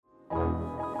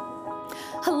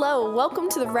Hello, welcome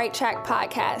to the Right Track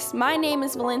Podcast. My name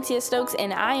is Valencia Stokes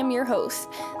and I am your host.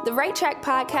 The Right Track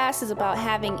Podcast is about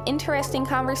having interesting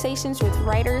conversations with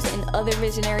writers and other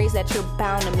visionaries that you're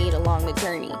bound to meet along the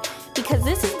journey. Because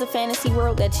this is the fantasy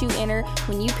world that you enter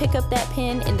when you pick up that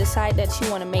pen and decide that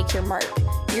you want to make your mark.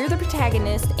 You're the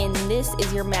protagonist and this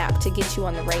is your map to get you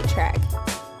on the right track.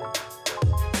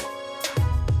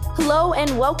 Hello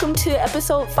and welcome to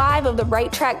episode 5 of the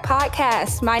Right Track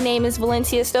Podcast. My name is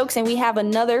Valencia Stokes and we have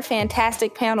another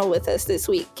fantastic panel with us this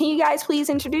week. Can you guys please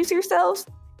introduce yourselves?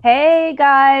 Hey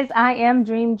guys, I am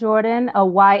Dream Jordan, a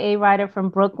YA writer from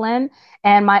Brooklyn,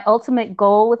 and my ultimate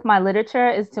goal with my literature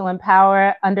is to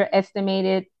empower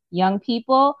underestimated young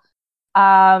people.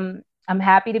 I'm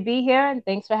happy to be here and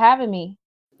thanks for having me.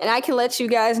 And I can let you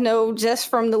guys know just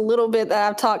from the little bit that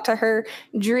I've talked to her,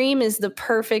 Dream is the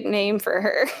perfect name for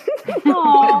her.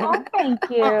 Oh, thank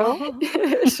you.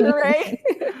 Sheree.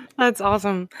 That's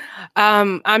awesome.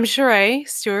 I'm Sheree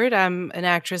Stewart. I'm an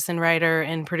actress and writer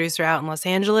and producer out in Los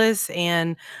Angeles.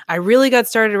 And I really got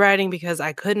started writing because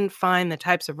I couldn't find the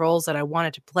types of roles that I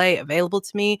wanted to play available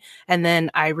to me. And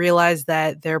then I realized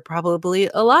that there are probably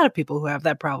a lot of people who have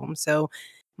that problem. So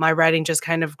my writing just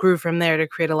kind of grew from there to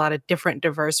create a lot of different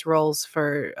diverse roles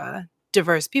for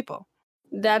diverse people.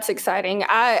 That's exciting.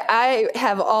 I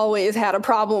have always had a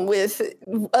problem with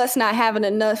us not having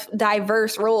enough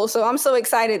diverse roles. So I'm so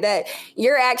excited that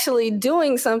you're actually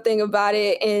doing something about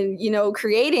it and,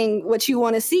 creating what you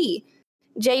want to see.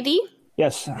 JD?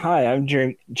 Yes. Hi, I'm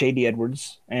JD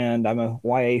Edwards, and I'm a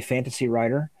YA fantasy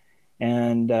writer.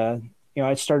 And,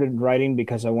 I started writing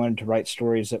because I wanted to write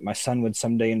stories that my son would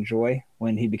someday enjoy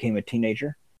when he became a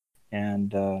teenager.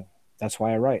 And that's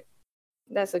why I write.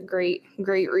 That's a great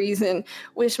reason.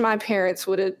 Wish my parents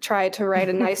would have tried to write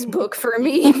a nice book for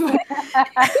me.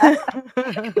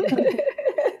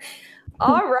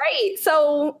 All right.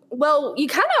 So, you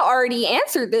kind of already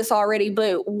answered this already,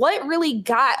 but what really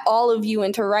got all of you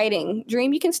into writing?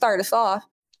 Dream, you can start us off.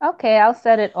 Okay, I'll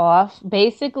set it off.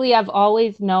 Basically, I've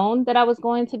always known that I was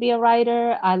going to be a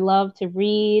writer. I love to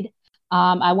read.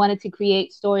 I wanted to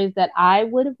create stories that I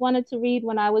would have wanted to read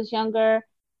when I was younger.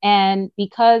 And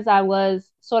because I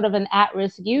was sort of an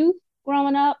at-risk youth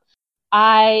growing up,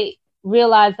 I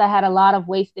realized I had a lot of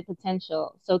wasted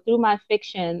potential. So through my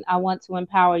fiction, I want to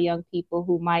empower young people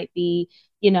who might be,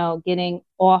 getting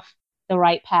off the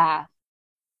right path.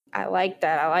 I like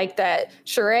that.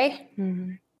 Sheree?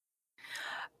 Mm-hmm.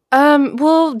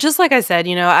 Well, just like I said,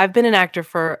 I've been an actor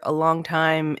for a long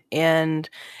time, and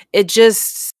it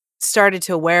just started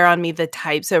to wear on me the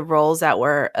types of roles that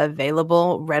were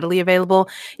readily available.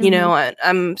 Mm-hmm.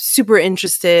 I'm super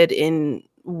interested in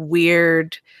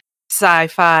weird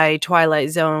sci-fi,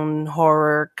 Twilight Zone,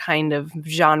 horror kind of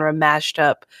genre mashed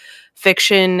up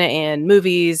fiction and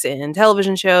movies and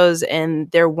television shows, and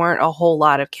there weren't a whole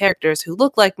lot of characters who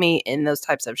looked like me in those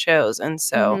types of shows. And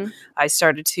so I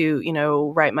started to,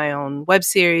 write my own web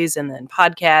series and then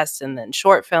podcasts and then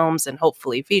short films and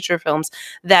hopefully feature films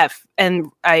and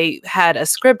I had a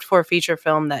script for a feature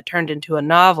film that turned into a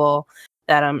novel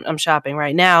that I'm shopping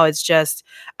right now. It's just,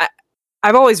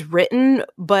 I've always written,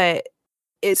 but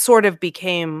it sort of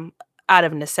became out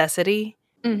of necessity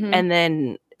and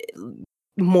then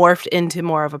morphed into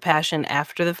more of a passion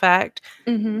after the fact.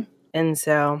 And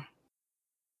so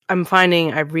I'm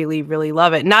finding I really, really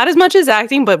love it. Not as much as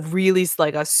acting, but really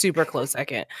like a super close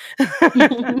second. I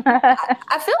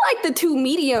feel like the two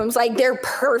mediums, they're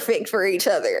perfect for each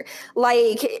other.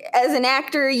 Like, as an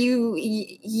actor,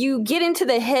 you get into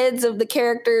the heads of the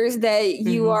characters that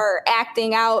you are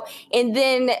acting out, and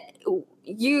then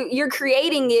you're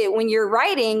creating it when you're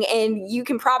writing, and you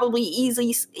can probably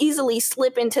easily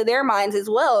slip into their minds as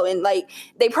well, and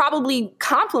they probably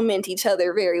complement each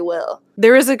other very well.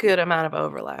 There is a good amount of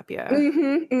overlap, yeah.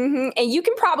 And you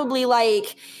can probably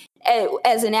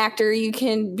as an actor, you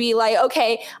can be like,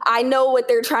 okay, I know what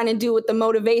they're trying to do with the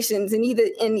motivations, and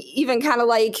even kind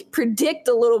of predict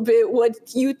a little bit what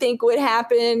you think would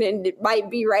happen, and it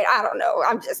might be right. I don't know.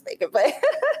 I'm just thinking, but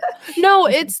no,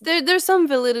 it's there's some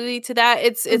validity to that.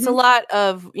 It's a lot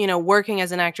of working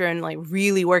as an actor and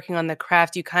really working on the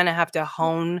craft. You kind of have to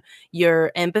hone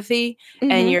your empathy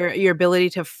and your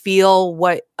ability to feel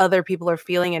what other people are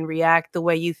feeling and react the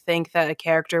way you think that a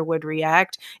character would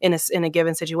react in a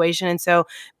given situation. And so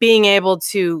being able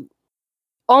to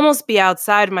almost be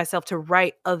outside of myself to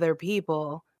write other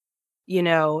people,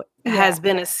 has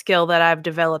been a skill that I've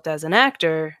developed as an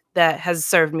actor that has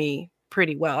served me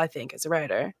pretty well, I think, as a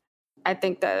writer. I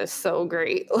think that is so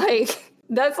great.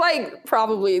 That's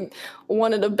probably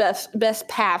one of the best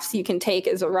paths you can take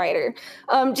as a writer.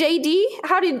 JD,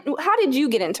 how did you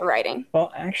get into writing?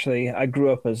 Well, actually, I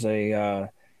grew up as a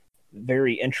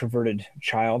very introverted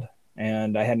child,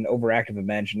 and I had an overactive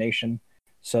imagination.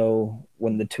 So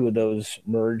when the two of those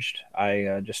merged,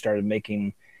 I just started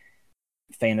making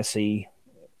fantasy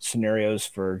scenarios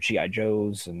for GI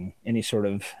Joes and any sort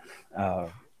of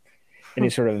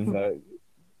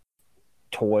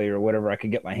toy or whatever I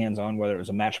could get my hands on, whether it was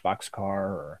a Matchbox car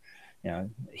or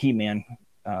He-Man,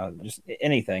 just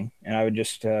anything. And I would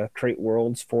just create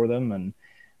worlds for them and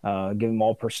give them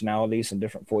all personalities and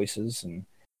different voices, and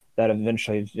that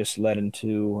eventually just led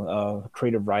into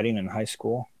creative writing in high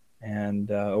school. And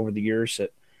over the years,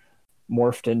 it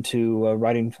morphed into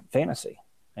writing fantasy.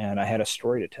 And I had a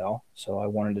story to tell, so I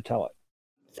wanted to tell it.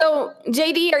 So,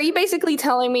 JD, are you basically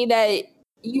telling me that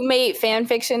you made fan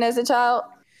fiction as a child?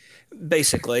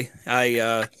 Basically,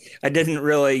 I didn't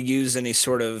really use any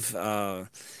sort of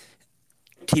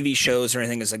TV shows or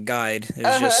anything as a guide. It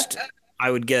was just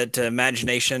I would get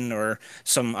imagination or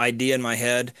some idea in my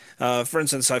head. For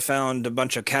instance, I found a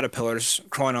bunch of caterpillars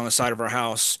crawling on the side of our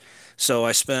house. So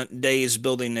I spent days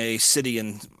building a city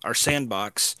in our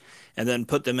sandbox and then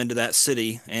put them into that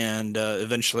city and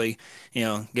eventually,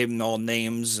 gave them all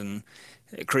names and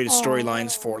created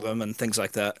storylines for them and things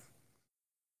like that.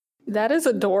 That is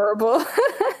adorable.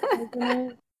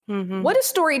 Mm-hmm. What does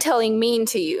storytelling mean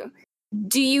to you?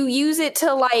 Do you use it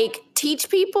to like teach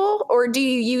people, or do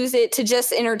you use it to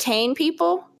just entertain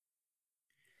people?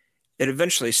 It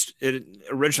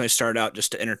originally started out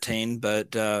just to entertain,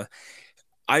 but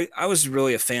I was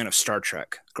really a fan of Star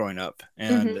Trek growing up.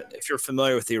 And if you're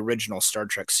familiar with the original Star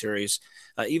Trek series,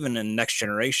 even in Next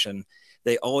Generation,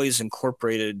 they always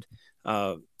incorporated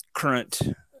current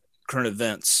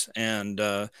events and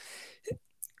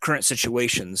current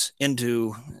situations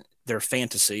into their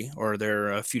fantasy or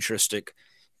their futuristic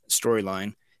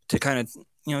storyline to kind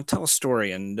of, tell a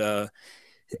story and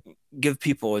give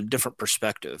people a different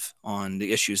perspective on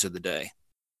the issues of the day.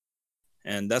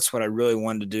 And that's what I really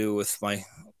wanted to do with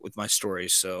my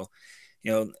stories. So,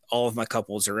 all of my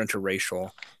couples are interracial,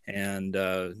 and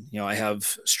I have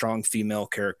strong female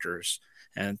characters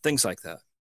and things like that.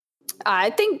 I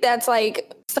think that's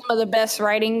like some of the best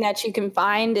writing that you can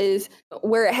find is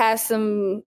where it has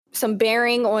some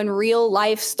bearing on real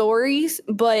life stories,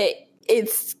 but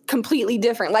it's completely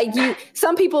different. Like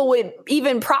some people would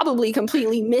even probably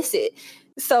completely miss it.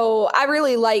 So I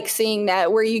really like seeing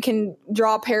that where you can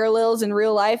draw parallels in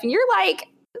real life and you're like,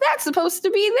 that's supposed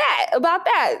to be that about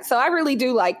that. So I really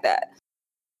do like that.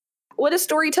 What does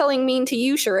storytelling mean to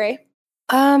you, Sheree?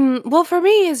 Well, for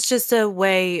me, it's just a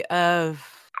way of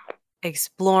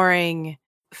exploring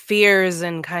fears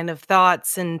and kind of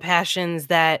thoughts and passions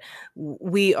that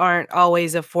we aren't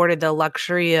always afforded the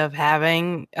luxury of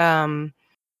having.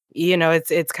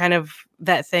 It's kind of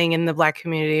that thing in the Black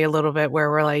community a little bit where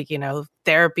we're like,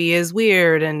 therapy is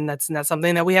weird and that's not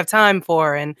something that we have time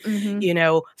for. And,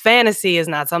 fantasy is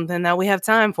not something that we have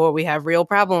time for. We have real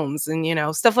problems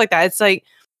and, stuff like that. It's like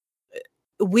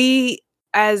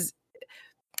as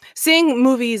seeing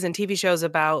movies and TV shows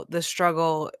about the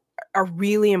struggle are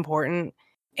really important.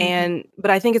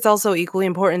 But I think it's also equally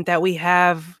important that we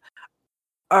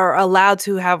are allowed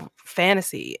to have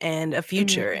fantasy and a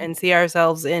future and see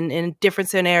ourselves in different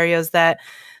scenarios that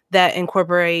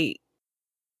incorporate,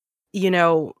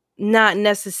 not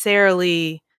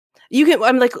necessarily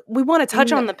I'm like, we want to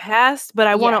touch on the past, but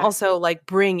I want to also like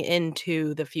bring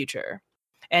into the future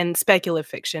and speculative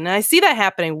fiction. And I see that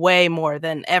happening way more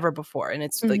than ever before. And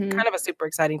it's like kind of a super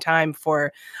exciting time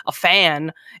for a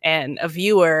fan and a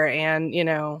viewer and,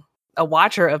 a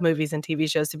watcher of movies and TV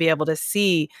shows to be able to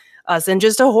see us in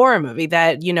just a horror movie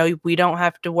that, we don't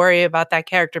have to worry about that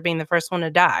character being the first one to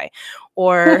die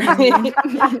or,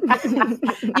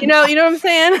 you know what I'm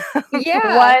saying?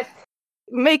 Yeah. What?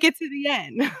 Make it to the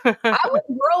end. I would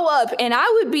grow up and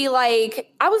I would be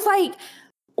like,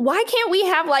 why can't we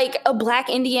have like a Black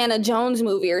Indiana Jones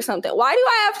movie or something? Why do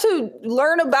I have to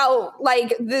learn about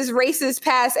like this racist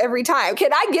past every time?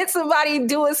 Can I get somebody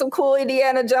doing some cool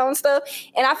Indiana Jones stuff?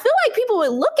 And I feel like people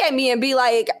would look at me and be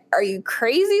like, are you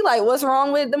crazy? Like, what's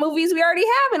wrong with the movies we already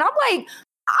have? And I'm like,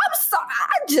 I'm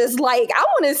sorry. I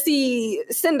want to see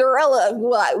Cinderella.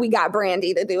 What? We got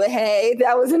Brandy to do it. Hey,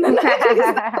 that was in the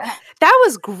 90s. That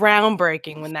was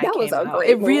groundbreaking when that came out.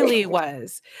 It really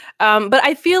was. But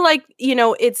I feel like,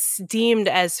 it's deemed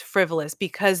as frivolous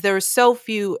because there were so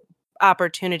few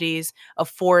opportunities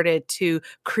afforded to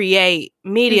create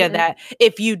media that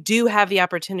if you do have the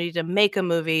opportunity to make a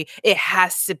movie, it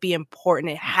has to be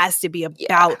important. It has to be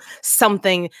about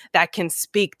something that can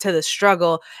speak to the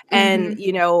struggle. And,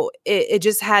 it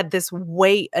just had this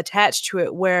weight attached to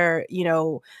it where,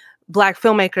 Black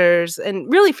filmmakers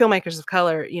and really filmmakers of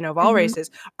color, of all races,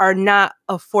 are not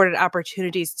afforded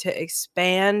opportunities to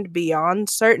expand beyond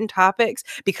certain topics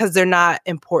because they're not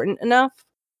important enough,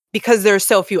 because there are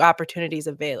so few opportunities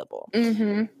available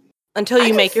until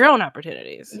you make your own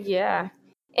opportunities. Yeah.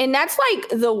 And that's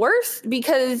like the worst,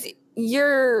 because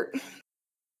you're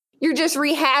just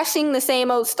rehashing the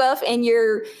same old stuff, and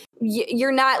you're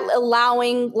not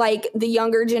allowing like the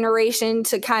younger generation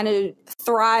to kind of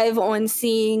thrive on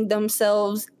seeing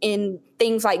themselves in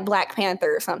things like Black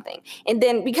Panther or something. And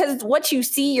then because what you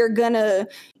see, you're gonna,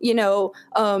 you're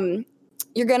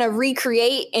gonna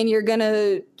recreate, and you're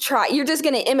just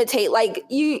gonna imitate. Like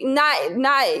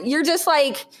you're just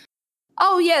like,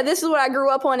 oh yeah, this is what I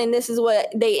grew up on, and this is what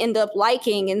they end up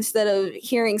liking, instead of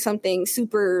hearing something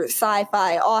super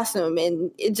sci-fi awesome.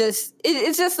 And it's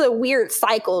just a weird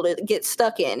cycle to get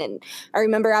stuck in. And I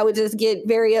remember I would just get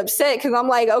very upset because I'm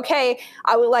like, okay,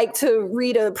 I would like to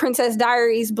read a Princess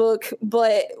Diaries book,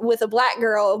 but with a Black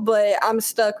girl, but I'm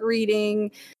stuck reading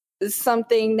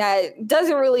something that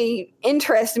doesn't really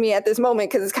interest me at this moment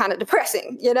because it's kind of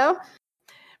depressing,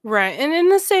 Right. And in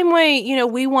the same way,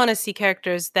 we want to see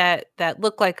characters that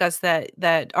look like us,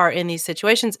 that are in these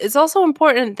situations. It's also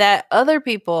important that other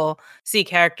people see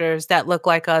characters that look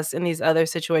like us in these other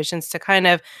situations to kind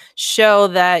of show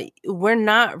that we're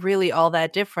not really all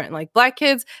that different. Like, Black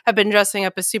kids have been dressing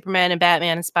up as Superman and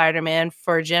Batman and Spider-Man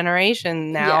for a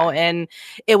generation now. Yeah. And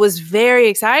it was very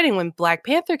exciting when Black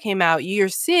Panther came out. You're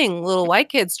seeing little white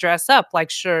kids dress up like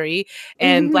Shuri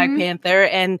and Black Panther,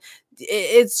 and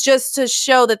it's just to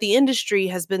show that the industry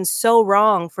has been so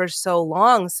wrong for so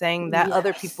long, saying that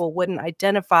other people wouldn't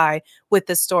identify with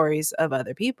the stories of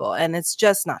other people. And it's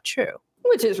just not true.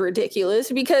 Which is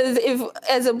ridiculous, because if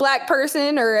as a Black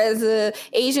person or as a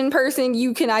Asian person,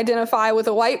 you can identify with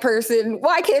a white person,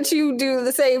 why can't you do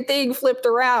the same thing flipped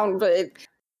around? But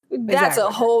that's a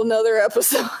whole nother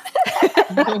episode.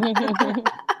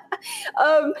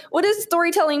 What does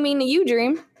storytelling mean to you,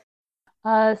 Dream?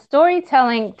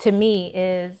 Storytelling to me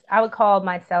is, I would call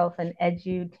myself an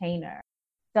edutainer.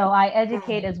 So I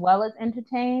educate as well as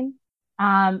entertain.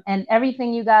 And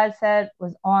everything you guys said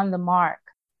was on the mark.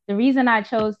 The reason I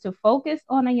chose to focus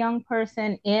on a young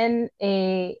person in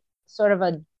a sort of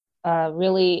a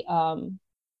really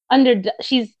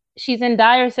she's in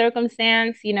dire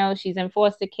circumstance, she's in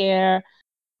foster care,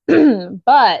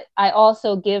 but I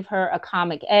also give her a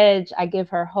comic edge. I give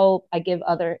her hope. I give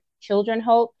other children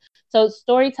hope. So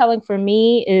storytelling for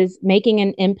me is making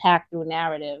an impact through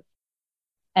narrative.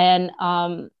 And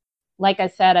like I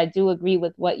said, I do agree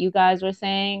with what you guys were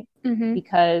saying,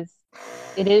 because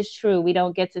it is true. We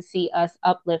don't get to see us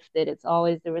uplifted. It's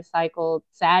always the recycled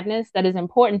sadness that is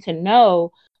important to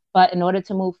know. But in order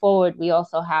to move forward, we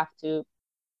also have to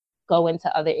go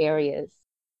into other areas.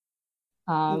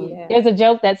 There's a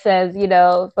joke that says,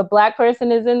 if a Black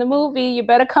person is in the movie, you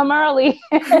better come early.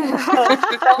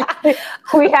 so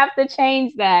we have to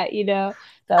change that,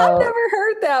 So I've never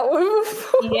heard that one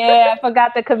before. Yeah, I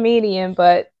forgot the comedian,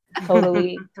 but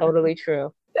totally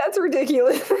true. That's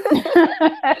ridiculous.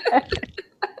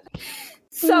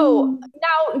 So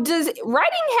now, does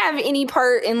writing have any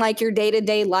part in like your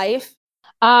day-to-day life?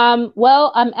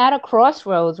 Well, I'm at a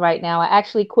crossroads right now. I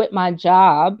actually quit my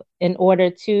job in order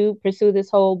to pursue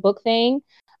this whole book thing.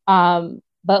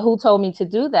 But who told me to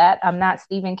do that? I'm not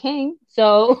Stephen King.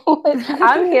 So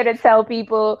I'm here to tell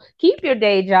people, keep your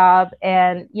day job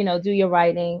and, do your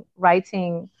writing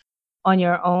on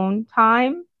your own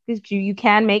time, because you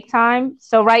can make time.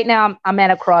 So right now I'm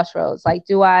at a crossroads. Like,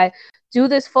 do I do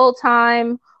this full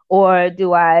time, or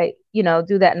do I,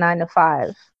 do that 9 to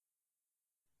 5?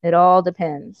 It all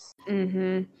depends.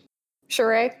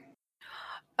 Sheree?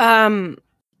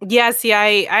 Yeah, see,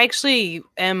 I actually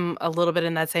am a little bit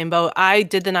in that same boat. I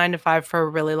did the 9 to 5 for a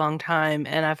really long time,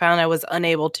 and I found I was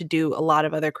unable to do a lot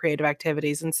of other creative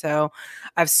activities. And so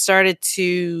I've started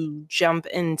to jump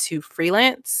into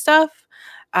freelance stuff.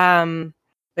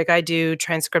 Like, I do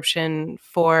transcription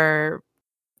for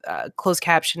closed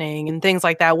captioning and things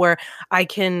like that, where I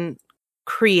can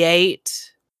create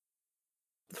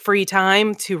free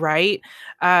time to write.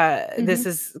 This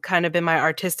has kind of been my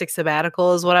artistic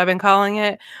sabbatical, is what I've been calling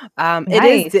it.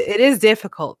 Nice. It is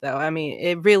difficult, though. I mean,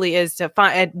 it really is to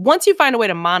find. Once you find a way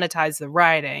to monetize the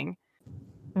writing,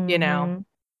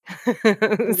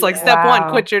 it's like step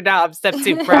 1, quit your job. Step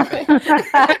 2, profit.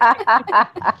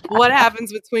 What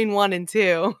happens between 1 and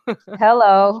 2?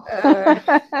 Hello.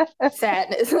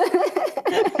 Sadness.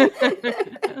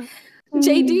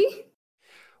 JD?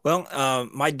 Well,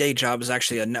 my day job is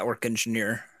actually a network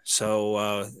engineer.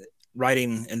 So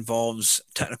writing involves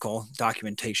technical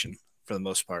documentation for the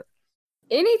most part.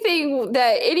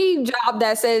 any job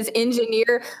that says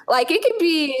engineer, like it could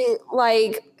be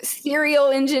like serial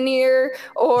engineer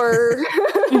or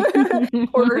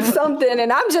or something,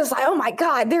 and I'm just like, oh my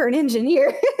God, they're an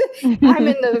engineer. I'm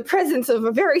in the presence of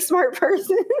a very smart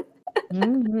person.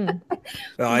 Mm-hmm.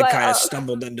 Well, I kind of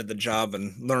stumbled into the job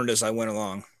and learned as I went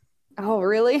along. Oh,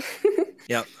 really?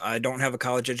 Yep, I don't have a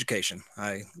college education.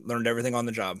 I learned everything on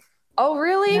the job. Oh,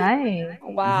 really? Nice.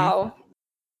 Wow.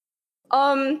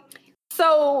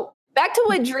 So back to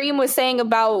what Dream was saying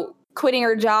about quitting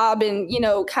her job and,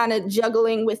 kind of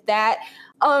juggling with that.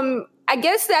 I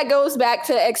guess that goes back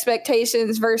to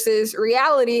expectations versus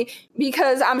reality,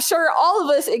 because I'm sure all of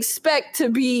us expect to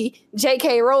be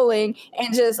J.K. Rowling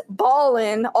and just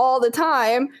balling all the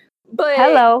time. But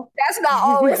that's not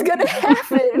always going to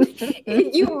happen.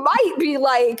 You might be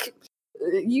like,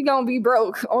 you're going to be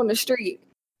broke on the street.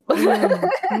 Well,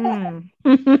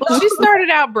 she started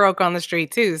out broke on the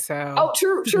street too, so. Oh,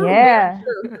 true. Yeah.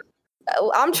 True.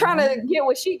 I'm trying to get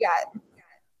what she got.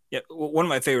 Yeah, one of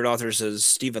my favorite authors is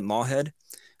Stephen Lawhead.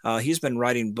 He's been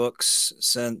writing books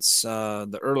since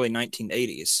the early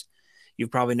 1980s.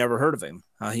 You've probably never heard of him.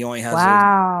 He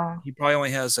probably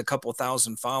only has a couple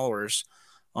thousand followers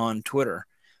on Twitter,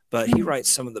 but he writes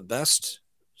some of the best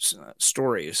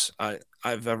stories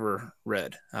I've ever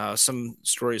read. Some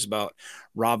stories about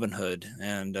Robin Hood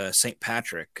and St.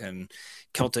 Patrick and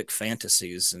Celtic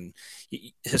fantasies and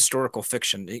historical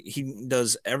fiction. He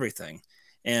does everything,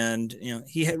 and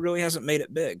he really hasn't made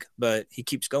it big, but he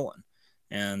keeps going,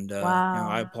 and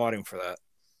I applaud him for that.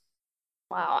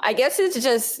 Wow, I guess it's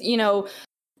just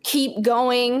keep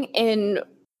going and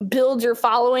build your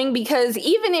following, because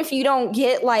even if you don't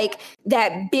get like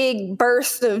that big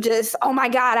burst of just, oh my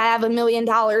God, I have $1 million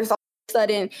all of a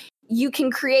sudden, you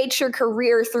can create your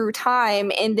career through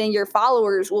time, and then your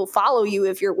followers will follow you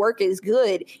if your work is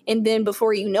good. And then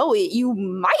before you know it, you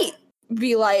might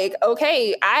be like,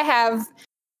 okay, I have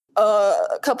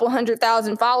a couple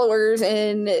 100,000 followers,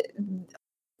 and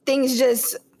things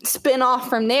just spin off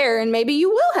from there, and maybe you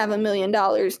will have $1 million.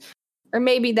 Or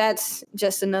maybe that's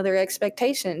just another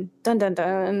expectation. Dun, dun,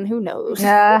 dun. Who knows?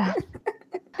 Yeah.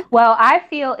 Well, I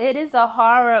feel it is a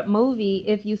horror movie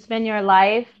if you spend your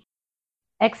life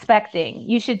expecting.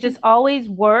 You should just always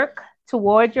work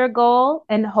toward your goal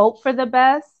and hope for the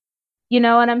best. You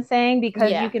know what I'm saying?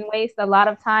 Because you can waste a lot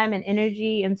of time and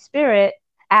energy and spirit.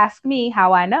 Ask me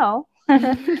how I know.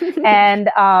 And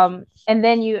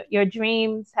then your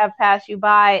dreams have passed you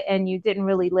by, and you didn't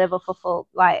really live a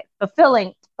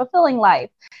fulfilling life.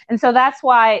 And so that's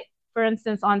why, for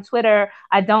instance, on Twitter,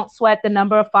 I don't sweat the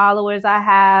number of followers I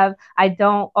have. I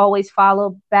don't always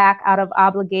follow back out of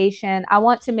obligation. I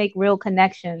want to make real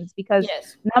connections, because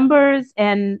numbers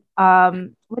and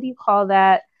what do you call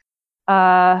that?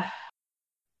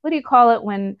 What do you call it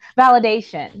when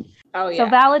validation? Oh, yeah.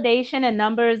 So validation and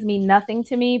numbers mean nothing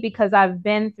to me, because I've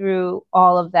been through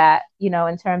all of that,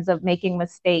 in terms of making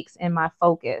mistakes in my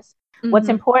focus. Mm-hmm. What's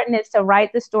important is to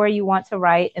write the story you want to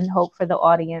write and hope for the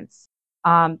audience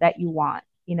that you want,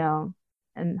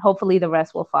 and hopefully the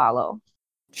rest will follow.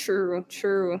 True.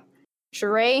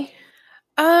 Sheree?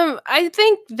 I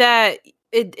think that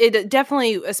it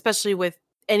definitely, especially with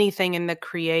anything in the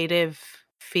creative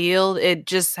field, it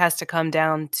just has to come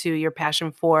down to your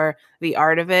passion for the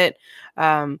art of it.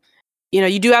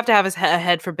 You do have to have a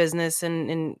head for business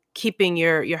and keeping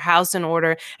your house in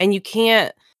order, and you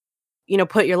can't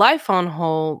put your life on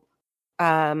hold.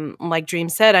 Like Dream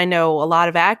said, I know a lot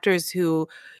of actors who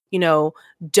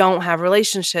don't have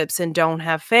relationships and don't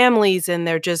have families, and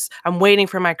they're just, I'm waiting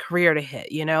for my career to hit,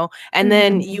 and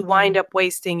then you wind up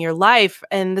wasting your life.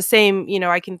 And the same,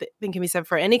 I can think can be said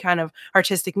for any kind of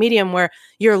artistic medium, where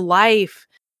your life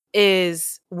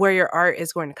is where your art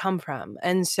is going to come from.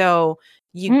 And so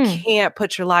you can't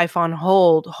put your life on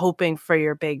hold hoping for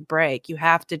your big break. You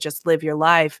have to just live your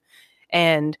life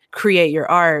and create your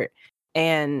art,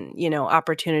 and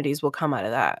opportunities will come out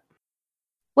of that.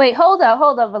 Wait, hold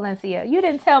up, Valencia. You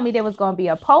didn't tell me there was going to be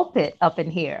a pulpit up in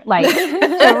here. Like,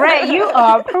 Sheree, you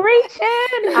are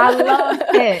preaching. I love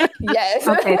it. Yes.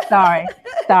 Okay, sorry,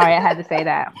 I had to say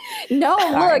that. No,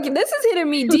 sorry. Look, this is hitting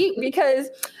me deep, because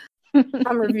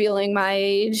I'm revealing my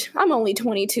age. I'm only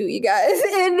 22, you guys.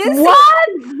 And this what?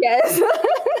 Yes.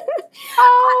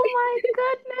 Oh my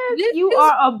goodness. You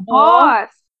are a boss.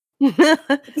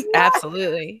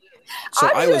 Absolutely. So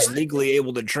I was legally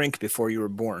able to drink before you were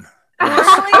born.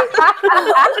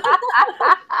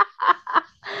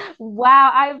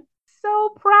 Wow, I'm so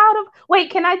proud of.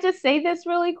 Wait, can I just say this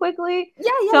really quickly?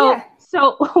 Yeah.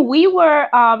 So we were,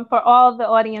 for all the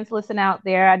audience listening out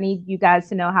there, I need you guys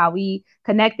to know how we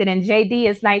connected. And JD,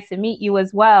 it's nice to meet you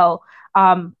as well.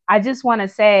 I just want to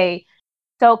say,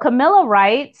 so Camilla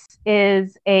Writes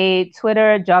is a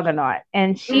Twitter juggernaut,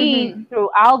 and she, through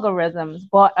algorithms,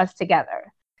 brought us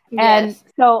together. And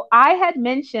so I had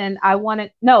mentioned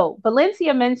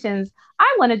Valencia mentions,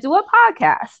 I want to do a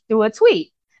podcast, do a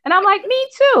tweet. And I'm like, me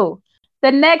too.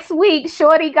 The next week,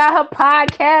 Shorty got her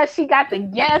podcast. She got the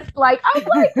guest. Like, I'm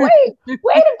like, wait a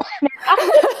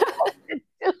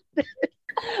minute.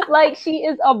 Like, she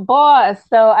is a boss.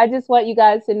 So I just want you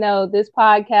guys to know this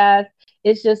podcast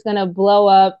is just going to blow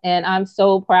up. And I'm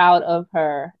so proud of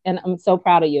her. And I'm so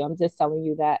proud of you. I'm just telling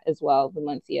you that as well,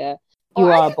 Valencia. You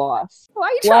are a boss. Why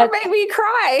are you trying to make me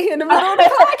cry in the middle of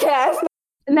the podcast?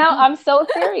 No, I'm so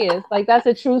serious. Like, that's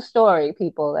a true story,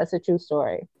 people. That's a true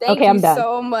story. Thank you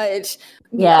so much.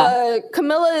 Yeah.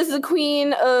 Camilla is the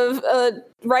queen of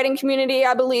writing community,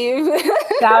 I believe.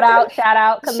 Shout out,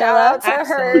 Camilla. Shout out to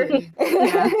her.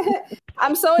 Yeah.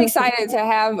 I'm so excited to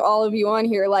have all of you on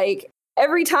here. Like,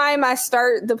 every time I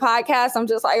start the podcast, I'm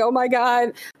just like, oh my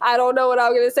God, I don't know what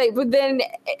I'm going to say. But then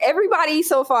everybody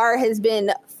so far has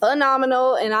been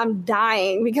phenomenal, and I'm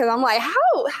dying because I'm like, how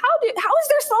is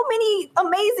there so many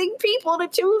amazing people to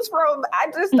choose from?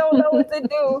 I just don't know what to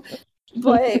do.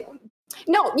 But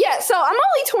no, yeah. So I'm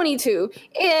only 22,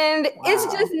 and it's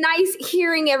just nice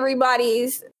hearing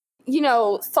everybody's,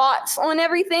 thoughts on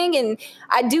everything. And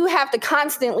I do have to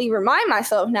constantly remind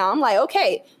myself now. I'm like,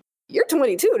 okay, you're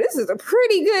 22. This is a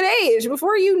pretty good age.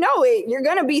 Before you know it, you're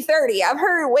going to be 30. I've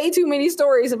heard way too many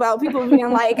stories about people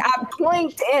being like, I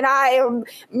blinked and I am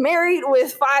married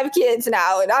with 5 kids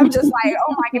now. And I'm just like,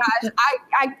 oh my gosh,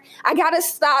 I got to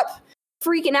stop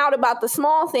freaking out about the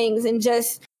small things and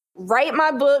just write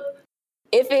my book.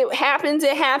 If it happens,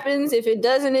 it happens. If it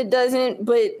doesn't, it doesn't,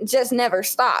 but just never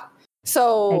stop.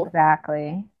 So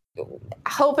exactly. I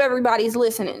hope everybody's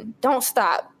listening. Don't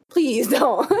stop. Please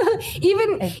don't.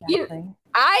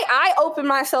 I open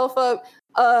myself up.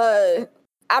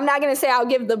 I'm not going to say I'll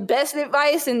give the best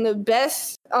advice and the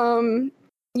best, comfort.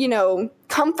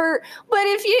 But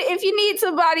if you need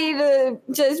somebody to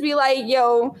just be like,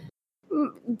 yo,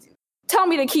 tell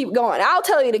me to keep going, I'll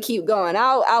tell you to keep going.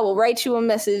 I will write you a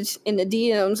message in the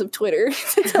DMs of Twitter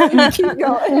to tell you to keep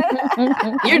going.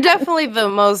 You're definitely the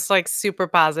most super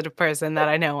positive person that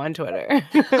I know on Twitter.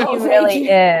 She really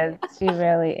is. She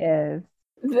really is.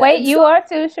 Wait, you are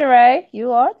too, Sheree.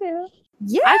 You are too.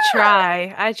 Yeah.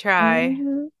 I try.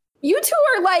 Mm-hmm. You two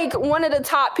are one of the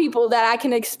top people that I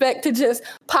can expect to just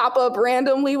pop up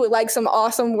randomly with some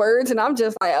awesome words. And I'm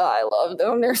just like, oh, I love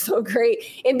them. They're so great.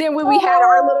 And then when we had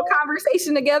our little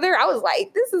conversation together, I was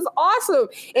like, this is awesome.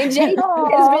 And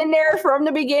JD has been there from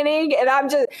the beginning. And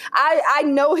I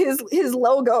know his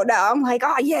logo now. I'm like,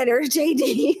 oh yeah, there's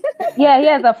JD. Yeah, he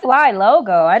has a fly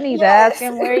logo. I need to ask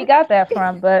him where he got that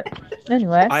from. But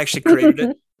anyway. I actually created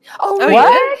it. Oh,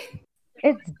 what?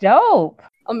 It's dope.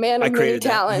 A man of many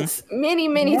talents.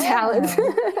 Mm-hmm. Many talents.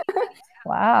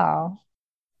 Wow.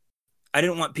 I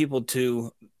didn't want people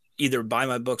to either buy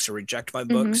my books or reject my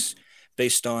books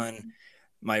based on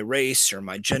my race or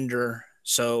my gender.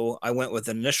 So I went with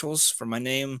initials for my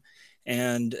name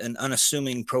and an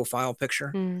unassuming profile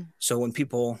picture. Mm. So when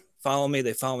people follow me,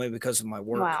 they follow me because of my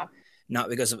work, not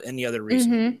because of any other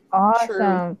reason. Mm-hmm.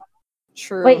 Awesome.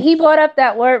 True. Wait, he brought up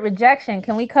that word rejection.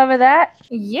 Can we cover that?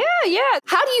 Yeah.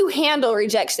 How do you handle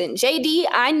rejection? JD,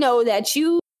 I know that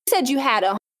you said you had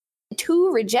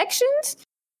 2 rejections?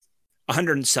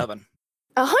 107.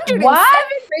 107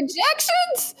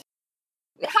 rejections?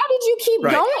 How did you keep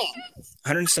going?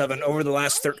 107 over the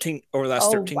last 13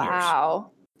 years.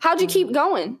 Wow. How'd you keep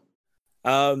going?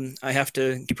 I have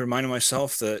to keep reminding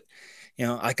myself that,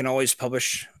 I can always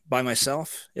publish by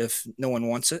myself if no one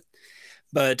wants it.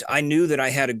 But I knew that I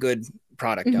had a good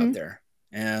product out there,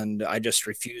 and I just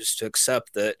refused to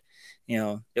accept that,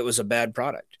 it was a bad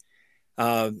product.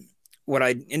 What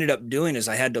I ended up doing is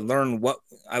I had to learn what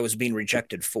I was being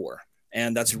rejected for.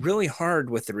 And that's really hard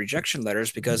with the rejection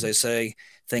letters because they say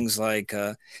things like,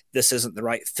 this isn't the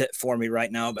right fit for me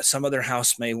right now, but some other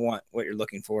house may want what you're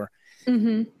looking for.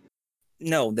 Mm-hmm.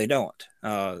 No, they don't.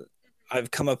 I've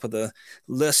come up with a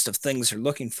list of things they're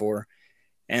looking for.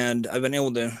 And I've been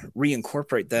able to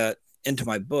reincorporate that into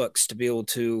my books to be able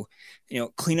to,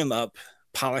 clean them up,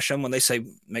 polish them. When they say,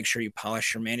 make sure you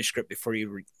polish your manuscript before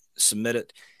you submit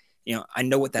it, I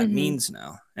know what that means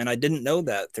now. And I didn't know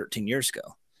that 13 years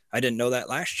ago. I didn't know that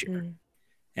last year.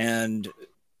 And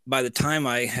by the time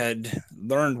I had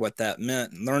learned what that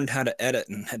meant and learned how to edit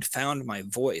and had found my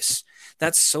voice,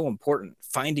 that's so important.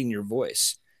 Finding your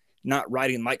voice, not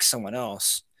writing like someone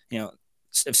else.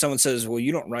 If someone says, well,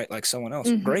 you don't write like someone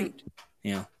else, great.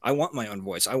 I want my own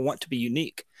voice. I want to be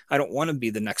unique. I don't want to be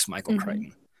the next Michael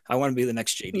Crichton. I want to be the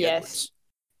next J.D. Yes. Edwards.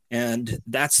 And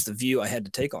that's the view I had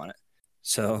to take on it.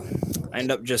 So I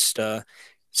ended up just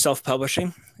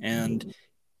self-publishing and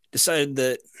decided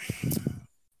that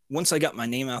once I got my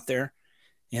name out there,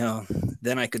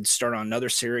 then I could start on another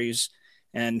series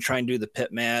and try and do the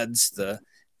pit mads, the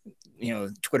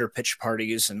Twitter pitch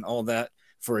parties and all that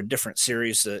for a different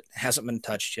series that hasn't been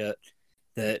touched yet,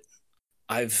 that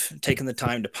I've taken the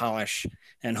time to polish,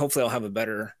 and hopefully I'll have a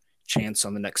better chance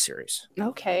on the next series.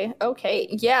 Okay.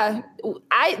 Yeah.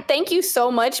 I thank you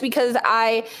so much, because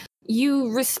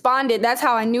you responded. That's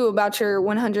how I knew about your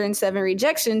 107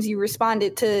 rejections. You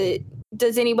responded to,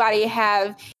 does anybody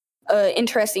have an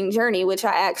interesting journey, which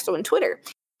I asked on Twitter.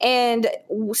 And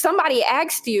somebody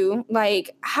asked you,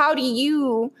 like, how did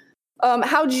you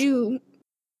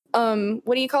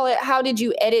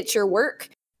edit your work?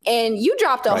 And you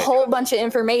dropped a whole bunch of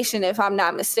information, if I'm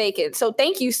not mistaken. So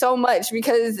thank you so much,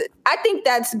 because I think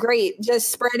that's great.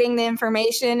 Just spreading the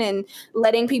information and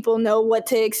letting people know what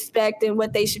to expect and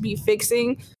what they should be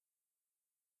fixing.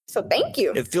 So thank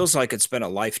you. It feels like it's been a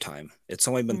lifetime. It's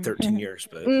only been 13 years,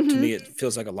 but to me, it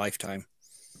feels like a lifetime.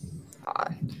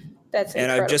 That's incredible.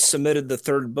 And I've just submitted the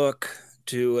third book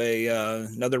to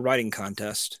another writing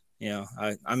contest.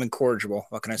 I'm incorrigible.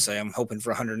 What can I say? I'm hoping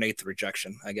for 108th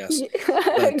rejection, I guess.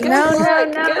 But,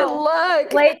 Good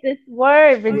luck. Wait, this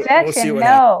word, rejection,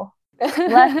 no.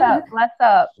 Bless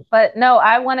up. But no,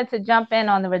 I wanted to jump in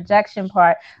on the rejection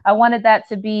part. I wanted that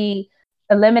to be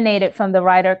eliminated from the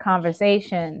writer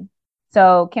conversation.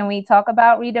 So can we talk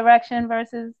about redirection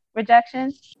versus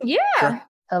rejection? Yeah. Sure.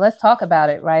 So let's talk about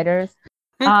it, writers.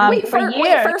 Wait,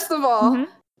 first of all,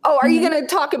 are you going to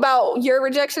talk about your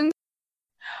rejections?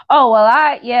 Oh, well,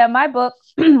 my book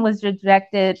was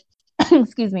rejected.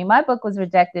 Excuse me. My book was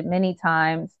rejected many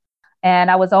times, and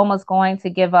I was almost going to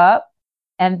give up.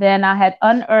 And then I had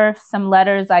unearthed some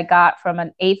letters I got from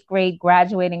an 8th grade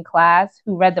graduating class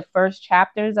who read the first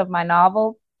chapters of my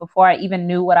novel before I even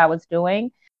knew what I was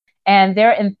doing. And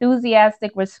their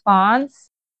enthusiastic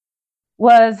response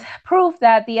was proof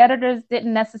that the editors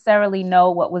didn't necessarily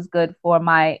know what was good for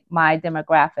my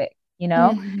demographic,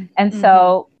 And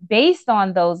so based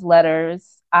on those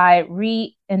letters, I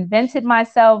reinvented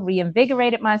myself,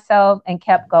 reinvigorated myself, and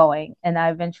kept going. And I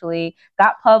eventually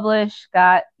got published,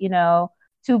 got,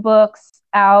 2 books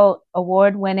out,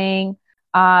 award-winning.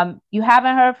 You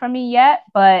haven't heard from me yet,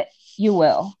 but you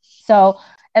will. So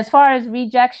as far as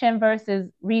rejection versus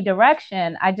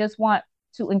redirection, I just want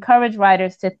to encourage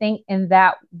writers to think in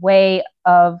that way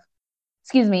I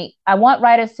want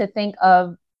writers to think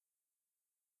of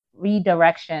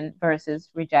redirection versus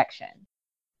rejection.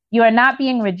 You are not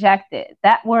being rejected.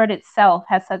 That word itself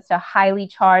has such a highly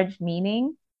charged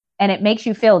meaning, and it makes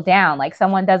you feel down, like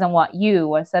someone doesn't want you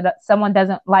or someone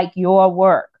doesn't like your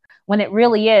work, when it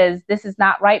really is, this is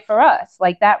not right for us.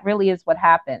 Like, that really is what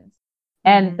happens.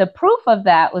 And the proof of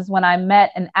that was when I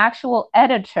met an actual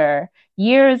editor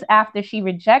years after she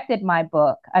rejected my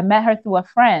book. I met her through a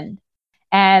friend.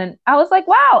 And I was like,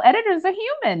 wow, editors are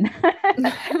human.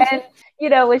 And,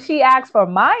 when she asked for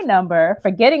my number,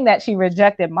 forgetting that she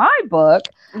rejected my book,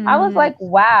 I was like,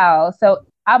 wow. So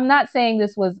I'm not saying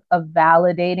this was a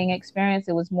validating experience.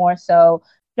 It was more so,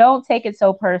 don't take it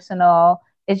so personal.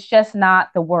 It's just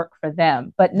not the work for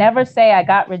them. But never say I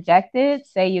got rejected.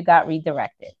 Say you got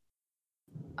redirected.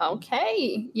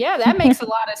 Okay. Yeah, that makes a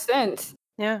lot of sense.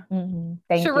 Yeah.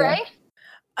 Thank Sheree?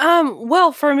 you.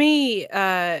 Well, for me,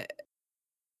 I've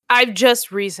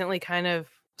just recently kind of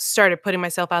started putting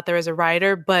myself out there as a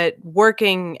writer, but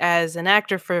working as an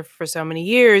actor for so many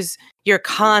years, you're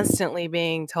constantly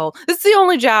being told, it's the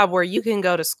only job where you can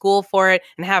go to school for it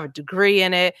and have a degree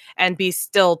in it and be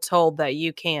still told that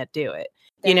you can't do it,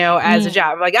 as a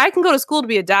job. Like, I can go to school to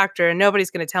be a doctor and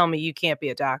nobody's going to tell me you can't be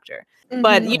a doctor.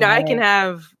 But, I can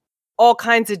have all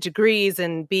kinds of degrees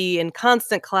and be in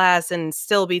constant class and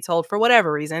still be told for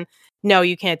whatever reason, no,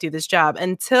 you can't do this job,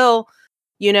 until,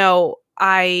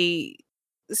 I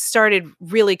started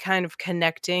really kind of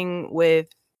connecting with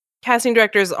casting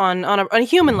directors on a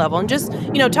human level, and just,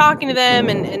 talking to them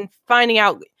and finding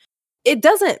out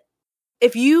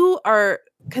if you are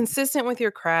consistent with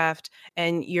your craft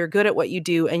and you're good at what you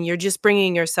do and you're just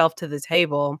bringing yourself to the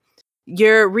table,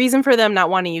 your reason for them not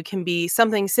wanting you can be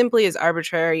something simply as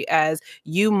arbitrary as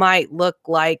you might look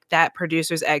like that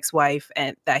producer's ex-wife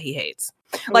and that he hates.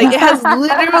 Like, it has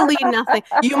literally nothing.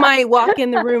 You might walk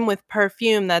in the room with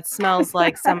perfume that smells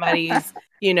like somebody's,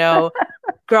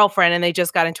 girlfriend, and they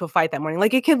just got into a fight that morning.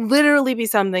 Like, it could literally be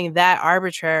something that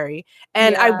arbitrary.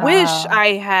 And I wish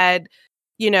I had,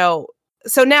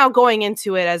 so now going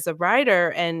into it as a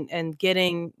writer and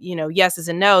getting, yeses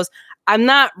and nos, I'm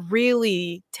not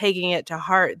really taking it to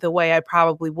heart the way I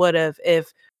probably would have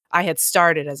if I had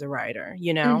started as a writer,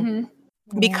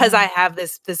 because I have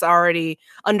this already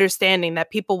understanding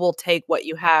that people will take what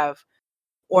you have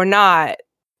or not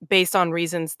based on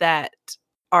reasons that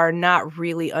are not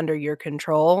really under your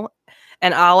control.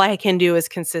 And all I can do is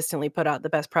consistently put out the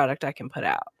best product I can put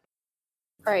out.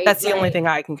 Right. That's the only thing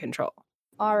I can control.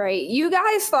 All right. You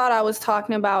guys thought I was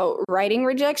talking about writing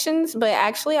rejections, but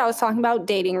actually I was talking about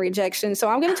dating rejections. So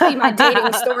I'm going to tell you my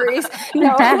dating stories.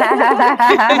 No.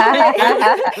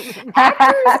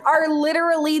 Actors are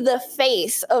literally the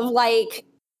face of like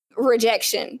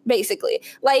rejection, basically.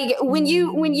 Like when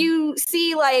you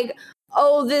see like,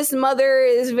 oh, this mother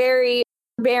is very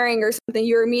bearing or something,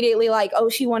 you're immediately like, oh,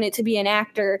 she wanted to be an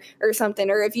actor or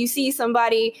something. Or if you see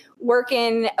somebody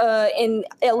working in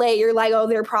LA, you're like, oh,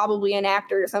 they're probably an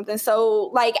actor or something.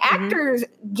 So like actors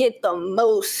get the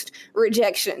most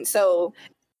rejection. So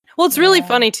well, it's really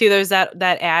funny too. There's that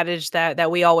adage that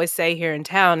we always say here in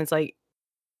town. It's like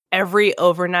every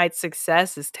overnight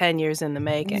success is 10 years in the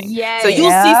making. Yes. So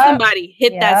you'll see somebody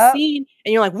hit that scene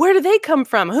and you're like, where did they come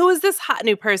from? Who is this hot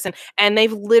new person? And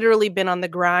they've literally been on the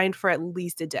grind for at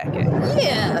least a decade.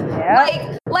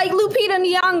 Yeah. Like Lupita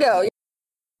Nyong'o.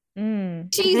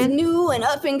 She's new and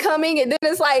up and coming. And then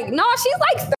it's like, no, she's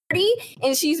like 30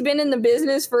 and she's been in the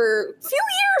business for a few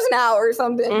years now or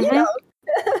something, you know.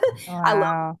 Wow. I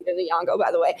love Lupita Nyong'o,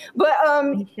 by the way. But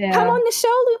come on the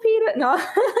show, Lupita. No.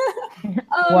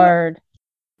 Word.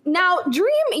 Now,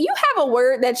 Dream, you have a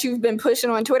word that you've been pushing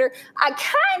on Twitter. I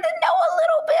kind of know a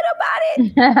little bit about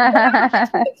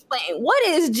it. Explain. What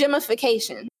is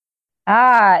gamification?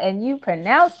 And you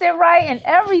pronounced it right and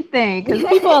everything. Because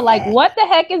people are like, what the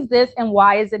heck is this and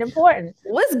why is it important?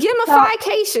 What's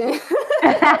gamification?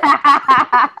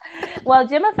 Well,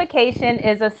 gamification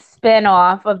is a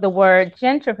spin-off of the word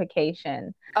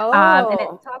gentrification. And it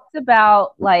talks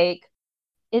about like,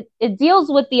 it deals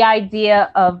with the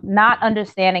idea of not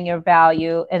understanding your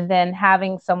value and then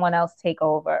having someone else take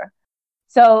over.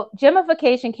 So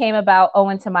gamification came about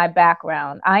owing to my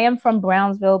background. I am from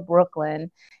Brownsville,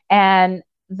 Brooklyn. And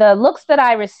the looks that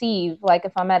I receive, like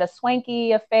if I'm at a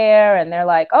swanky affair and they're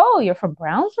like, oh, you're from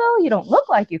Brownsville? You don't look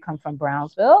like you come from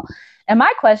Brownsville. And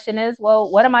my question is,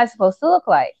 well, what am I supposed to look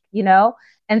like? You know?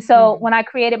 And so when I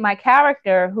created my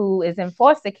character who is in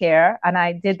foster care, and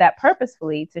I did that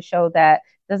purposefully to show that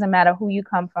it doesn't matter who you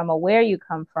come from or where you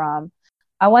come from,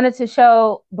 I wanted to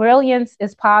show brilliance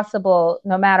is possible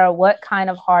no matter what kind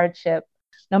of hardship,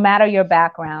 no matter your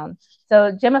background.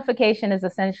 So gamification is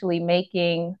essentially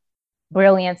making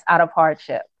brilliance out of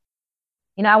hardship.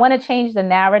 You know, I want to change the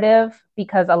narrative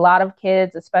because a lot of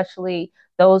kids, especially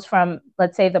those from,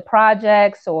 let's say, the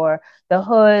projects or the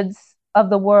hoods of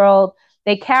the world,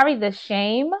 they carry this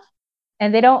shame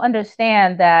and they don't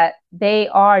understand that they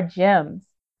are gems.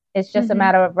 It's just a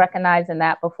matter of recognizing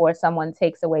that before someone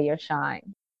takes away your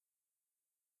shine.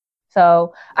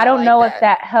 So I don't know if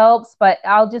that helps, but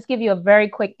I'll just give you a very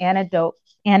quick anecdote.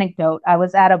 I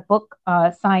was at a book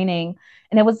signing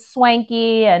and it was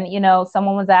swanky and, you know,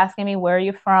 someone was asking me, where are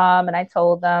you from? And I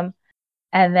told them.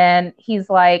 And then he's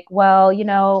like, well, you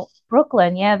know,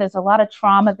 Brooklyn. Yeah, there's a lot of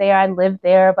trauma there. I lived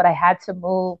there, but I had to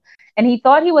move. And he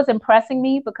thought he was impressing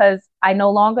me because I no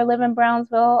longer live in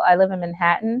Brownsville. I live in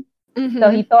Manhattan. So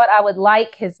he thought I would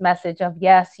like his message of,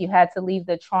 yes, you had to leave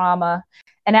the trauma.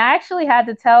 And I actually had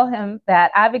to tell him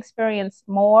that I've experienced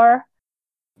more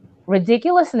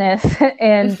ridiculousness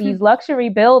in these luxury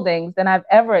buildings than I've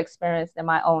ever experienced in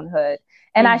my own hood.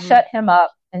 And I shut him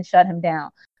up and shut him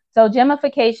down. So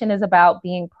gamification is about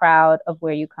being proud of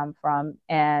where you come from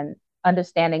and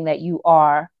understanding that you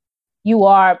are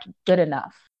good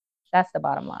enough. That's the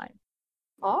bottom line.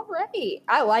 All right.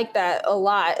 I like that a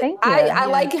lot. Thank you. I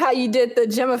like how you did the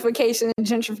gamification and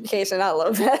gentrification. I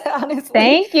love that, honestly.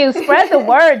 Thank you. Spread the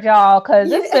word, y'all,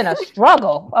 because it's been a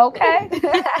struggle, okay?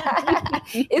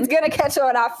 It's going to catch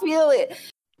on. I feel it.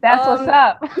 That's what's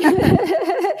up.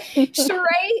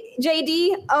 Sheree,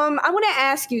 JD, I want to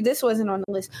ask you, this wasn't on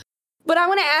the list, but I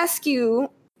want to ask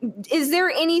you, is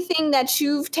there anything that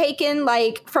you've taken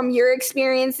like from your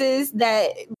experiences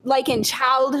that like in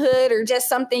childhood or just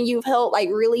something you've held like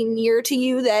really near to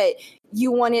you that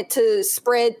you wanted to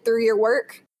spread through your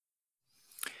work?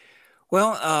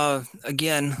 Well,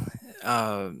 again,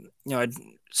 I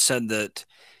said that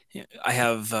I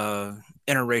have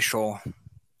interracial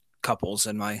couples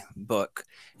in my book,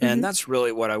 and that's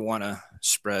really what I want to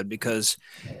spread, because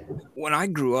when I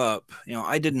grew up,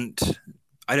 I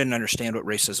didn't understand what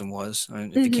racism was.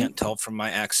 If you can't tell from my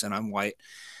accent, I'm white.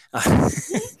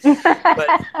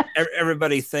 But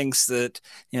everybody thinks that,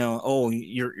 oh,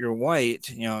 you're white,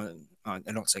 I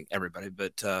don't say everybody,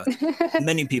 but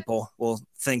many people will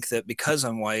think that because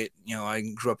I'm white, I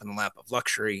grew up in the lap of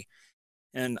luxury,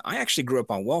 and I actually grew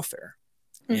up on welfare.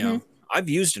 I've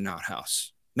used an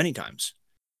outhouse many times.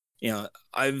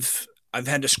 I've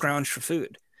had to scrounge for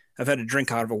food. I've had to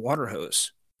drink out of a water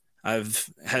hose. I've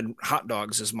had hot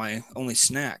dogs as my only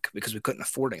snack because we couldn't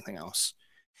afford anything else.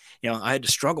 I had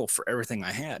to struggle for everything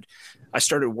I had. I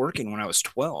started working when I was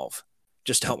 12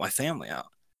 just to help my family out.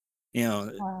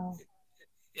 Wow.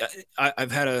 I'm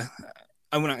not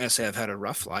going to say I've had a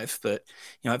rough life, but,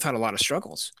 I've had a lot of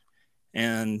struggles,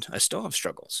 and I still have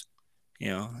struggles,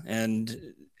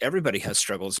 and everybody has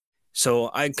struggles.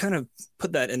 So I kind of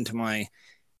put that into my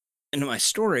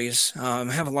stories. I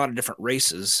have a lot of different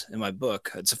races in my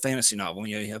book. It's a fantasy novel.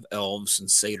 You have elves and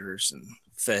satyrs and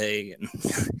fae and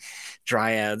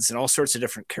dryads and all sorts of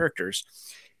different characters.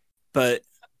 But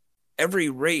every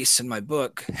race in my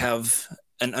book have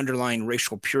an underlying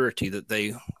racial purity that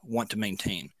they want to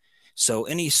maintain. So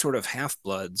any sort of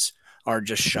half-bloods are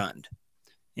just shunned.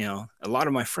 A lot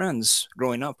of my friends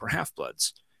growing up were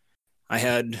half-bloods. I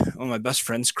had one of my best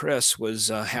friends, Chris, was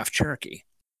half Cherokee.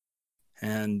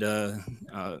 And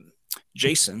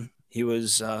Jason, he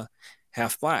was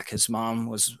half black. His mom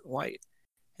was white.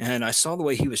 And I saw the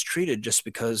way he was treated just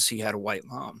because he had a white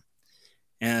mom.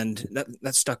 And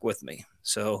that stuck with me.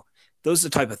 So those are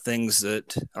the type of things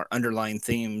that are underlying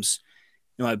themes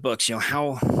in my books.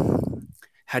 How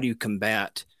do you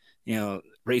combat,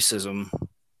 racism,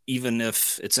 even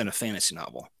if it's in a fantasy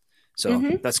novel? So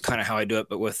that's kind of how I do it,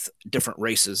 but with different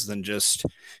races than just,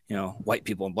 white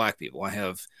people and black people. I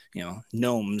have,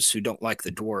 gnomes who don't like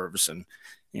the dwarves and,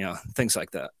 things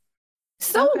like that.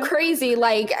 So crazy,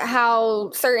 like how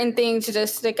certain things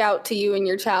just stick out to you in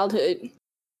your childhood.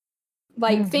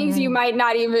 Like things you might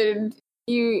not even,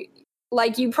 you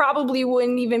probably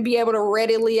wouldn't even be able to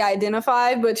readily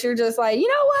identify, but you're just like, you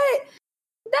know what?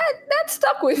 That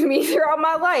stuck with me throughout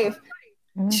my life.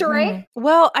 Sheree?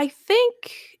 Well, I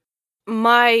think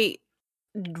my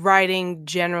writing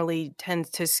generally tends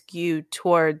to skew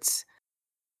towards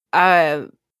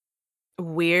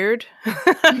weird.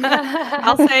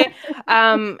 I'll say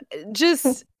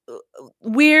just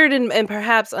weird and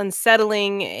perhaps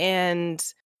unsettling. And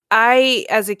I,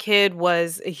 as a kid,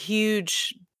 was a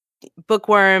huge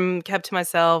bookworm, kept to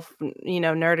myself,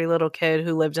 nerdy little kid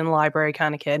who lived in the library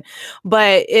kind of kid.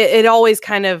 But it always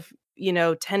kind of,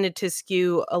 tended to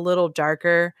skew a little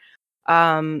darker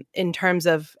in terms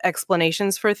of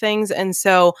explanations for things. And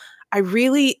so I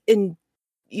really,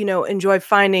 enjoy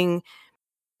finding,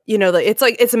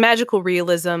 it's a magical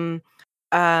realism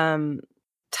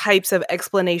types of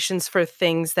explanations for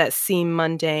things that seem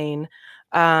mundane,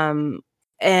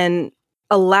 and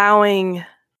allowing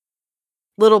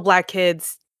little black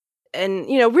kids and,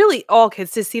 really all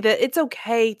kids to see that it's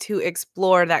okay to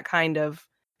explore that kind of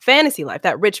fantasy life,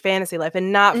 that rich fantasy life,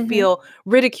 and not feel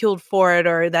ridiculed for it,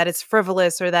 or that it's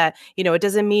frivolous, or that, it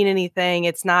doesn't mean anything.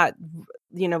 It's not,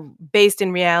 based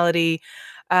in reality.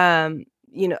 I'm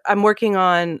working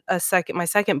on my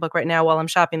second book right now while I'm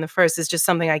shopping. The first is just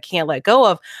something I can't let go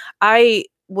of. I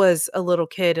was a little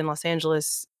kid in Los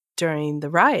Angeles during the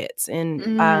riots,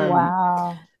 and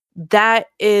Wow. that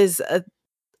is a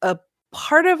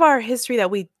part of our history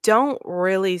that we don't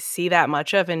really see that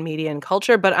much of in media and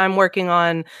culture. But I'm working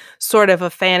on sort of a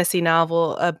fantasy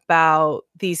novel about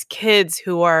these kids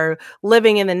who are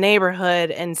living in the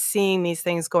neighborhood and seeing these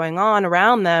things going on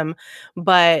around them,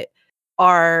 but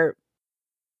are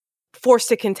forced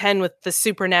to contend with the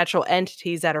supernatural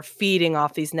entities that are feeding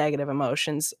off these negative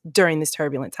emotions during this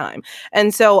turbulent time.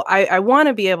 And so I want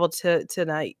to be able to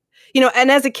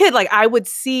and as a kid, like, I would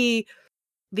see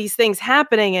these things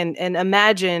happening and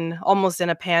imagine, almost in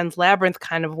a Pan's Labyrinth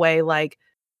kind of way, like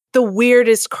the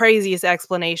weirdest, craziest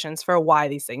explanations for why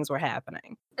these things were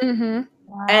happening. Wow.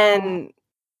 And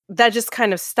that just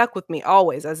kind of stuck with me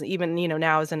always, as even,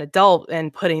 now as an adult,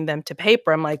 and putting them to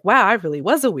paper. I'm like, wow, I really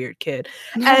was a weird kid.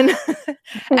 And,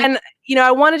 and,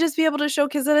 I want to just be able to show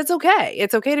kids that it's okay.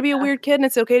 It's okay to be a weird kid, and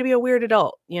it's okay to be a weird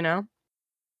adult,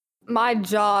 My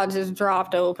jaw just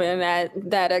dropped open at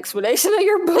that explanation of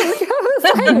your book. I was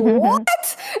like,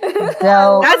 "What?" I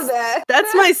love that.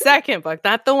 That's my second book,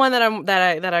 not the one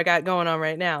that I got going on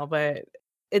right now. But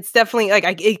it's definitely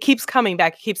like it keeps coming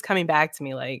back. It keeps coming back to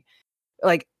me. Like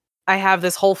I have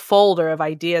this whole folder of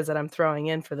ideas that I'm throwing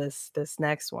in for this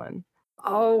next one.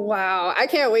 Oh wow! I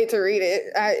can't wait to read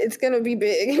it. It's gonna be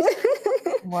big.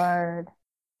 Word.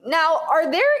 Now,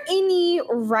 are there any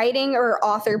writing or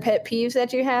author pet peeves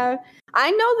that you have?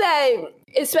 I know that,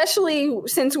 especially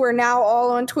since we're now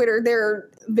all on Twitter, there are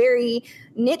very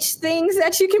niche things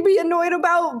that you can be annoyed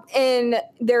about, and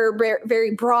there are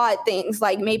very broad things,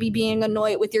 like maybe being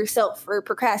annoyed with yourself for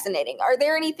procrastinating. Are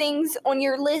there any things on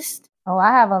your list? Oh,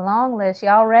 I have a long list.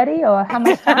 Y'all ready, or how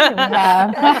much time do we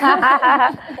have?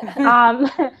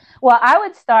 Well, I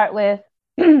would start with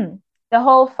the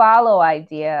whole follow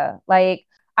idea. Like,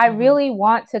 I really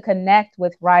want to connect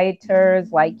with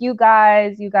writers like you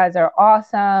guys. You guys are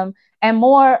awesome, and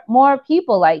more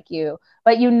people like you.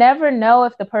 But you never know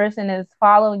if the person is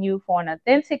following you for an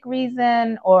authentic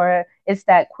reason or it's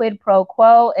that quid pro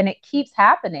quo, and it keeps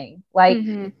happening. Like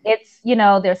it's,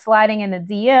 they're sliding in the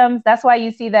DMs. That's why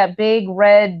you see that big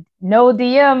red no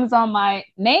DMs on my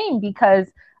name,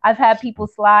 because I've had people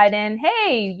slide in,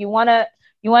 hey, you wanna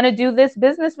do this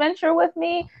business venture with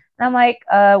me? And I'm like,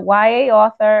 YA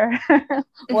author,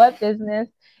 what business?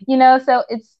 So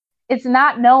it's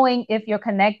not knowing if you're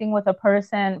connecting with a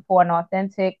person for an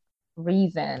authentic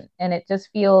reason. And it just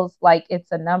feels like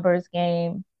it's a numbers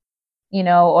game,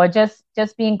 or just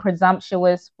being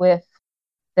presumptuous with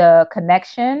the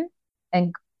connection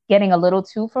and getting a little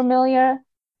too familiar.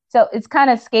 So it's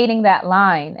kind of skating that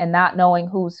line and not knowing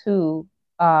who's who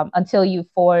until you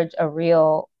forge a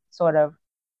real sort of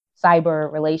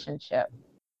cyber relationship.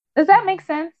 Does that make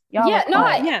sense? Yeah, no,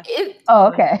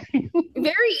 okay.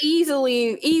 Very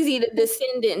easy to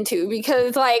descend into,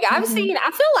 because like I feel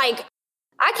like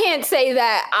I can't say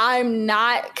that I'm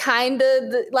not kind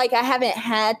of like I haven't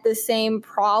had the same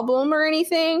problem or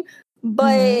anything,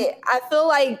 but I feel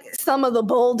like some of the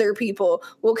bolder people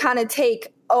will kind of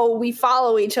take, oh, we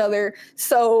follow each other,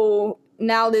 so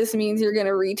now this means you're going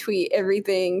to retweet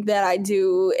everything that I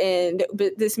do, and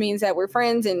this means that we're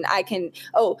friends, and I can,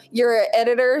 oh, you're an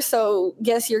editor, so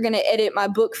guess you're going to edit my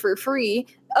book for free.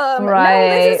 No,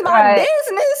 this is my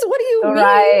business. What do you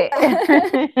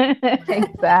mean?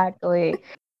 Exactly.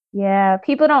 Yeah,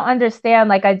 people don't understand.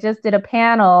 Like, I just did a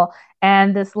panel,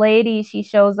 and this lady, she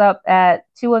shows up at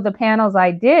 2 of the panels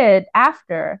I did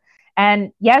after.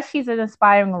 And yes, she's an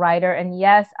aspiring writer. And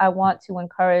yes, I want to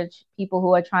encourage people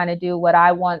who are trying to do what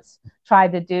I once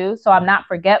tried to do. So I'm not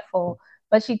forgetful.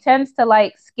 But she tends to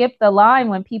like skip the line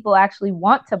when people actually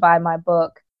want to buy my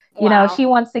book. Wow. She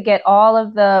wants to get all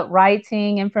of the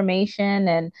writing information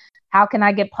and how can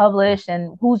I get published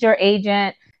and who's your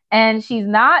agent. And she's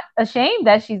not ashamed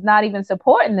that she's not even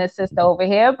supporting this sister over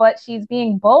here, but she's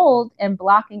being bold and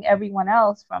blocking everyone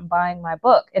else from buying my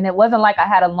book. And it wasn't like I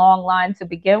had a long line to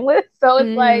begin with. So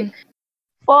it's like,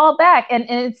 fall back. And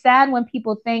it's sad when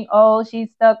people think, oh,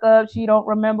 she's stuck up, she don't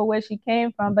remember where she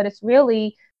came from. But it's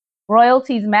really,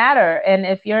 royalties matter. And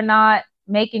if you're not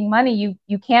making money,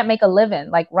 you can't make a living.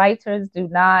 Like, writers do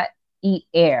not eat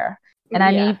air. And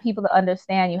I need people to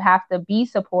understand you have to be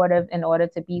supportive in order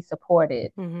to be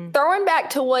supported. Throwing back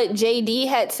to what JD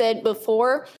had said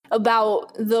before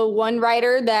about the one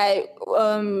writer that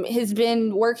has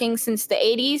been working since the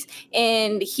 80s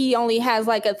and he only has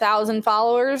like 1,000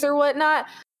 followers or whatnot.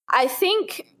 I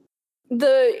think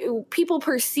the people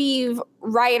perceive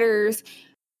writers,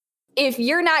 if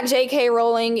you're not J.K.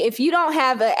 Rowling, if you don't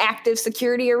have an active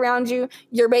security around you,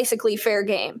 you're basically fair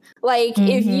game. Like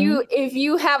if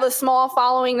you have a small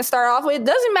following to start off with,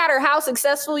 doesn't matter how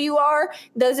successful you are,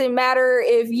 doesn't matter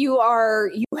if you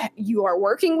are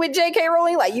working with J.K.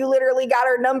 Rowling, like you literally got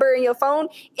her number in your phone.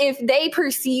 If they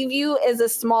perceive you as a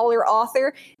smaller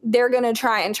author, they're gonna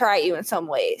try you in some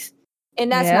ways, and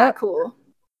that's not cool.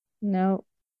 No.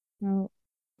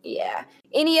 Yeah.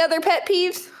 Any other pet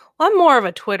peeves? I'm more of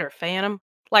a Twitter fan.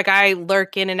 Like, I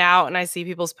lurk in and out and I see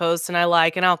people's posts and I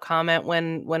like, and I'll comment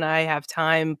when I have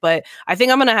time. But I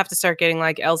think I'm going to have to start getting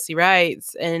like Elsie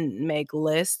writes and make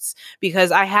lists,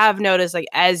 because I have noticed, like,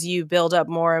 as you build up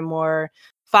more and more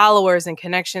followers and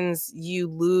connections, you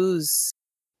lose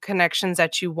connections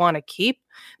that you want to keep.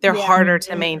 They're harder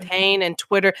to maintain. And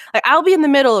Twitter, like, I'll be in the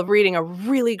middle of reading a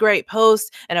really great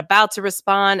post and about to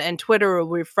respond, and Twitter will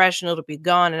refresh and it'll be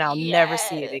gone and I'll never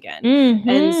see it again.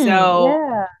 And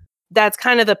so that's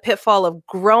kind of the pitfall of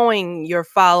growing your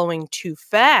following too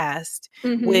fast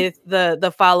with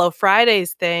the Follow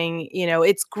Fridays thing.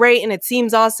 It's great and it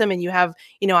seems awesome, and you have,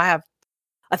 I have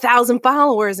 1,000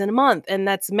 followers in a month, and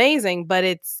that's amazing, but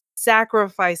it's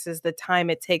sacrifices the time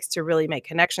it takes to really make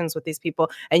connections with these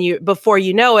people. And before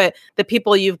you know it, the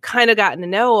people you've kind of gotten to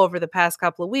know over the past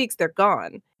couple of weeks, they're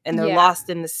gone and they're lost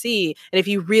in the sea. And if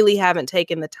you really haven't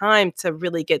taken the time to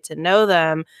really get to know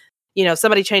them,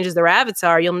 somebody changes their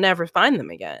avatar, you'll never find them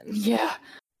again. Yeah.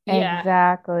 Yeah.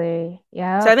 Exactly.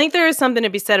 Yeah. So I think there is something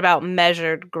to be said about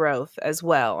measured growth as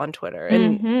well on Twitter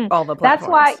and all the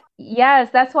platforms.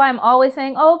 That's why I'm always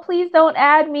saying, oh, please don't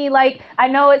add me. Like, I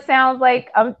know it sounds like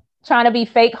I'm trying to be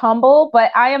fake humble,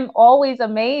 but I am always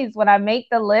amazed when I make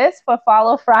the list for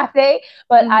Follow Friday.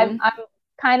 But I'm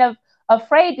kind of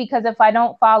afraid because if I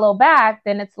don't follow back,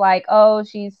 then it's like, oh,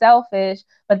 she's selfish.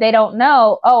 But they don't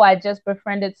know, oh, I just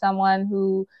befriended someone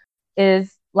who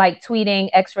is like tweeting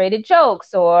X-rated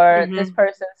jokes, or this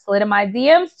person slid in my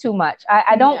DMs too much.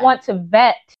 I don't want to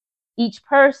vet each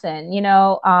person,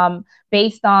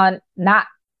 based on not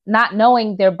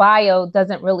knowing their bio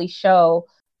doesn't really show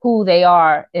who they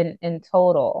are in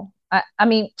total. I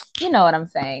mean, you know what I'm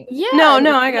saying? Yeah.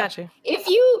 No, I got you.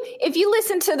 If you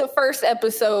listen to the first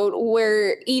episode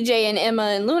where EJ and Emma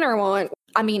and Lunar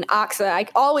Aksa, I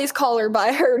always call her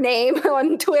by her name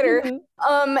on Twitter.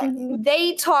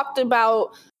 They talked about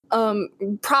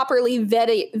properly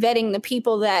vetting the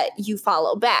people that you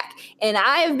follow back, and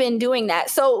I have been doing that.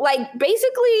 So like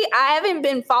basically I haven't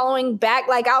been following back.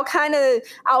 Like I'll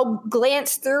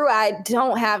glance through. I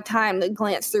don't have time to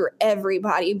glance through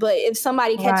everybody, but if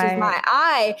somebody catches my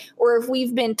eye, or if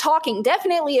we've been talking,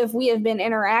 definitely if we have been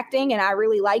interacting and I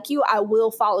really like you, I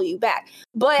will follow you back.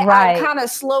 But I kind of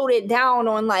slowed it down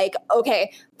on like,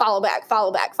 okay, follow back,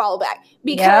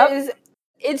 because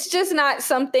it's just not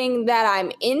something that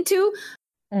I'm into.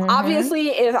 Obviously,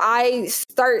 if I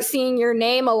start seeing your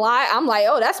name a lot, I'm like,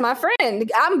 oh, that's my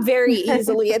friend. I'm very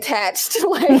easily attached.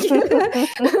 Like,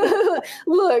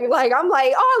 look, like I'm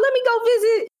like, oh,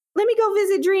 let me go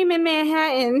visit Dream in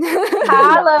Manhattan.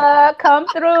 Holla, come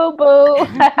through, boo.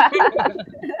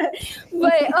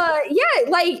 But yeah,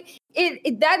 like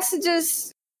it that's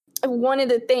just one of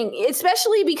the things,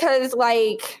 especially because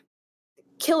like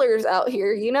killers out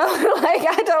here, like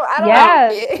I don't know.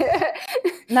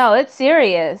 No, it's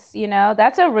serious,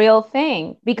 that's a real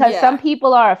thing, because some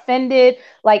people are offended.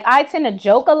 Like I tend to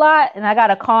joke a lot and I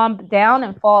gotta calm down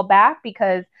and fall back,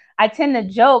 because I tend to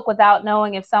joke without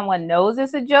knowing if someone knows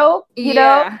it's a joke, you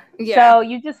know? So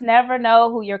you just never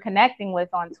know who you're connecting with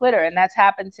on Twitter. And that's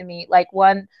happened to me. Like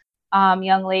one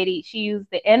young lady, she used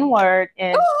the N-word,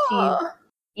 and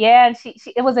she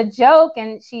it was a joke,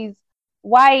 and she's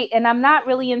white, and I'm not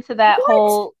really into that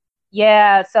whole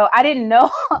so I didn't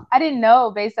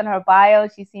know based on her bio.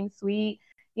 She seemed sweet,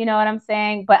 you know what I'm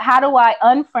saying? But how do I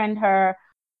unfriend her?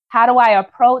 How do I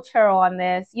approach her on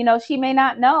this? She may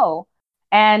not know.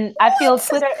 And I feel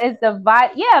Twitter is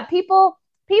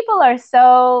people are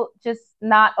so just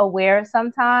not aware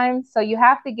sometimes. So you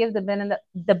have to give the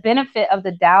benefit of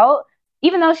the doubt.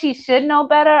 Even though she should know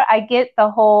better, I get the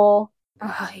whole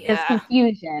this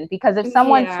confusion, because if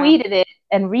someone tweeted it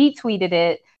and retweeted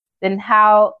it, then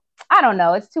how, I don't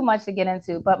know, it's too much to get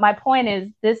into. But my point is,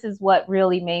 this is what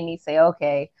really made me say,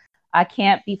 okay, I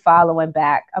can't be following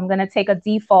back. I'm going to take a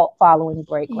default following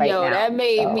break now. That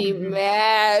made me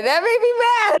mad.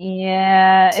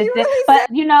 Yeah. But,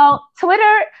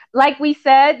 Twitter, like we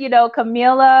said,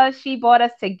 Camila, she brought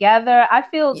us together. I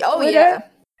feel Twitter,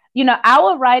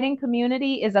 our writing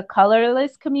community is a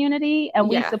colorless community, and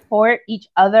we support each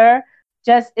other.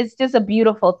 It's just a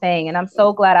beautiful thing. And I'm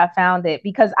so glad I found it,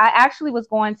 because I actually was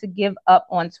going to give up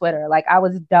on Twitter. Like I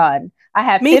was done. I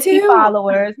had 50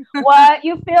 followers. What?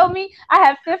 You feel me? I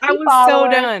have 50 followers. I was so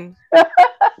done.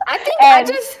 I think I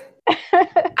just had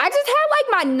like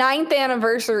my 9th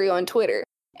anniversary on Twitter.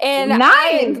 And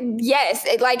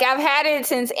like I've had it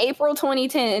since April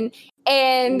 2010.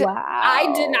 And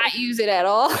I did not use it at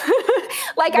all.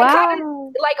 Like I kind of,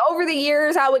 like over the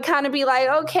years, I would kind of be like,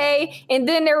 okay. And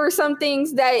then there were some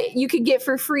things that you could get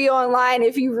for free online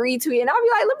if you retweet. And I'll be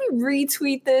like, let me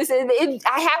retweet this. And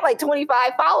I had like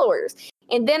 25 followers.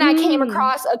 And then I came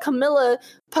across a Camilla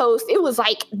post. It was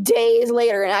like days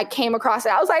later, and I came across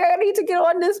it. I was like, I need to get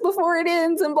on this before it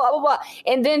ends, and blah, blah, blah.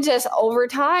 And then just over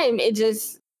time, it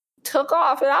just took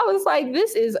off, and I was like,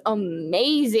 this is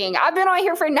amazing. I've been on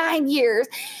here for 9 years.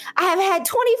 I have had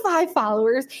 25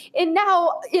 followers, and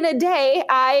now in a day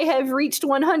I have reached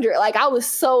 100. Like I was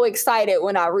so excited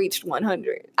when I reached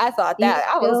 100. I thought that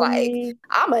I was like,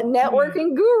 I'm a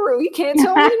networking guru. You can't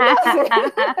tell me nothing.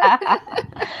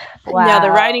 Wow. Yeah,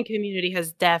 the writing community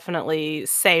has definitely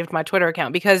saved my Twitter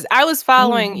account, because I was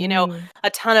following, a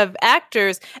ton of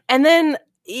actors, and then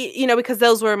because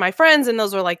those were my friends and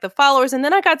those were like the followers. And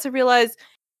then I got to realize,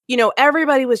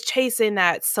 everybody was chasing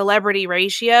that celebrity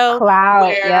ratio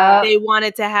where they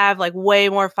wanted to have like way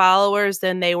more followers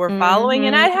than they were following.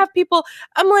 And I'd have people,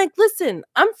 I'm like, listen,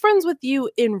 I'm friends with you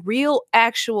in real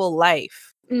actual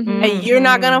life. And you're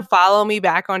not gonna follow me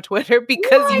back on Twitter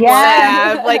because you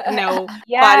Yes. have like nobody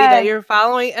Yes. that you're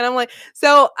following. And I'm like,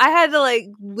 so I had to like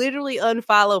literally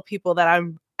unfollow people that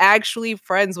I'm actually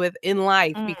friends with in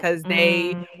life because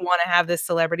they want to have this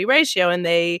celebrity ratio and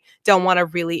they don't want to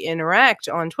really interact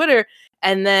on Twitter.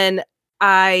 And then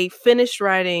I finished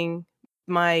writing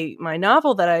my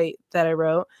novel that I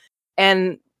wrote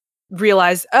and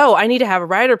realized, oh, I need to have a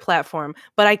writer platform,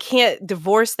 but I can't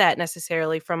divorce that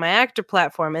necessarily from my actor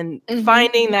platform. And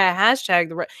finding that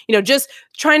hashtag, just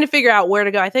trying to figure out where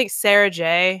to go. I think Sarah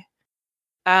J,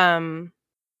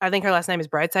 I think her last name is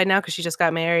Brightside now because she just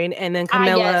got married, and then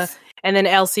Camilla, and then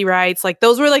Elsie writes. Like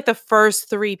those were like the first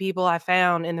 3 people I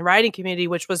found in the writing community,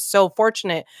 which was so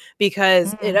fortunate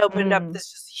because it opened up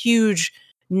this just huge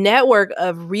network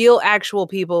of real actual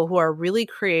people who are really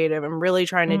creative and really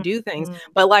trying to do things.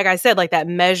 But like I said, like that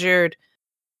measured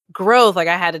growth, like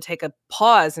I had to take a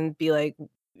pause and be like,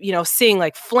 seeing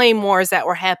like flame wars that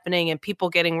were happening and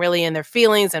people getting really in their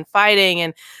feelings and fighting.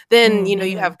 And then,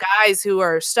 you have guys who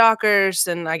are stalkers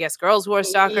and I guess girls who are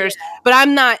stalkers, but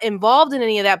I'm not involved in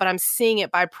any of that, but I'm seeing it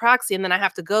by proxy. And then I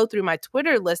have to go through my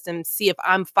Twitter list and see if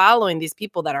I'm following these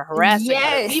people that are harassing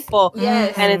other people.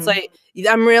 And it's like,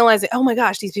 I'm realizing, oh my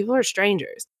gosh, these people are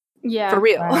strangers. Yeah. For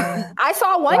real. Right. I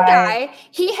saw one guy,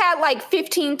 he had like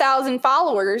 15,000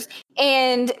 followers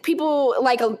and people,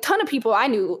 like a ton of people I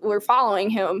knew were following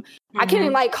him. I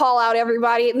couldn't like call out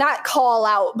everybody, not call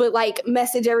out, but like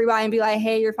message everybody and be like,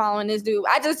 hey, you're following this dude.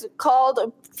 I just called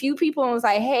a few people and was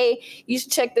like, hey, you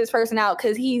should check this person out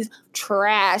because he's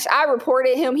trash. I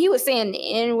reported him. He was saying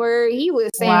the N-word. He was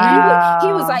saying,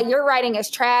 he was like, your writing is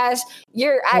trash. He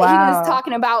was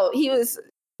talking about, he was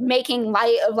making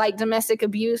light of like domestic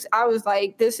abuse. I was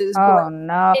like, this is gross.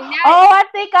 No. I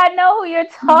think I know who you're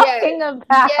talking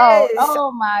about. Yes.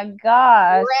 Oh my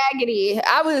gosh. Raggedy.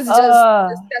 I was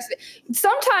just disgusted.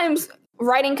 Sometimes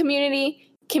writing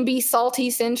community can be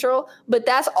salty central, but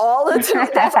that's all of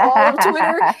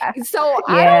Twitter. So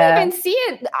I don't even see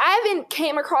it. I haven't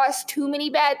came across too many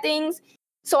bad things.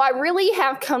 So I really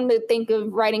have come to think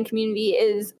of writing community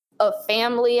as a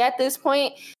family at this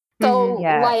point. So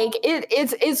like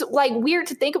it's like weird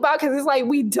to think about because it's like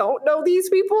we don't know these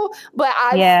people, but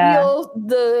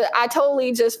I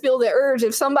totally just feel the urge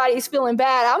if somebody's feeling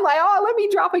bad. I'm like, oh, let me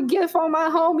drop a GIF on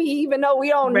my homie, even though we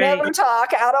don't never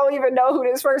talk. I don't even know who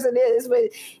this person is,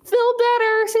 but feel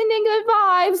better, sending good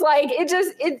vibes. Like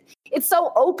it's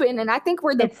so open, and I think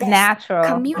we're the best natural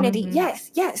community. Yes.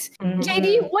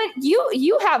 JD, what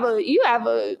you have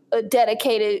a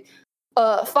dedicated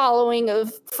following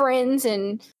of friends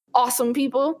and awesome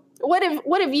people. What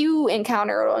have you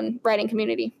encountered on writing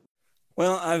community?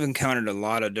 Well, I've encountered a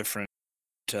lot of different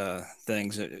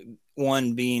things.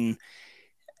 One being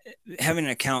having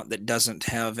an account that doesn't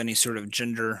have any sort of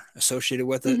gender associated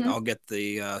with it. I'll get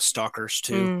the stalkers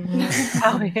too.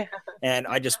 Oh yeah. And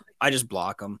I just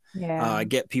block them. I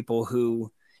get people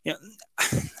who,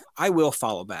 I will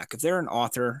follow back if they're an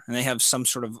author and they have some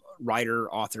sort of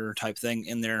writer author type thing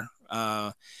in their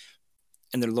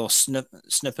little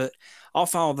snippet, I'll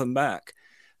follow them back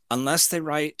unless they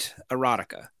write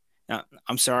erotica. Now,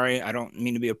 I'm sorry, I don't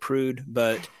mean to be a prude,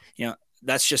 but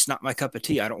that's just not my cup of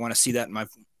tea. I don't want to see that in my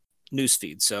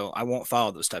newsfeed, so I won't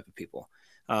follow those type of people.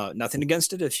 Nothing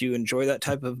against it if you enjoy that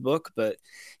type of book, but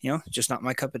just not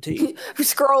my cup of tea.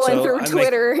 Scrolling through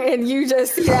Twitter and you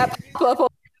just see that pop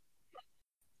up.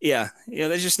 Yeah,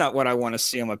 that's just not what I want to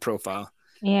see on my profile.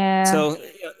 Yeah. So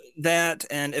that,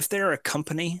 and if they're a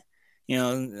company,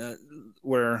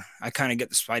 where I kind of get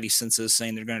the spidey senses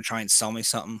saying they're going to try and sell me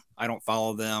something, I don't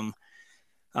follow them.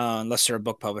 Unless they're a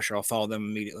book publisher, I'll follow them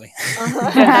immediately.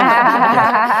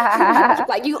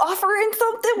 Like, you offering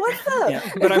something? What's up?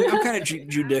 Yeah, but I'm kind of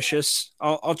judicious.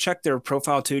 I'll check their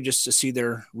profile too, just to see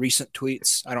their recent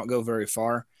tweets. I don't go very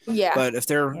far. Yeah. But if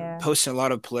they're posting a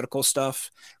lot of political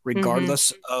stuff,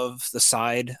 regardless of the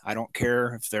side, I don't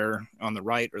care if they're on the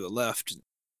right or the left,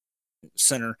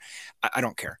 center. I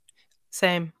don't care.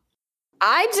 Same.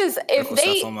 If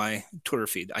they stuff on my Twitter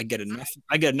feed, I get enough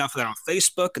of that on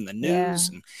Facebook and the news,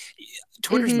 and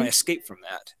Twitter's my escape from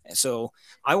that. And so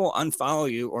I will unfollow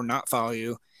you or not follow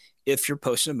you if you're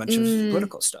posting a bunch of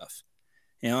political stuff.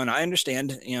 And I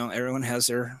understand, everyone has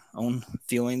their own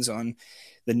feelings on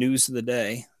the news of the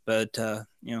day, but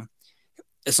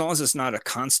as long as it's not a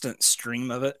constant stream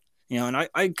of it, and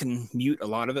I can mute a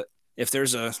lot of it. If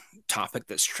there's a topic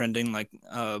that's trending, like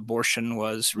abortion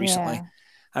was recently,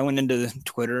 I went into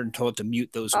Twitter and told it to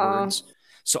mute those words,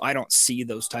 so I don't see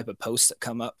those type of posts that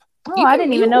come up. Oh, I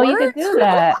didn't even know you could do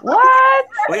that. What?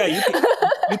 Well, yeah,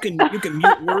 you can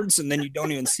mute words, and then you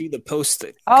don't even see the posts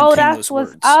that Oh, contain that's those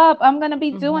what's words. up. I'm gonna be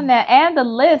doing that, and the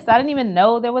list. I didn't even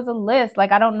know there was a list.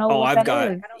 Like, I don't know what I've that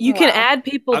got. is. You can add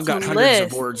people I've to got hundreds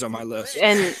lists. of words on my list.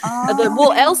 And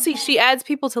Elsie, she adds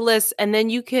people to lists, and then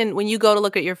you can, when you go to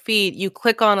look at your feed, you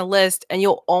click on a list, and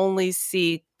you'll only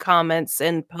see comments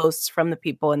and posts from the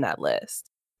people in that list.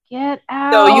 Get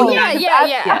out. So you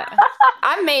yeah.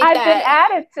 I made I've that. been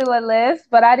added to a list,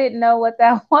 but I didn't know what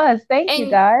that was. Thank you,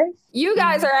 guys. You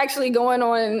guys are actually going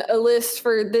on a list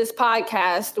for this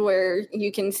podcast where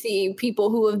you can see people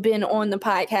who have been on the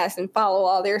podcast and follow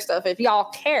all their stuff. If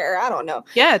y'all care, I don't know.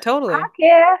 Yeah, totally. I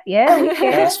care. Yeah, we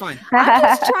care. That's fine.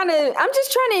 I'm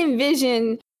just trying to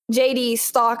envision JD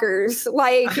stalkers.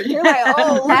 Like, you're like,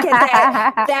 oh, look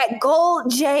at that gold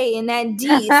J and that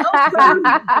D.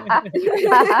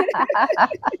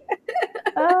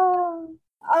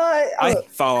 I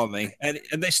follow me, and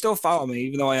they still follow me,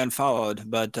 even though I unfollowed.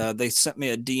 But they sent me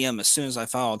a DM as soon as I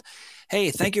followed.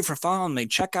 Hey, thank you for following me.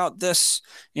 Check out this,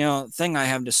 thing I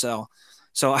have to sell.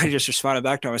 So I just responded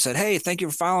back to him. I said, hey, thank you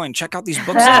for following. Check out these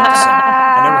books I have to sell.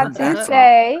 I never heard back from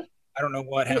him. I don't know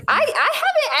what happened. I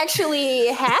haven't actually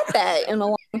had that in a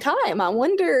long time. I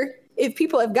wonder if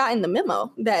people have gotten the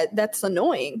memo that's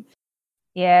annoying.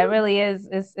 Yeah, it really is.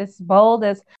 It's bold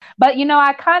but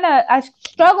I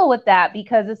struggle with that,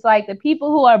 because it's like the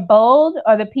people who are bold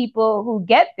are the people who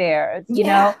get there. You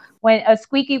know, when a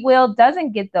squeaky wheel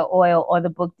doesn't get the oil or the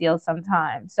book deal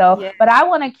sometimes. So, but I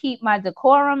want to keep my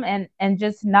decorum and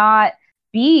just not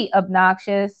be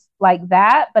obnoxious like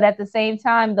that. But at the same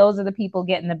time, those are the people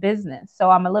getting the business.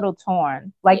 So I'm a little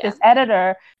torn. Like this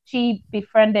editor, she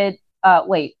befriended.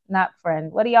 Wait, not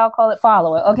friend. What do y'all call it?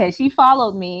 Follower. Okay, she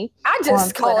followed me. I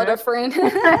just call it a friend.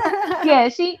 Yeah,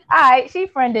 she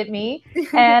friended me,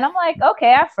 and I'm like,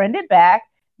 okay, I friended back.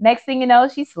 Next thing you know,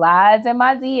 she slides in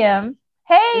my DM.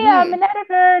 Hey, I'm an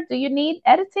editor. Do you need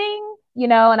editing?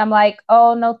 And I'm like,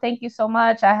 oh no, thank you so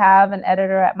much. I have an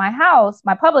editor at my house,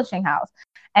 my publishing house.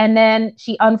 And then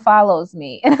she unfollows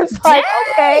me, and it's like,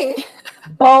 okay,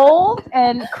 bold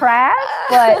and crass,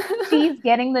 but she's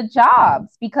getting the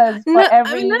jobs because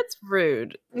that's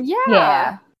rude.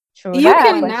 Yeah, true. You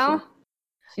can now.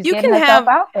 She's getting herself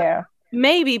out there.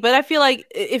 Maybe, but I feel like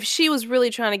if she was really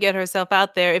trying to get herself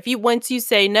out there, once you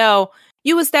say no,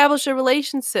 you establish a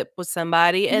relationship with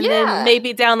somebody, and then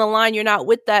maybe down the line you're not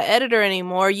with that editor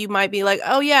anymore. You might be like,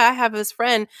 oh yeah, I have this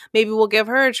friend. Maybe we'll give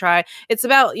her a try. It's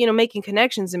about, making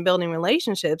connections and building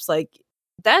relationships. Like,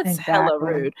 that's hella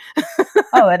rude.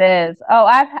 Oh, it is. Oh,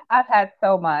 I've had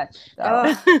so much.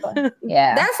 So,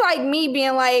 yeah. That's like me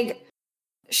being like,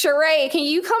 Sheree, can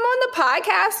you come on the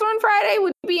podcast on Friday?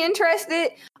 Would you be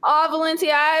interested? Oh,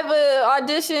 Valencia, I have an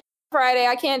audition Friday.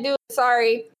 I can't do it.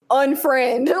 Sorry.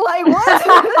 Unfriend. Like, what?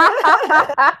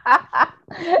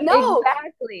 No.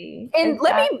 Exactly. And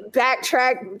let me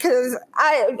backtrack, because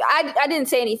I didn't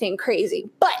say anything crazy.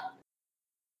 But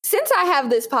since I have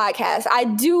this podcast, I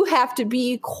do have to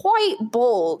be quite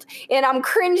bold. And I'm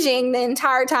cringing the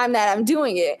entire time that I'm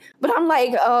doing it. But I'm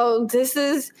like, oh, this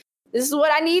is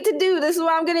what I need to do. This is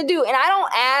what I'm going to do. And I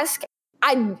don't ask.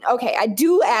 I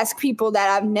do ask people that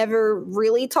I've never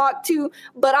really talked to,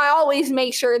 but I always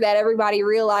make sure that everybody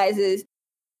realizes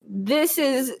this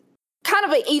is kind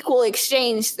of an equal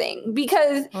exchange thing,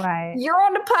 because you're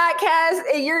on the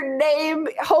podcast and your name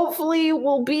hopefully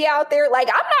will be out there. Like,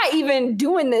 I'm not even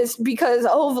doing this because,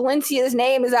 Valencia's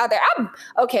name is out there. I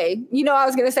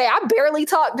was going to say, I barely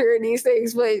talk during these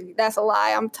things, but that's a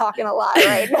lie. I'm talking a lie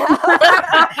right now.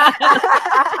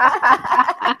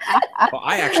 Well,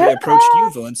 I actually approached you,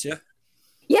 Valencia.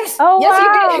 Yes. Oh, yes,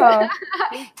 wow.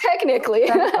 you did. Technically.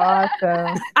 That's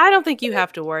awesome. I don't think you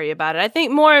have to worry about it. I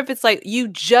think more if it's like you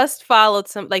just followed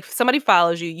somebody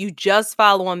follows you, you just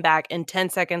follow them back, and 10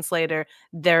 seconds later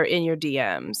they're in your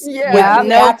DMs. Yeah.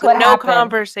 With no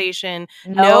conversation,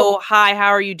 no hi, how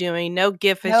are you doing? No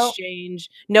GIF exchange,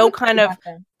 no kind of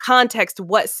context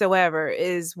whatsoever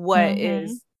is what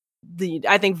is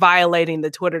I think violating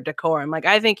the Twitter decorum. Like,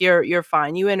 I think you're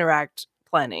fine. You interact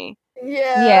plenty.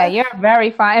 Yeah, you're very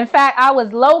fine. In fact, I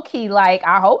was low key like,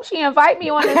 I hope she invite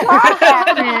me on this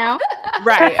podcast now.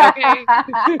 Right. Okay.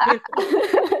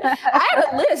 I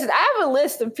have a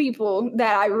list of people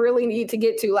that I really need to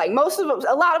get to. Like, a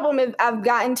lot of them I've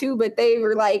gotten to, but they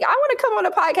were like, I want to come on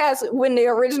a podcast. When the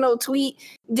original tweet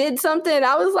did something,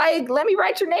 I was like, let me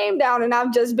write your name down. And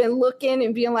I've just been looking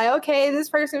and being like, okay, this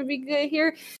person would be good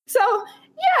here. So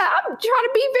yeah, I'm trying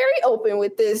to be very open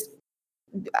with this.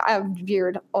 I've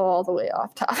veered all the way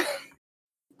off topic.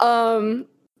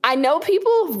 I know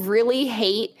people really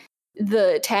hate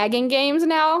the tagging games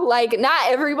now. Like, not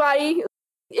everybody.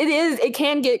 It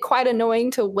can get quite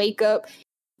annoying to wake up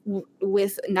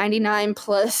with 99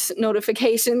 plus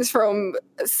notifications from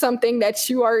something that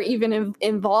you are even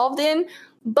involved in.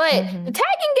 But the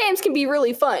tagging games can be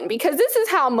really fun because this is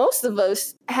how most of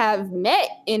us have met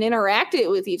and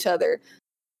interacted with each other.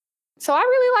 So I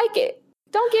really like it.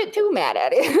 Don't get too mad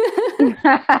at it.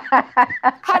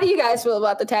 How do you guys feel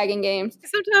about the tagging games?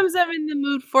 Sometimes I'm in the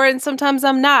mood for it and sometimes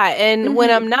I'm not. And when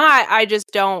I'm not, I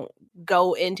just don't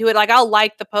go into it. Like, I'll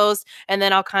like the post and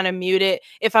then I'll kind of mute it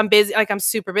if I'm busy. Like, I'm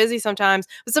super busy sometimes,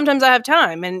 but sometimes I have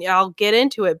time and I'll get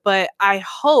into it. But I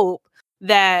hope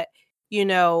that,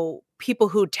 people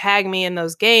who tag me in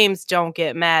those games don't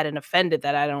get mad and offended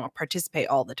that I don't participate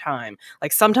all the time.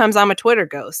 Like, sometimes I'm a Twitter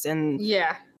ghost and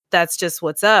that's just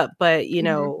what's up. But,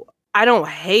 I don't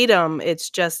hate them. It's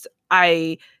just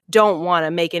I don't want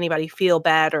to make anybody feel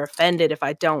bad or offended if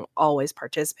I don't always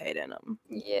participate in them.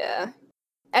 Yeah.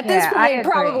 At this point,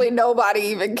 probably nobody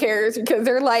even cares because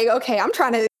they're like, okay, I'm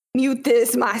trying to mute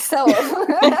this myself.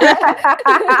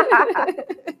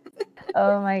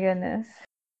 Oh, my goodness.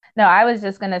 No, I was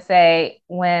just going to say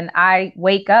when I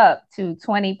wake up to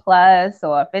 20 plus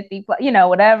or 50 plus,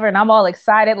 whatever, and I'm all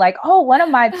excited, like, oh, one of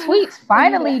my tweets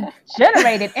finally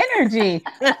generated energy.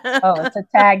 Oh, it's a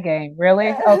tag game.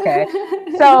 Really? Okay.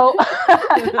 So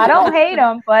I don't hate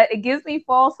them, but it gives me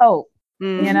false hope,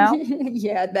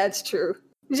 Yeah, that's true.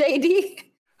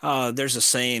 JD? There's a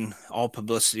saying, all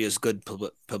publicity is good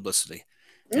publicity.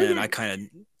 And I kind of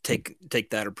take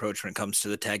that approach when it comes to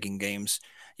the tagging games.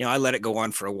 I let it go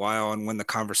on for a while, and when the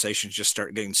conversations just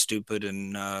start getting stupid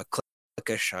and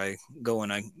clickish, I go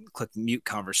and I click mute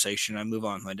conversation. I move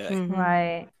on my day.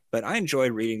 Right. But I enjoy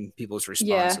reading people's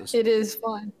responses. Yeah, it is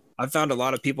fun. I've found a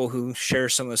lot of people who share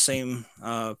some of the same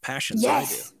passions that I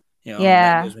do.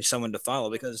 That gives me someone to follow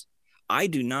because I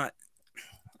do not.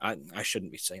 I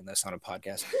shouldn't be saying this on a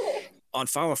podcast. On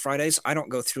Follow Fridays, I don't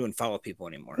go through and follow people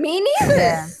anymore. Me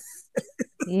neither.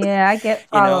 Yeah, I get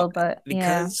followed, but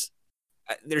because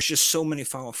there's just so many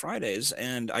Follow Fridays,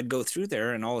 and I'd go through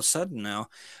there, and all of a sudden now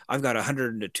I've got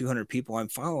 100 to 200 people I'm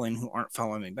following who aren't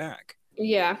following me back.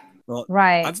 Yeah. Well,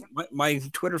 right. My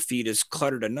Twitter feed is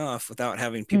cluttered enough without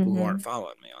having people who aren't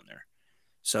following me on there.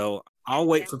 So I'll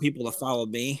wait for people to follow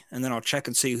me, and then I'll check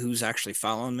and see who's actually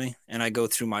following me, and I go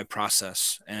through my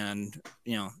process and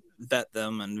vet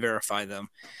them and verify them,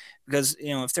 because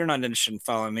if they're not interested in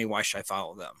following me, why should I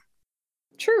follow them?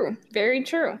 True. Very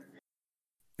true.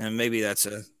 And maybe that's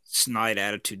a snide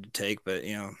attitude to take, but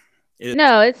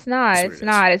no, it's not. It's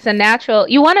not. It's a natural.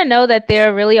 You want to know that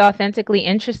they're really authentically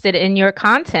interested in your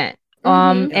content.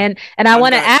 And I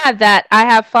want to add that I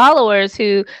have followers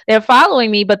who they're following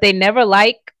me, but they never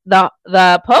like the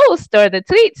post or the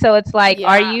tweet. So it's like,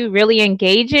 are you really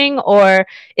engaging, or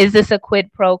is this a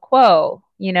quid pro quo?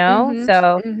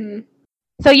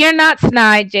 So you're not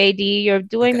snide, JD. You're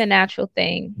doing the natural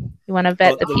thing. You want to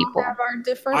vet the people.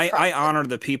 I honor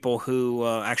the people who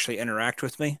actually interact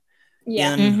with me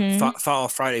in Follow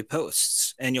Friday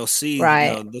posts, and you'll see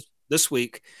this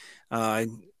week I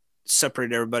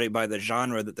separated everybody by the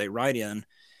genre that they write in,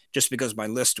 just because my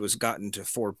list was gotten to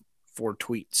four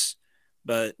tweets.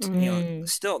 But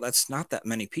still, that's not that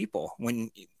many people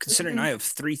when considering I have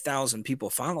 3,000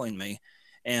 people following me,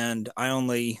 and I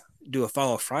only do a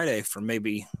Follow Friday for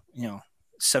maybe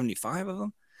 75 of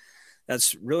them.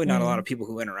 That's really not a lot of people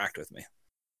who interact with me.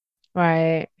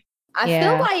 Right. I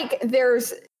feel like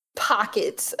there's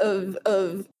pockets of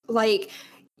like,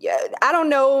 I don't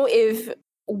know if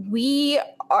we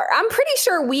are, I'm pretty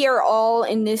sure we are all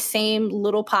in this same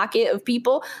little pocket of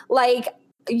people. Like,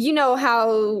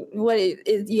 how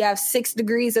you have 6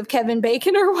 degrees of Kevin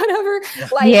Bacon or whatever.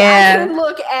 Like, I can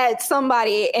look at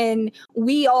somebody and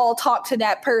we all talk to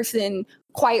that person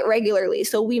quite regularly,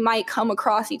 so we might come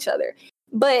across each other.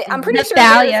 But I'm pretty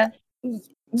sure.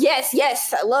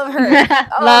 Yes, I love her.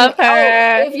 Love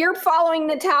her. If you're following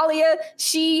Natalia,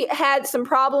 she had some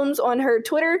problems on her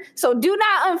Twitter, so do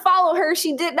not unfollow her.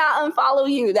 She did not unfollow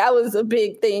you. That was a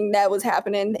big thing that was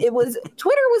happening. Twitter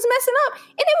was messing up,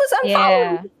 and it was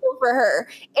unfollowing people for her.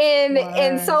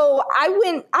 And so I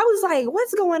was like,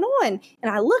 what's going on?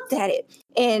 And I looked at it,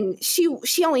 and she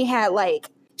only had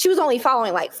she was only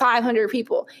following 500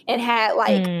 people and had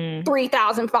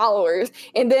 3,000 followers.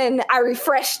 And then I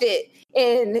refreshed it,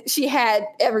 and she had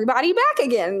everybody back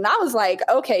again. And I was like,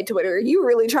 okay, Twitter, you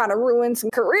really trying to ruin some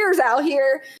careers out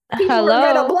here. People are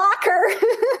going to block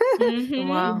her.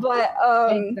 Wow. But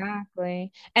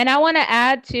exactly. And I want to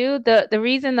add too, the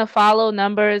reason the follow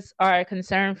numbers are a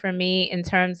concern for me in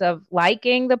terms of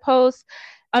liking the post,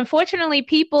 unfortunately,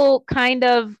 people kind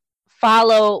of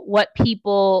follow what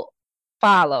people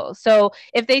follow. So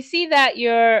if they see that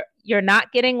you're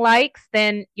not getting likes,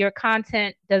 then your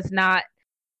content does not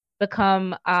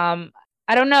become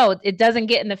I don't know, it doesn't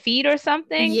get in the feed or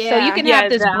something. So you can have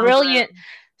this brilliant.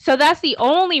 So that's the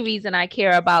only reason I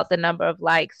care about the number of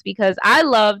likes, because I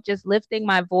love just lifting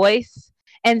my voice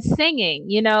and singing,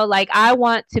 like I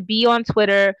want to be on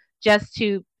Twitter just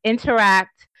to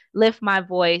interact, lift my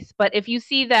voice. But if you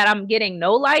see that I'm getting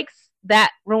no likes,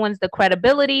 that ruins the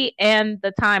credibility and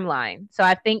the timeline. So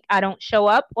I think I don't show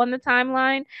up on the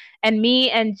timeline. And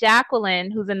me and Jacqueline,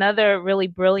 who's another really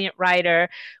brilliant writer,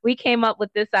 we came up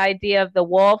with this idea of the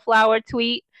wallflower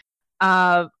tweet.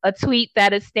 A tweet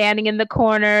that is standing in the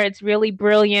corner. It's really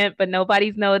brilliant, but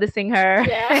nobody's noticing her.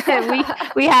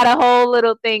 Yeah. we had a whole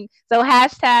little thing. So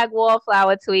hashtag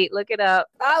wallflower tweet. Look it up.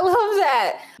 I love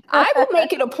that. I will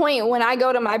make it a point when I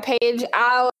go to my page.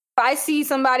 If I see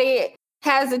somebody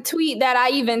has a tweet that I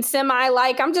even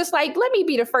semi-like, I'm just like, let me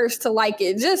be the first to like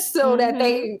it, just so that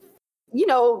they,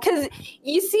 because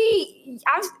you see,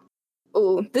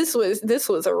 this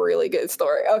was a really good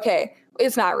story. Okay,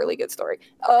 it's not a really good story.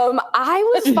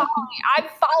 I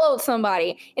followed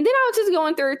somebody, and then I was just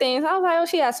going through things. I was like, oh,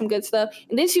 she has some good stuff,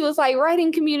 and then she was like,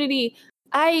 writing community,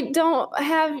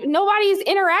 nobody's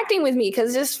interacting with me,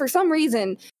 because just for some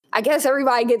reason, I guess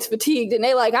everybody gets fatigued and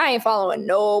they like, I ain't following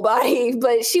nobody,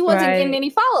 but she wasn't getting any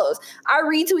follows. I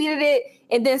retweeted it,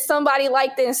 and then somebody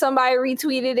liked it and somebody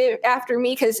retweeted it after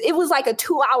me, because it was like a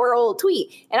 2-hour-old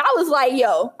tweet. And I was like,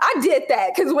 yo, I did that.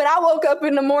 Because when I woke up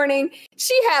in the morning,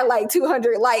 she had like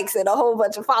 200 likes and a whole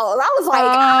bunch of follows. I was like,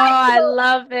 I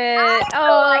love it.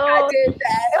 I did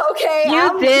that. Okay.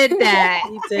 You did that.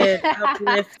 You did.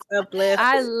 Uplift.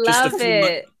 I love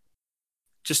it.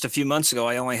 Just a few months ago,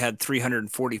 I only had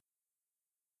 340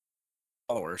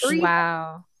 followers.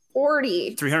 Wow.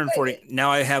 340. Now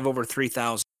I have over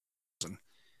 3,000.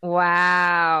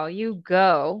 Wow. You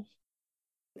go.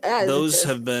 Those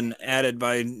have been added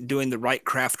by doing the Right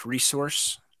Craft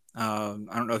resource. I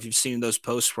don't know if you've seen those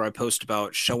posts where I post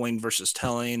about showing versus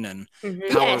telling and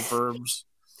power verbs.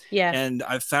 Yeah. And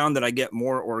I've found that I get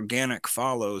more organic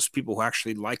follows, people who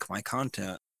actually like my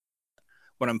content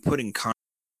when I'm putting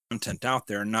content out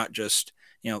there, and not just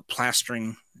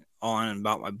plastering on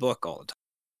about my book all the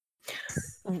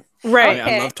time. Right.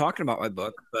 I love talking about my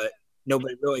book, but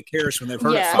nobody really cares when they've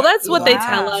heard it. Well, that's what they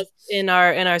tell us in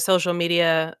our social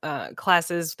media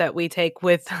classes that we take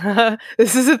with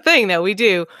this is a thing that we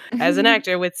do as an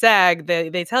actor with SAG.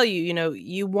 They tell you,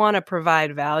 you want to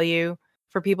provide value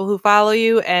for people who follow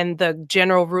you, and the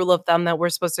general rule of thumb that we're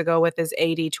supposed to go with is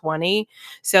 80-20.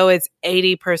 So it's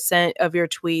 80% of your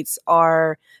tweets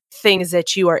are things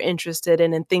that you are interested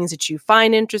in and things that you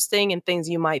find interesting and things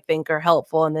you might think are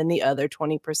helpful, and then the other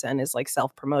 20% is like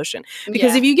self-promotion.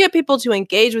 Because if you get people to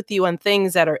engage with you on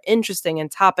things that are interesting and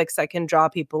topics that can draw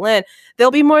people in, they'll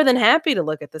be more than happy to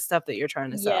look at the stuff that you're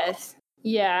trying to sell. Yes.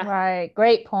 Yeah. Right.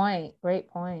 Great point.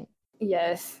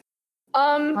 Yes.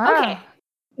 Okay.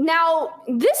 Now,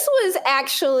 this was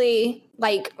actually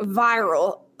like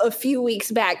viral a few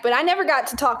weeks back, but I never got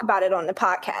to talk about it on the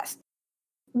podcast.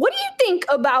 What do you think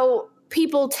about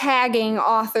people tagging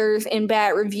authors in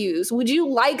bad reviews? Would you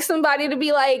like somebody to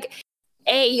be like,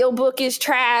 hey, your book is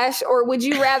trash? Or would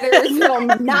you rather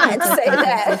not say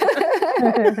that?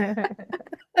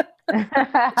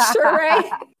 Sure,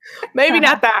 right? Maybe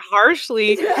not that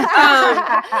harshly.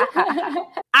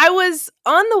 I was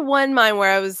on the one mind where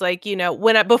I was like,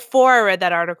 before I read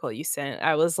that article you sent,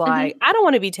 I was like, I don't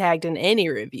want to be tagged in any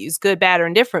reviews, good, bad, or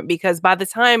indifferent, because by the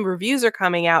time reviews are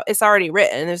coming out, it's already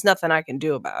written. There's nothing I can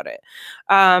do about it.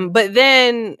 But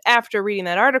then after reading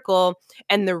that article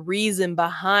and the reason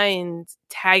behind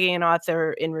tagging an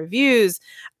author in reviews,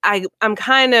 I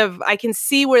can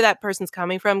see where that person's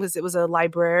coming from, because it was a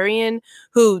librarian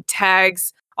who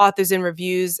tags authors in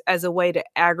reviews as a way to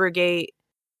aggregate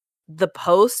the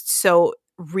post so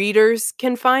readers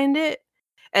can find it.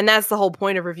 And that's the whole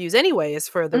point of reviews anyway, is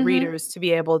for the readers to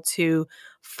be able to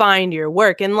find your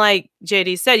work. And like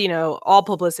JD said, all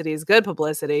publicity is good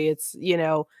publicity. It's,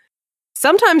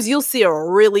 sometimes you'll see a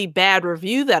really bad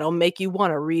review that'll make you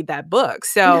want to read that book.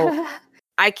 So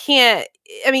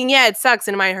it sucks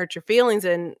and it might hurt your feelings,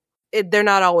 and they're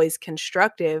not always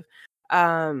constructive.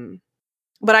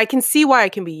 But I can see why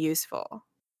it can be useful.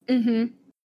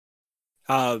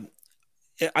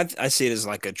 I see it as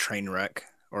like a train wreck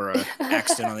or an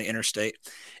accident on the interstate.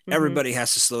 Everybody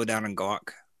has to slow down and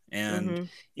gawk. And,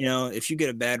 if you get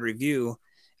a bad review,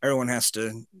 everyone has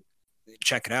to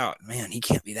check it out. Man, he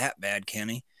can't be that bad, can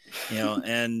he?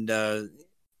 And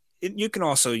you can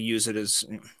also use it as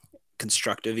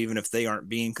constructive, even if they aren't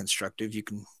being constructive. You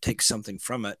can take something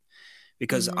from it,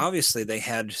 because obviously they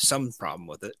had some problem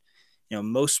with it. You know,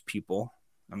 most people,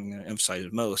 I'm going to emphasize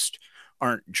most,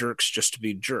 aren't jerks just to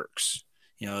be jerks.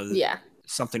 You know,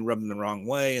 something rubbed them the wrong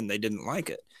way and they didn't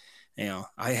like it. You know,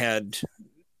 I had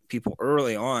people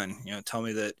early on, you know, tell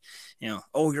me that, you know,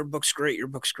 oh, your book's great. Your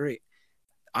book's great.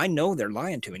 I know they're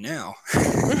lying to me now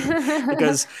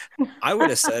because I would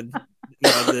have said, you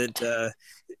know,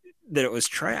 that it was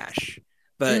trash.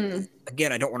 But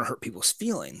again, I don't want to hurt people's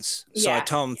feelings. So I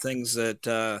tell them things that,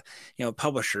 you know,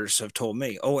 publishers have told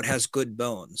me, oh, it has good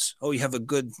bones. Oh, you have a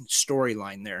good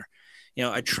storyline there. You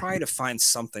know, I try to find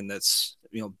something that's,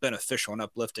 you know, beneficial and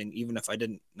uplifting, even if I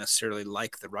didn't necessarily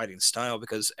like the writing style,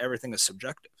 because everything is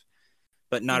subjective,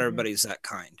 but not everybody's that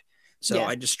kind. So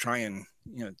I just try and,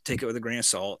 you know, take it with a grain of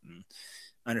salt and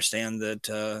understand that,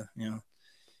 you know.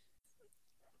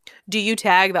 Do you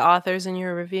tag the authors in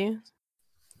your reviews?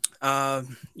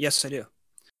 Yes, I do.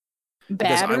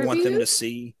 Because I want them to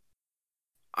see.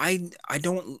 I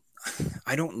don't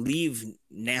leave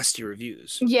nasty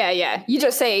reviews. Yeah. You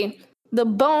just say the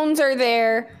bones are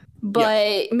there,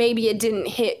 but maybe it didn't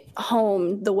hit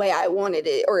home the way I wanted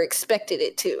it or expected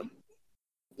it to.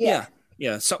 Yeah.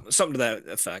 Something to that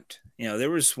effect. You know,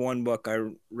 there was one book I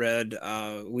read.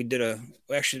 We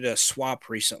actually did a swap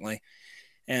recently,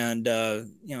 and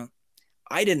you know,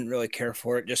 I didn't really care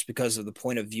for it just because of the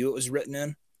point of view it was written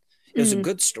in. It was a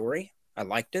good story. I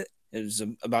liked it. It was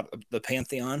about the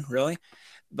Pantheon, really.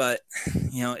 But,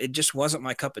 you know, it just wasn't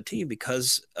my cup of tea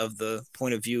because of the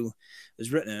point of view it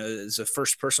was written in. It was a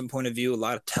first-person point of view, a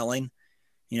lot of telling.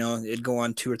 You know, it'd go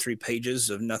on 2 or 3 pages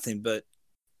of nothing but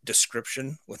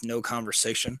description with no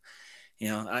conversation. You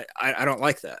know, I don't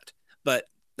like that. But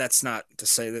that's not to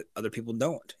say that other people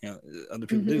don't. You know, other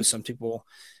people do. Some people,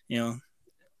 you know,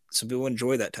 some people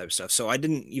enjoy that type of stuff. So I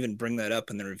didn't even bring that up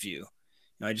in the review. You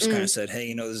know, I just kind of said, hey,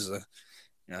 you know, this is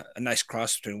a nice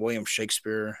cross between William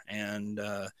Shakespeare and,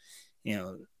 you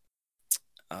know,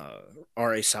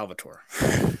 R.A. Salvatore,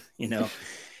 you know,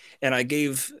 and I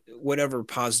gave whatever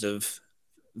positive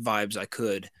vibes I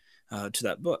could to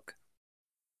that book.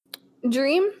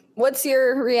 Dream, what's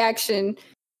your reaction?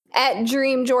 At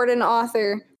Dream Jordan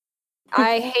author,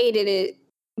 I hated it.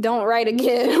 Don't write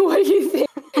again. What do you think?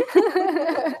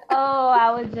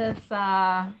 I would just,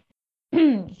 I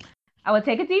would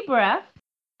take a deep breath.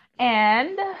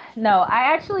 And no,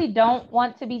 I actually don't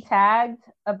want to be tagged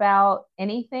about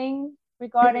anything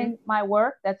regarding my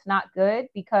work that's not good,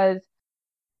 because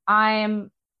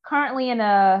I'm currently in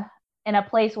a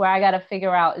place where I got to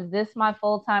figure out, is this my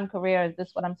full-time career? Is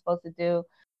this what I'm supposed to do?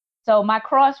 So my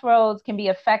crossroads can be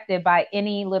affected by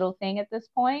any little thing at this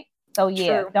point. So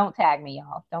yeah, don't tag me,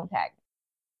 y'all. Don't tag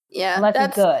me. Yeah. Unless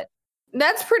it's good.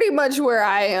 That's pretty much where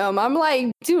I am. I'm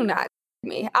like, do not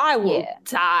me. I will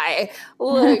die.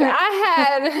 Look,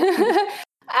 I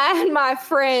had my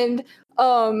friend,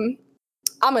 I'm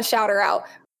gonna shout her out.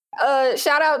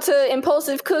 Shout out to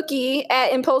Impulsive Cookie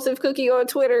at Impulsive Cookie on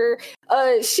Twitter.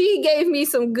 She gave me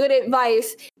some good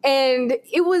advice, and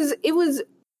it was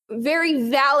very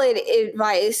valid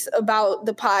advice about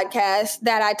the podcast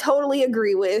that I totally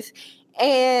agree with.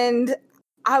 And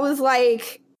I was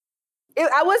like,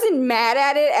 I wasn't mad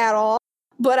at it at all,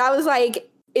 but I was like,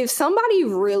 if somebody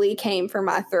really came for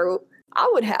my throat, I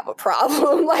would have a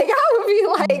problem. Like, I would be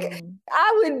like,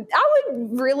 I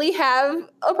would really have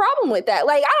a problem with that.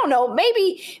 Like, I don't know,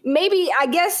 maybe I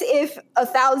guess if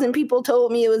 1,000 people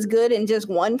told me it was good and just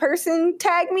one person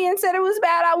tagged me and said it was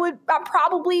bad, I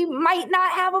probably might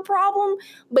not have a problem.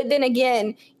 But then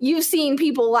again, you've seen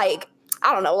people like,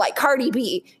 I don't know, like Cardi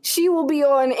B. She will be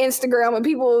on Instagram and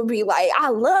people will be like, I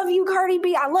love you, Cardi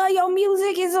B. I love your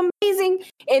music. It's amazing.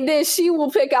 And then she will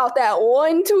pick out that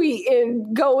one tweet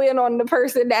and go in on the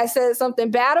person that said something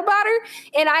bad about her.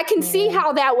 And I can see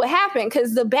how that would happen,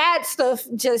 because the bad stuff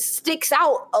just sticks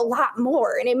out a lot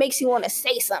more and it makes you want to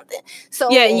say something. So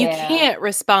you can't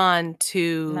respond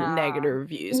to negative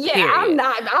reviews. Yeah, period. I'm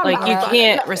not you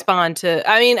can't respond to.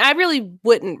 I mean, I really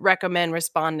wouldn't recommend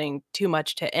responding too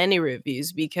much to any reviews,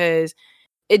 because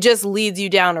it just leads you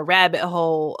down a rabbit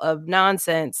hole of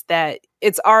nonsense that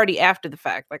it's already after the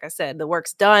fact. Like I said, the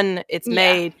work's done, it's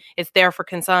made, it's there for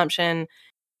consumption.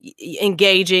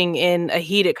 Engaging in a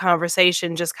heated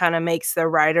conversation just kind of makes the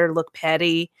writer look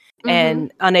petty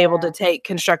and unable to take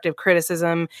constructive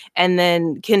criticism, and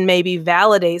then can maybe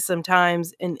validate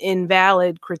sometimes an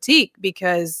invalid critique,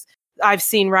 because I've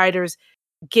seen writers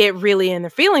get really in their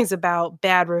feelings about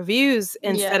bad reviews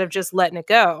instead of just letting it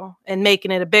go and making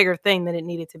it a bigger thing than it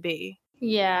needed to be.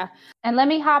 Yeah. And let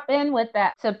me hop in with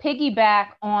that. To piggyback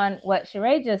on what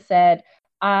Sheree just said,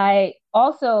 I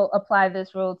also apply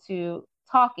this rule to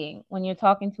talking. When you're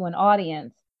talking to an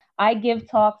audience, I give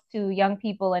talks to young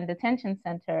people in detention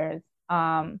centers.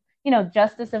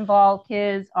 Justice involved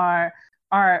kids are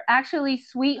actually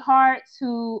sweethearts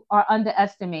who are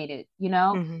underestimated,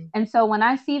 Mm-hmm. And so when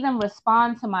I see them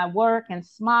respond to my work and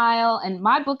smile, and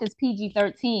my book is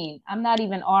PG-13, I'm not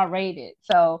even R-rated.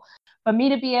 So for me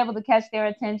to be able to catch their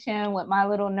attention with my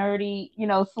little nerdy,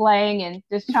 slang and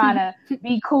just trying to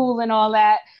be cool and all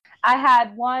that. I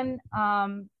had one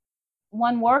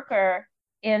worker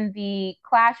in the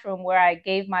classroom where I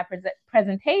gave my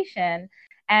presentation,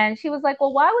 and she was like,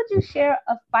 well, why would you share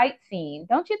a fight scene?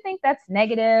 Don't you think that's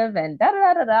negative? And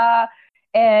da-da-da-da-da.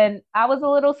 And I was a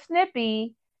little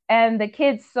snippy, and the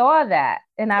kids saw that,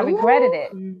 and I regretted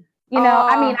it.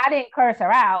 I didn't curse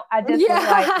her out. I just was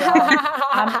like,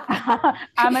 well,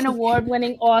 I'm an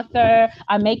award-winning author.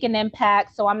 I make an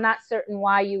impact, so I'm not certain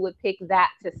why you would pick that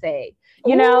to say,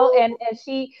 and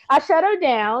I shut her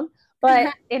down.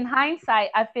 But in hindsight,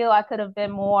 I feel I could have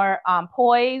been more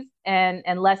poised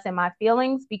and less in my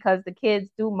feelings, because the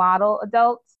kids do model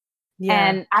adults. Yeah.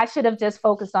 And I should have just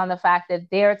focused on the fact that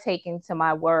they're taking to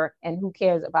my work, and who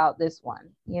cares about this one,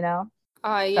 Yeah.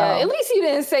 At least you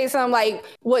didn't say something like,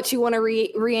 what, you want to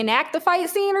reenact the fight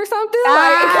scene or something?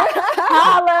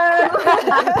 Holler.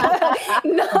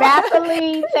 No.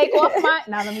 Vaseline, take off my...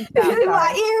 No, let me stop.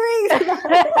 My earrings.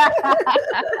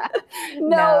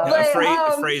 No, but...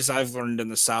 A phrase I've learned in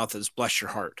the South is bless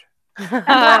your heart. Yes. Oh,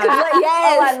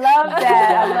 I love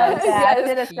that. Yes. I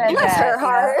should have said bless that. Her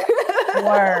heart.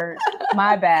 Word.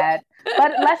 My bad.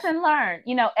 But lesson learned.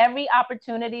 Every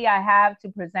opportunity I have to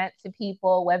present to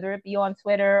people, whether it be on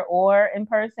Twitter or in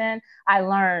person, I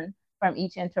learn from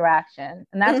each interaction.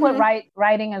 And that's what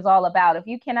writing is all about. If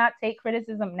you cannot take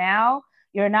criticism now,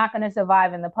 you're not going to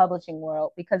survive in the publishing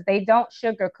world, because they don't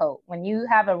sugarcoat. When you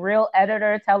have a real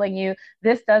editor telling you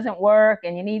this doesn't work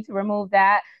and you need to remove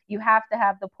that, you have to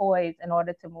have the poise in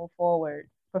order to move forward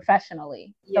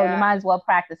professionally. Yeah. So you might as well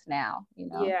practice now,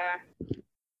 Yeah.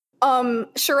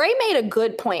 Sheree made a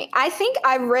good point. I think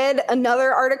I read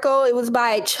another article. It was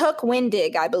by Chuck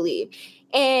Wendig, I believe.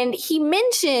 And he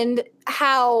mentioned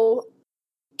how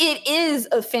it is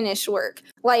a finished work.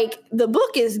 Like, the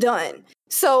book is done.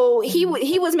 So he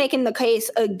was making the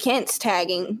case against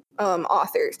tagging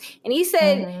authors. And he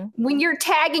said, when you're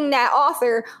tagging that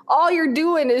author, all you're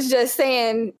doing is just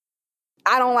saying,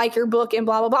 I don't like your book and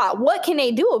blah, blah, blah. What can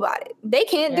they do about it? They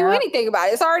can't do anything about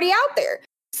it. It's already out there.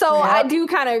 So I do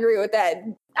kind of agree with that.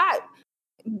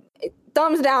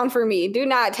 Thumbs down for me. Do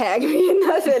not tag me in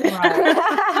nothing.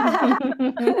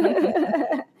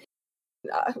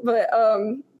 But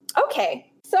okay.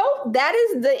 So that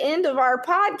is the end of our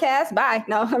podcast. Bye.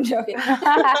 No, I'm joking.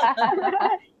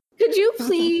 Could you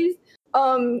please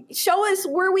show us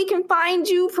where we can find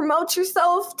you, promote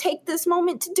yourself, take this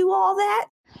moment to do all that?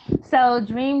 So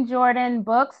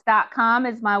dreamjordanbooks.com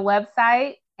is my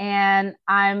website, and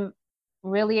I'm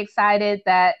really excited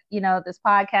that, this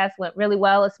podcast went really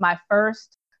well. It's my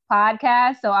first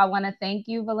podcast, so I want to thank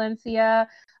you, Valencia.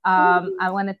 I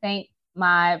want to thank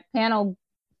my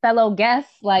fellow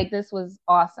guests. Like, this was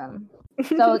awesome.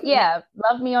 So yeah,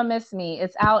 Love Me or Miss Me.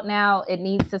 It's out now. It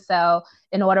needs to sell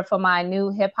in order for my new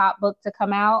hip hop book to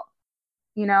come out.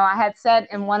 I had said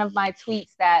in one of my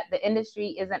tweets that the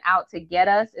industry isn't out to get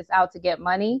us, it's out to get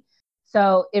money.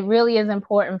 So it really is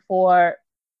important for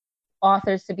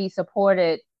authors to be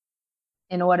supported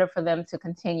in order for them to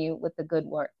continue with the good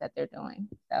work that they're doing.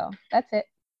 So that's it.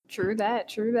 True that.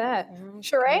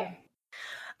 Sheree?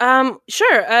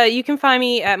 Sure. You can find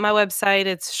me at my website.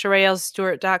 It's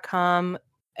ShereeLStewart.com.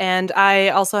 And I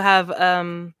also have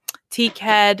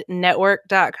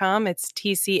tcadnetwork.com. It's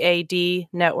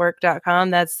tcadnetwork.com.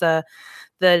 That's the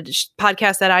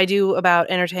podcast that I do about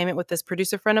entertainment with this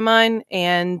producer friend of mine.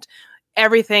 And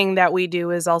everything that we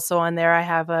do is also on there. I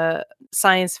have a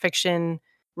science fiction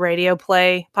radio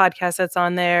play podcast that's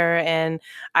on there. And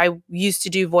I used to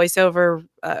do voiceover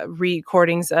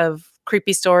recordings of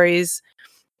creepy stories.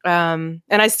 And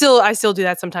I still do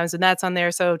that sometimes, and that's on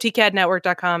there. So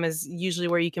tcadnetwork.com is usually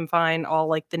where you can find all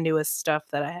like the newest stuff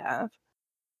that I have.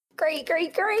 Great.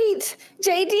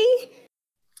 JD?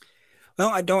 Well,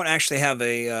 I don't actually have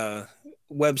a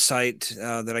website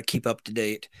that I keep up to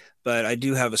date, but I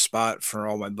do have a spot for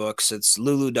all my books. It's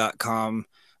lulu.com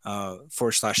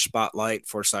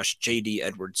 /spotlight/JD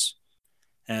Edwards.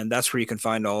 And that's where you can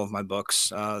find all of my books.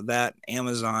 That,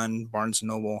 Amazon, Barnes &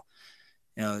 Noble,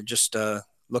 just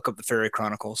look up the Fairy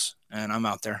Chronicles, and I'm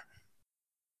out there.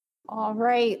 All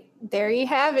right. There you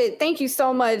have it. Thank you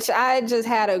so much. I just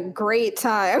had a great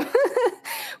time.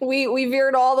 We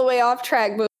veered all the way off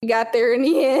track, but we got there in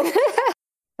the end.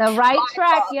 The right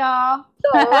track, y'all.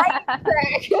 The right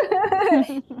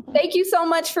track. Thank you so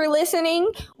much for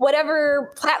listening.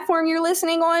 Whatever platform you're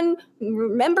listening on,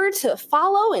 remember to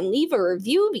follow and leave a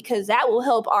review because that will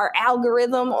help our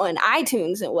algorithm on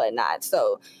iTunes and whatnot.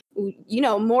 So,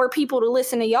 more people to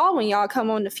listen to y'all when y'all come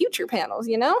on the future panels,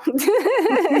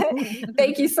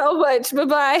 Thank you so much.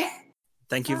 Bye-bye.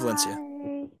 Thank you, Valencia.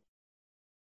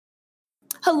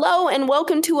 Hello and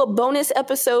welcome to a bonus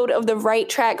episode of the Right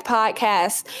Track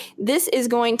podcast. This is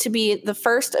going to be the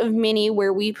first of many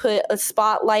where we put a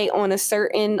spotlight on a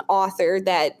certain author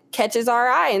that catches our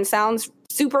eye and sounds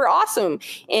super awesome.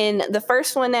 And the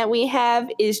first one that we have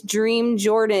is Dream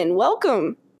Jordan.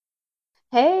 Welcome.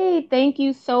 Hey, thank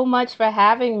you so much for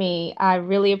having me. I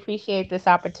really appreciate this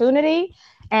opportunity.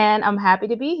 And I'm happy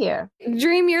to be here.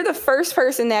 Dream, you're the first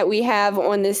person that we have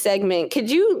on this segment.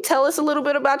 Could you tell us a little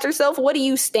bit about yourself? What do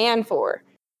you stand for?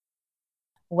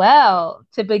 Well,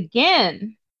 to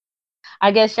begin,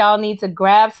 I guess y'all need to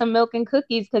grab some milk and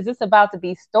cookies because it's about to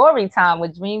be story time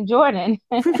with Dream Jordan.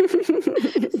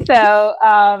 So,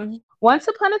 once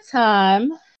upon a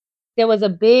time, there was a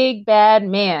big bad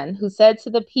man who said to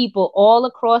the people all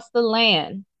across the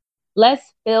land,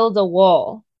 "Let's build a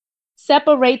wall.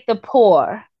 Separate the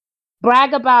poor,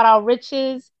 brag about our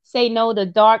riches, say no to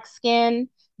dark skin,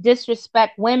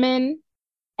 disrespect women,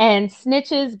 and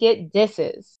snitches get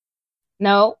disses."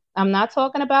 No, I'm not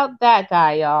talking about that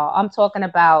guy, y'all. I'm talking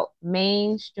about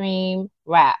mainstream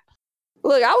rap.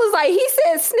 Look, I was like, he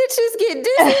said snitches get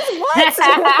disses? What?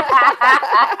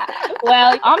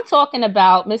 Well, I'm talking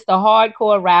about Mr.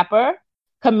 Hardcore Rapper,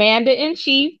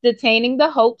 Commander-in-Chief, detaining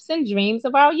the hopes and dreams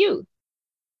of our youth.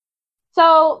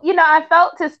 So, I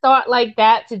felt to start like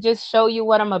that to just show you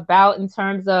what I'm about in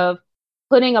terms of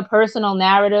putting a personal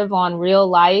narrative on real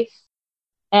life.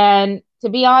 And to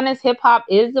be honest, hip hop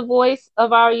is the voice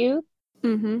of our youth.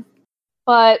 Mm-hmm.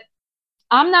 But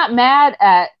I'm not mad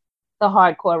at the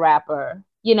hardcore rapper,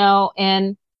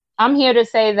 and I'm here to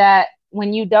say that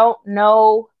when you don't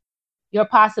know your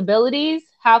possibilities,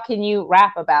 how can you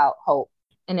rap about hope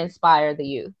and inspire the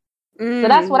youth? So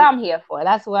that's what I'm here for.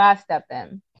 That's where I step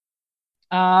in.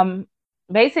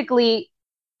 Basically,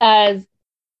 as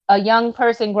a young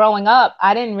person growing up,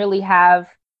 I didn't really have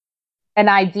an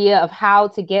idea of how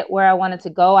to get where I wanted to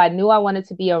go. I knew I wanted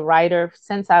to be a writer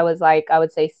since I was I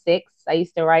would say 6. I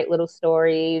used to write little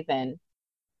stories and,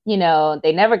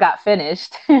 they never got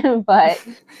finished, but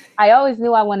I always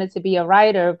knew I wanted to be a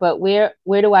writer, but where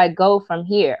do I go from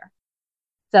here?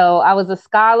 So I was a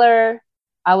scholar,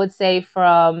 I would say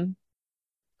from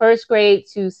 1st grade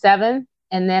to 7th.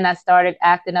 And then I started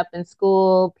acting up in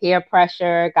school, peer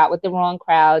pressure, got with the wrong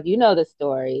crowd. You know the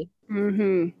story.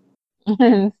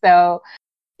 Mm-hmm. So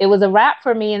it was a wrap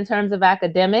for me in terms of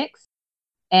academics.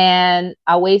 And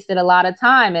I wasted a lot of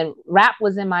time. And rap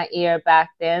was in my ear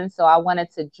back then. So I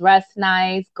wanted to dress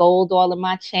nice, gold all of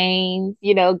my chains,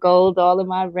 gold all of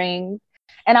my rings.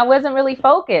 And I wasn't really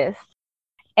focused.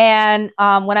 And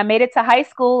when I made it to high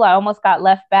school, I almost got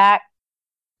left back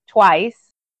twice.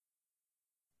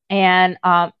 And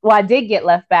I did get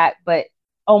left back, but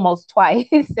almost twice.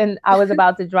 And I was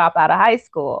about to drop out of high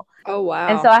school. Oh, wow.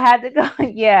 And so I had to go.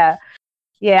 Yeah,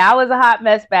 I was a hot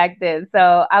mess back then.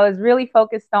 So I was really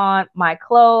focused on my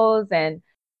clothes and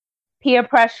peer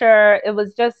pressure. It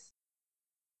was just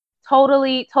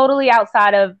totally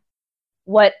outside of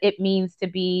what it means to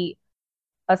be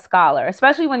a scholar,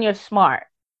 especially when you're smart.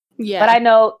 Yeah. But I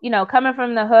know, coming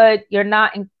from the hood, you're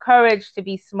not encouraged to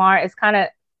be smart. It's kind of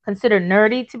considered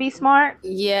nerdy to be smart.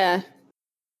 Yeah.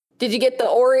 Did you get the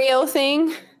Oreo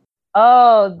thing?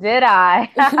 Oh, did I?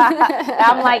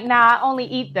 I'm like, nah, I only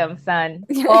eat them, son.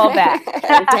 Fall back.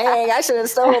 Dang, I should have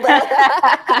stole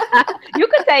that. You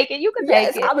could take it.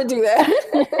 Yes, I'm going to do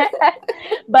that.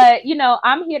 But,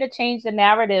 I'm here to change the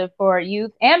narrative for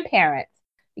youth and parents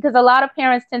because a lot of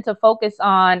parents tend to focus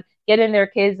on getting their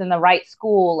kids in the right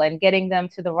school and getting them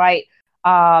to the right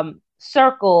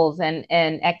circles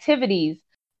and activities.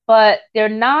 But they're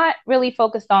not really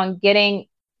focused on getting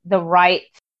the right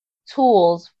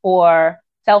tools for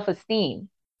self-esteem.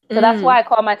 So that's why I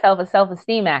call myself a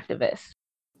self-esteem activist.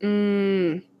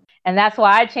 And that's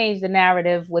why I changed the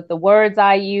narrative with the words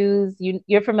I use.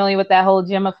 You're familiar with that whole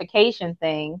gemification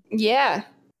thing. Yeah.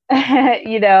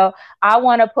 I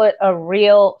want to put a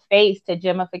real face to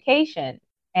gemification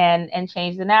and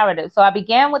change the narrative. So I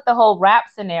began with the whole rap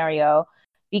scenario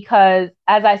because,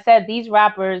 as I said, these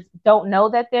rappers don't know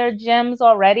that they're gems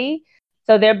already.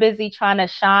 So they're busy trying to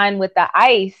shine with the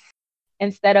ice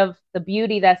instead of the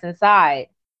beauty that's inside.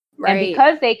 Right. And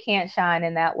because they can't shine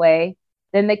in that way,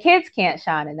 then the kids can't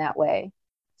shine in that way.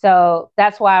 So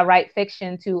that's why I write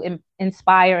fiction, to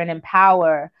inspire and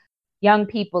empower young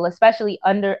people, especially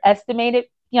underestimated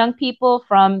young people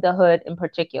from the hood in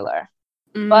particular.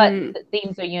 But the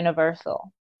themes are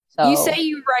universal. So you say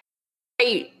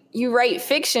you write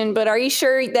fiction, but are you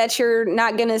sure that you're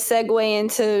not going to segue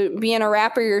into being a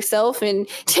rapper yourself and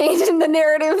changing the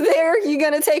narrative there? You're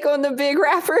going to take on the big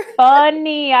rapper?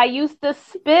 Funny. I used to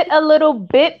spit a little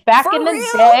bit back in the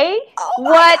real? day. Oh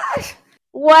what? Gosh.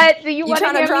 What? Do you want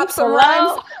trying to to drop me some flow?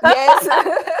 rhymes?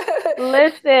 Yes.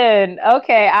 Listen.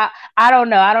 Okay. I don't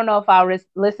know. I don't know if our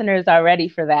listeners are ready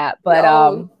for that, but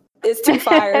no, it's too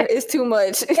fire. It's too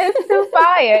much. It's too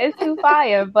fire. It's too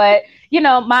fire. But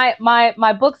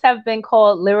my books have been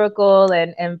called lyrical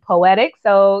and poetic.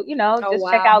 So just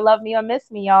check out Love Me or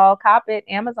Miss Me, y'all. Cop it,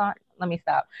 Amazon. Let me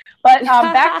stop. But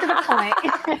back to the point.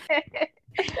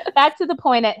 Back to the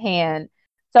point at hand.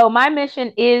 So my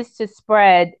mission is to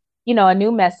spread, a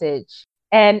new message.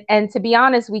 And to be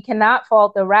honest, we cannot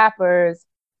fault the rappers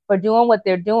for doing what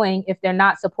they're doing if they're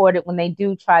not supported when they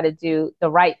do try to do the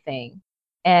right thing.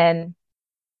 And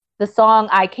the song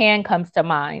 "I Can" comes to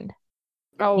mind.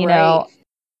 Oh, right.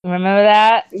 Remember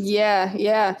that?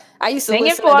 Yeah. I used to Sing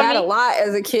listen to that a lot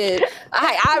as a kid.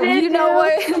 You know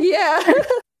what? Yeah.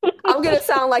 I'm going to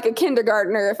sound like a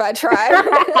kindergartner if I try.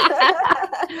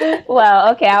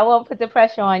 Well, okay, I won't put the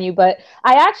pressure on you, but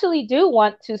I actually do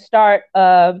want to start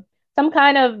some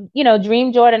kind of,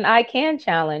 Dream Jordan I Can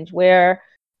challenge where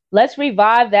let's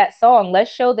revive that song.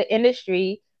 Let's show the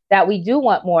industry that we do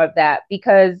want more of that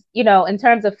because, in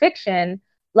terms of fiction,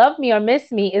 Love Me or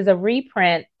Miss Me is a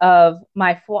reprint of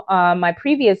my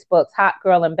previous books, Hot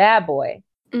Girl and Bad Boy.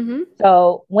 Mm-hmm.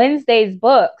 So Wednesday's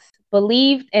books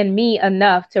believed in me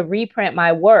enough to reprint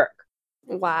my work.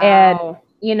 Wow. And,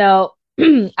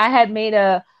 I had made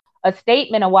a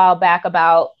statement a while back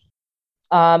about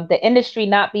the industry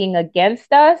not being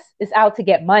against us. It's out to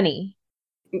get money.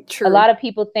 True. A lot of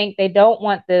people think they don't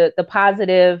want the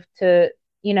positive to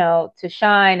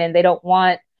shine, and they don't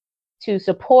want to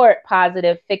support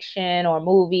positive fiction or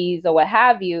movies or what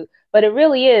have you. But it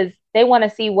really is, they want to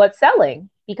see what's selling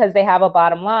because they have a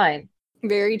bottom line.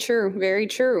 Very true. Very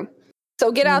true.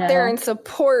 So get out there and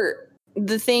support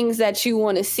the things that you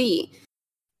want to see.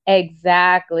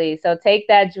 Exactly. So take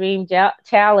that dream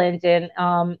challenge and,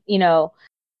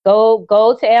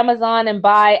 go to Amazon and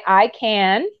buy I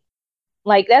Can.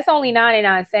 Like, that's only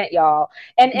 99 cents, y'all.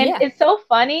 And it's so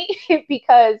funny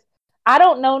because I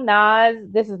don't know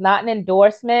Nas. This is not an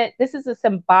endorsement. This is a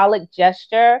symbolic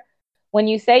gesture. When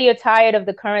you say you're tired of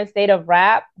the current state of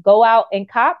rap, go out and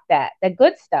cop that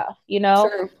good stuff,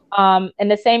 True.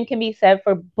 And the same can be said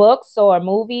for books or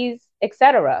movies,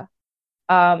 etc.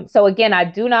 So again, I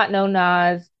do not know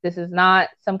Nas. This is not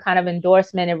some kind of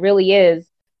endorsement. It really is.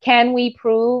 Can we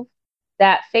prove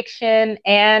that fiction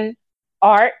and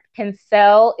art can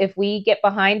sell if we get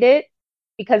behind it?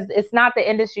 Because it's not the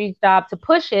industry's job to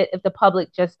push it if the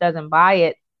public just doesn't buy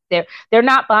it. They're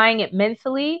not buying it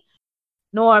mentally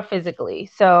nor physically.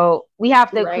 So we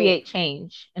have to create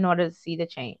change in order to see the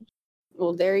change.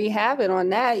 Well, there you have it on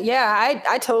that. Yeah,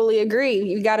 I totally agree.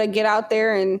 You got to get out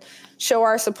there and show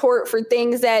our support for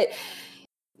things that,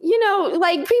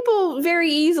 like people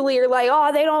very easily are like,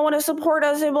 oh, they don't want to support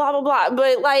us and blah, blah, blah.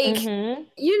 But like,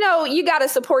 you got to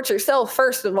support yourself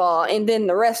first of all, and then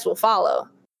the rest will follow.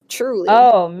 Truly.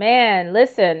 Oh, man.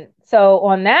 Listen. So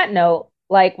on that note,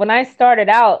 like when I started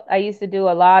out, I used to do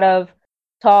a lot of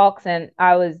talks and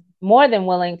I was more than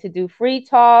willing to do free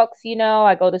talks.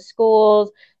 I go to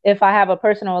schools. If I have a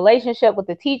personal relationship with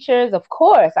the teachers, of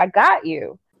course, I got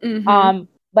you. Mm-hmm.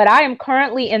 But I am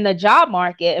currently in the job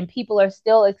market and people are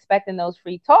still expecting those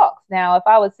free talks. Now, if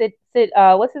I would sit,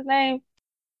 what's his name?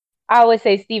 I always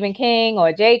say Stephen King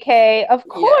or JK. Of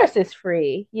course it's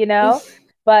free,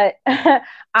 But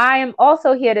I am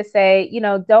also here to say,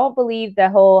 don't believe the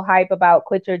whole hype about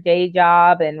quit your day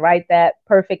job and write that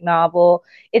perfect novel.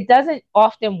 It doesn't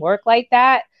often work like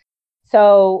that.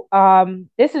 So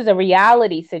this is a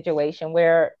reality situation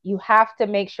where you have to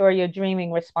make sure you're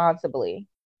dreaming responsibly.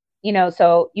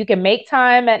 So you can make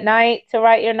time at night to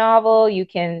write your novel. You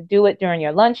can do it during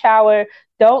your lunch hour.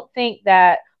 Don't think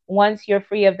that once you're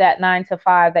free of that 9 to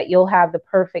 5 that you'll have the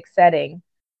perfect setting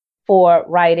for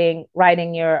writing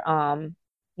your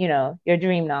your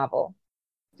dream novel.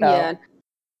 So. Yeah.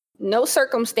 No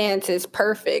circumstance is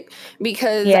perfect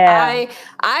because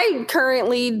I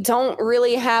currently don't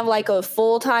really have like a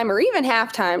full-time or even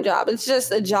half-time job. It's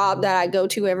just a job that I go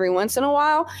to every once in a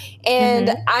while.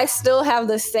 And I still have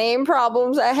the same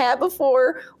problems I had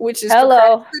before, which is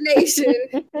procrastination.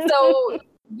 So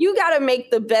You got to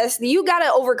make the best. You got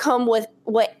to overcome with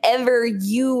whatever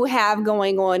you have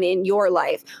going on in your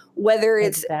life, whether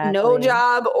it's no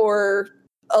job or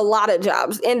a lot of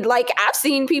jobs. And like, I've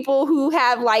seen people who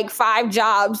have like 5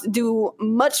 jobs do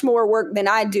much more work than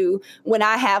I do when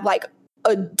I have like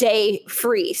a day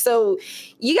free. So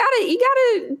you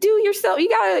gotta do yourself. You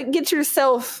gotta get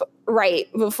yourself right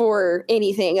before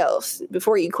anything else,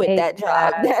 before you quit that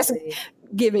job that's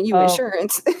giving you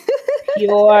insurance.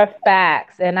 Pure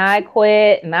facts. And I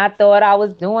quit, and I thought I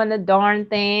was doing the darn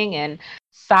thing, and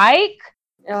psych.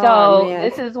 So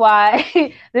this is why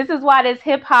this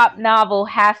hip hop novel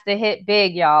has to hit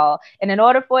big, y'all. And in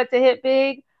order for it to hit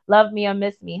big, Love Me or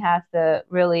Miss Me has to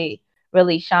really,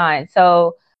 really shine.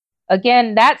 So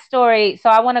again, that story. So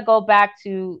I want to go back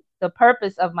to the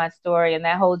purpose of my story and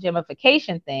that whole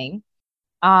gamification thing.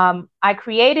 I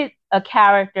created a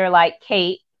character like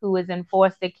Kate, who is in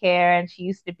foster care, and she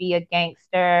used to be a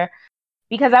gangster,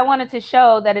 because I wanted to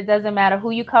show that it doesn't matter who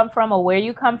you come from or where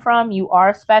you come from. You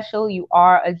are special. You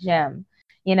are a gem,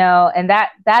 you know, and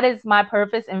that is my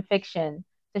purpose in fiction,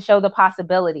 to show the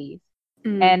possibilities.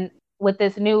 And with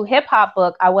this new hip hop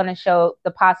book, I want to show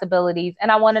the possibilities,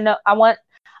 and I want to know, I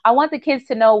want the kids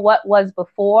to know what was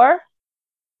before,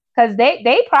 because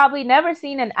they probably never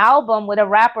seen an album with a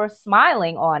rapper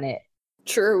smiling on it.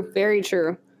 True. Very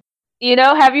true. You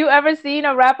know, have you ever seen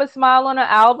a rapper smile on an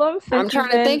album? I'm trying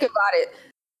to think about it.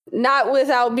 Not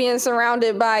without being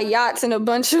surrounded by yachts and a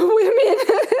bunch of women.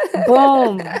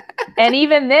 Boom. And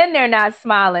even then, they're not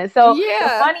smiling. So the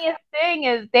funniest thing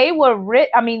is they were rich.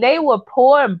 I mean, they were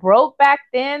poor and broke back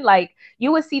then. Like,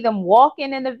 you would see them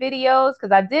walking in the videos,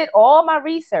 because I did all my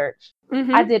research.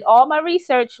 I did all my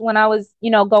research when I was, you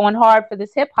know, going hard for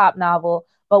this hip hop novel.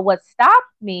 But what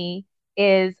stopped me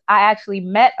is I actually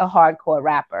met a hardcore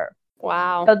rapper.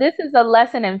 Wow. So this is a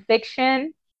lesson in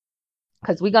fiction,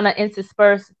 because we're going to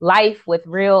intersperse life with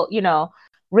real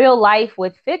life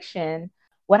with fiction.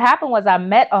 What happened was I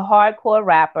met a hardcore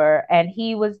rapper, and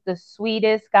he was the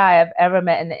sweetest guy I've ever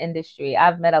met in the industry.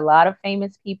 I've met a lot of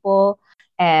famous people,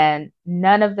 and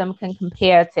none of them can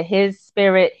compare to his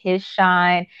spirit, his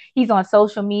shine. He's on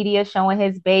social media showing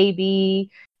his baby.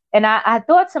 And I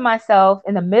thought to myself,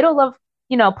 in the middle of,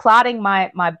 you know, plotting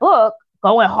my book,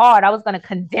 going hard, I was going to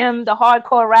condemn the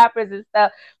hardcore rappers and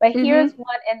stuff. But here's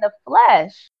one in the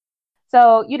flesh.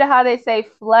 So you know how they say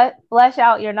flesh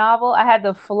out your novel? I had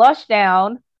to flush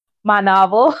down my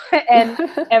novel and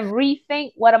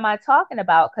rethink, what am I talking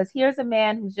about? Because here's a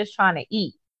man who's just trying to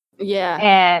eat. Yeah.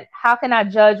 And how can I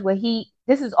judge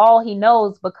this is all he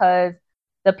knows, because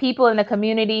the people in the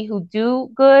community who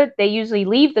do good, they usually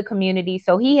leave the community.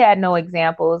 So he had no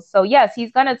examples. So yes,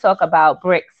 he's going to talk about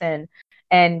bricks and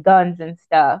guns and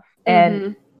stuff.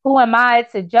 And who am I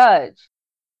to judge?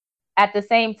 At the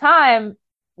same time,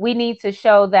 we need to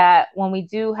show that when we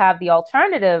do have the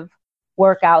alternative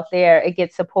work out there, it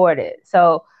gets supported.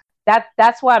 So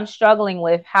that's why I'm struggling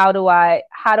with how do I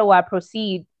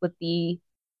proceed with the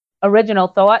original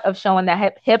thought of showing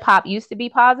that hip hop used to be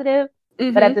positive,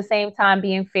 but at the same time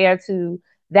being fair to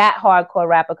that hardcore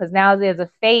rapper, because now there's a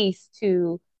face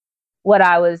to what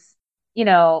I was, you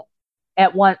know,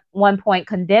 at one point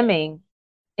condemning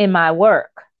in my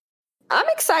work. I'm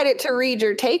excited to read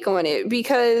your take on it,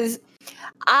 because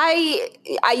I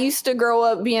used to grow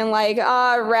up being like,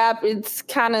 rap, it's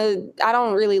kind of, I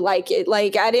don't really like it.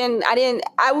 Like,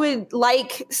 I would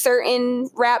like certain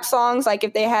rap songs, like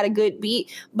if they had a good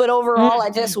beat, but overall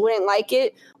I just wouldn't like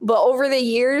it. But over the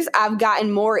years, I've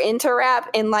gotten more into rap,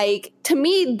 and like, to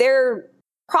me, they're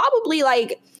probably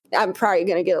like, I'm probably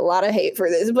going to get a lot of hate for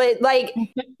this, but like,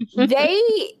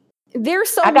 they're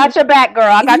so... I got your back, girl.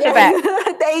 I got your back.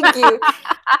 Thank you.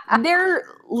 They're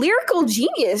lyrical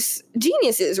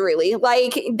geniuses, really.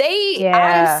 Like,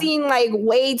 I've seen like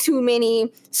way too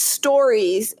many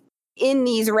stories in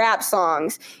these rap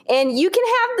songs. And you can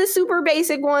have the super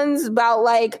basic ones about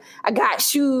like, I got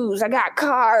shoes, I got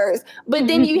cars. But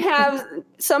then you have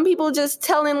some people just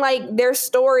telling like their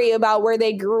story about where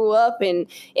they grew up and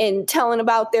telling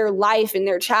about their life and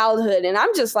their childhood. And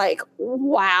I'm just like,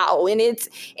 wow. And it's,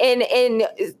 and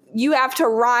you have to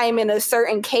rhyme in a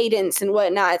certain cadence and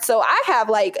whatnot. So I have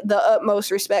like the utmost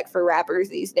respect for rappers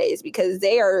these days, because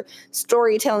they are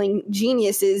storytelling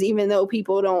geniuses, even though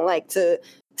people don't like to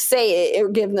say it or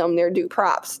give them their due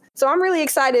props. So I'm really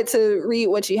excited to read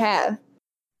what you have.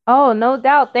 Oh, no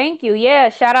doubt. Thank you. Yeah.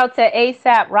 Shout out to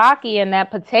ASAP Rocky and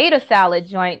that potato salad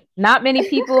joint. Not many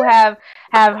people have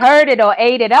heard it or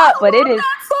ate it up, but it is,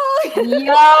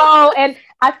 yo, and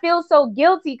I feel so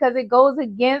guilty because it goes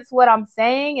against what I'm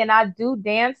saying, and I do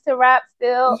dance to rap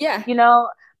still, you know,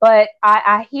 but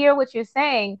I hear what you're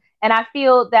saying. And I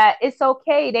feel that it's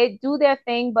okay. They do their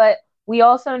thing, but we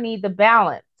also need the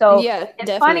balance. So Yeah, it's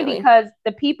definitely. funny because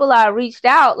the people I reached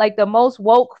out, like the most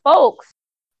woke folks,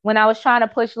 when I was trying to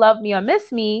push Love Me or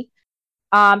Miss Me,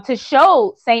 to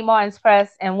show St. Martin's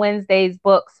Press and Wednesday's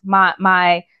books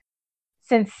my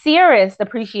sincerest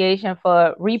appreciation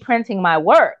for reprinting my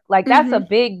work. Like that's a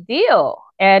big deal.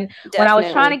 And when I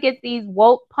was trying to get these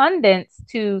woke pundits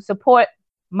to support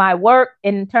my work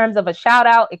in terms of a shout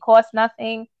out, it costs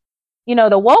nothing. You know,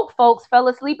 the woke folks fell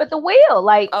asleep at the wheel.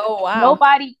 Like, oh wow,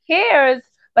 nobody cares.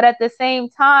 But at the same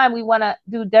time, we want to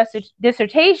do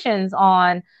dissertations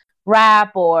on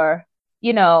rap or,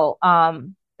 you know,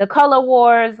 the color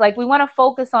wars. Like, we want to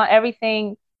focus on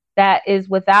everything that is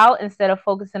without instead of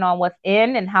focusing on what's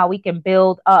in and how we can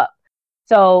build up.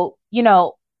 So, you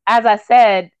know, as I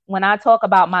said, when I talk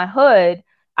about my hood,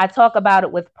 I talk about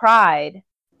it with pride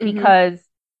because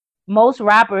most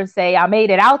rappers say, I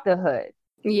made it out the hood.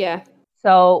 Yeah.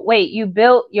 So wait, you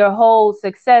built your whole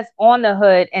success on the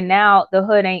hood and now the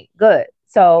hood ain't good.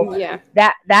 So yeah,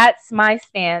 that's my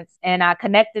stance, and I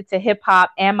connected to hip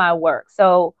hop and my work.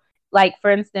 So like,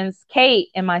 for instance, Kate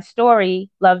in my story,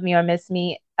 Love Me or Miss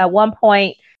Me, at one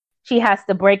point she has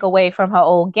to break away from her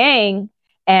old gang,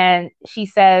 and she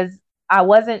says, I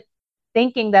wasn't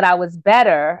thinking that I was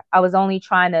better. I was only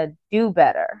trying to do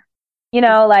better. You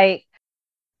know, like,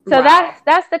 so wow.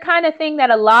 that's the kind of thing that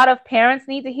a lot of parents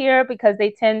need to hear, because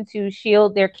they tend to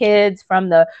shield their kids from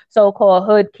the so-called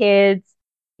hood kids.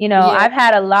 You know, I've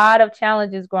had a lot of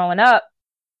challenges growing up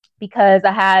because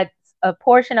I had a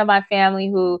portion of my family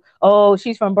who, oh,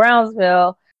 she's from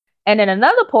Brownsville. And then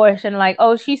another portion like,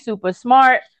 oh, she's super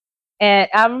smart. And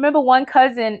I remember one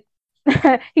cousin,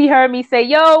 he heard me say,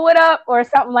 yo, what up? Or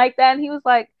something like that. And he was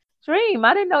like, Dream,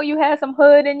 I didn't know you had some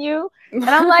hood in you. And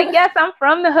I'm like, yes, I'm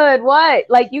from the hood. What?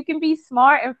 Like, you can be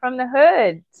smart and from the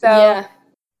hood. So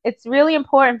it's really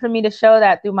important for me to show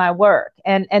that through my work.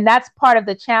 And that's part of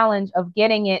the challenge of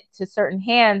getting it to certain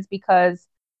hands, because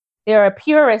there are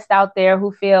purists out there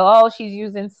who feel, oh, she's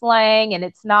using slang and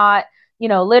it's not, you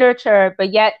know, literature,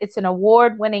 but yet it's an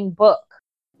award-winning book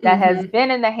that has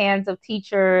been in the hands of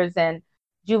teachers and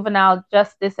juvenile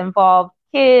justice involved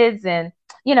kids. And,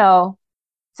 you know,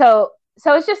 so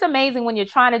it's just amazing when you're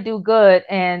trying to do good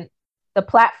and the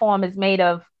platform is made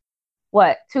of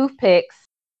what, toothpicks,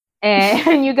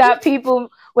 and you got people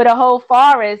with a whole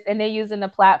forest and they're using the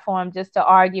platform just to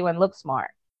argue and look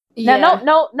smart. Now,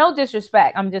 no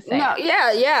disrespect. I'm just saying. No,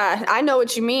 yeah, I know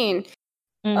what you mean.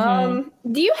 Do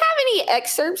you have any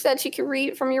excerpts that you can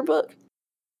read from your book?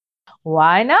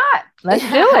 Why not? Let's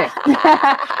do it.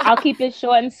 I'll keep it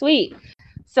short and sweet.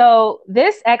 So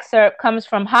this excerpt comes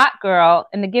from Hot Girl,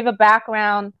 and to give a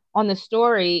background on the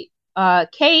story,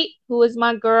 Kate, who is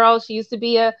my girl, she used to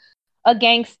be a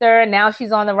gangster, and now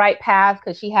she's on the right path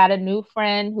because she had a new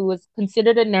friend who was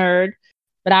considered a nerd.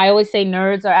 But I always say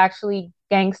nerds are actually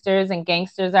gangsters and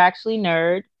gangsters are actually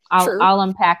nerd. I'll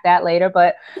unpack that later.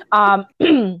 But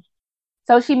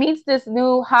so she meets this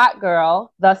new hot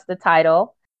girl, thus the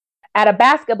title, at a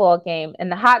basketball game,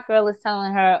 and the hot girl is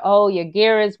telling her, "Oh, your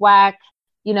gear is whack.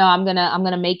 You know, I'm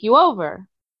gonna make you over."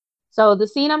 So the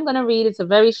scene I'm gonna read, it's a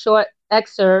very short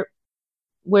excerpt.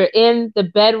 We're in the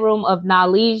bedroom of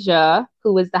Nalija,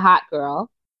 who is the hot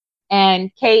girl, and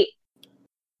Kate,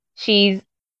 she's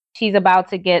about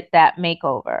to get that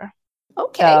makeover.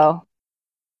 Okay. So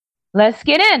let's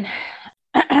get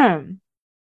in.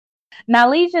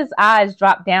 Nalija's eyes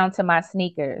dropped down to my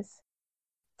sneakers.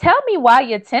 Tell me why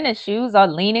your tennis shoes are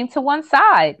leaning to one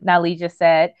side, Nalija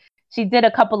said. She did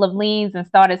a couple of leans and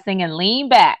started singing Lean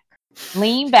Back,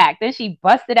 Lean Back. Then she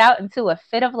busted out into a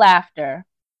fit of laughter.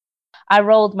 I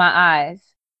rolled my eyes.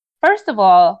 First of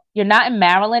all, you're not in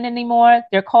Maryland anymore.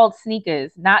 They're called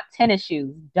sneakers, not tennis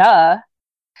shoes. Duh.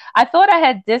 I thought I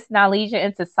had dissed Nalija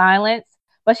into silence,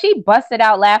 but she busted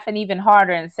out laughing even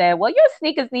harder and said, well, your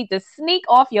sneakers need to sneak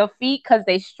off your feet because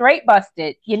they straight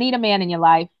busted. You need a man in your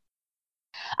life.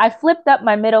 I flipped up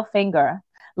my middle finger.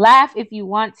 Laugh if you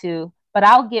want to, but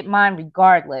I'll get mine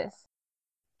regardless.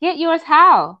 Get yours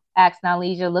how? Asked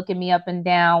Nalija, looking me up and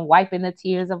down, wiping the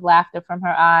tears of laughter from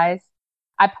her eyes.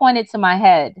 I pointed to my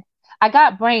head. I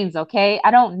got brains, okay? I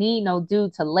don't need no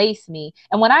dude to lace me.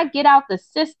 And when I get out the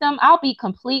system, I'll be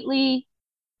completely...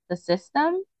 The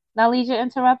system? Nalija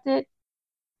interrupted.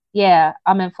 Yeah,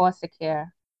 I'm in foster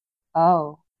care.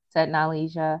 Oh, said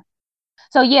Nalija.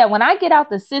 So yeah, when I get out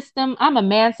the system, I'm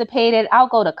emancipated. I'll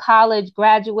go to college,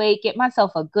 graduate, get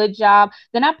myself a good job.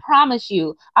 Then I promise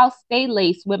you, I'll stay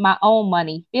laced with my own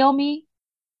money. Feel me?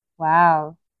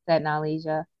 Wow, said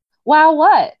Nalija. Wow,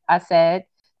 what? I said,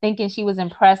 thinking she was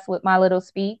impressed with my little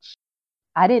speech.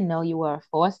 I didn't know you were a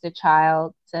foster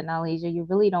child, said Nalesia. You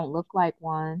really don't look like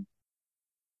one.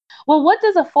 Well, what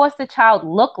does a foster child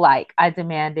look like? I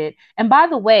demanded. And by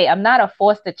the way, I'm not a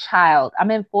foster child.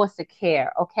 I'm in foster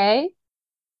care, okay?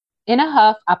 In a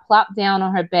huff, I plopped down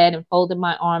on her bed and folded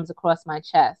my arms across my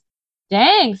chest.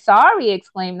 Dang, sorry,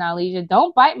 exclaimed Nalesia.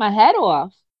 Don't bite my head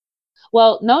off.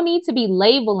 Well, no need to be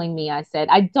labeling me, I said.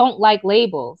 I don't like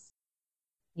labels.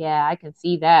 Yeah, I can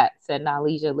see that, said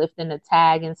Nalesia, lifting the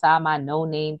tag inside my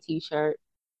no-name t-shirt.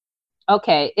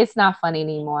 Okay, it's not funny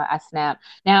anymore, I snapped.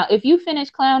 Now, if you finish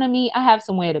clowning me, I have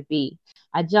somewhere to be.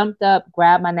 I jumped up,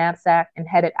 grabbed my knapsack, and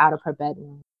headed out of her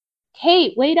bedroom.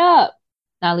 Kate, wait up,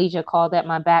 Nalesia called at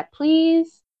my back.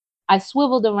 Please? I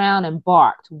swiveled around and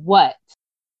barked. What?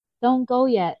 Don't go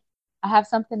yet. I have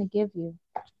something to give you.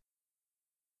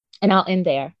 And I'll end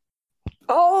there.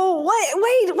 Oh, what?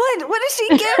 Wait, what did she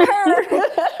give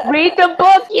her? Read the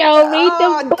book, yo. Read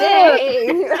the book.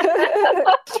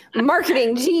 Dang.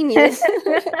 Marketing genius.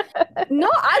 No,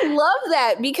 I love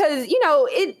that because,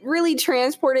 it really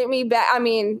transported me back. I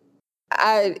mean,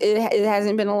 it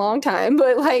hasn't been a long time,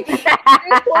 but like it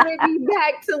transported me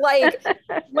back to like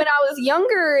when I was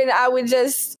younger and I would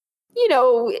just,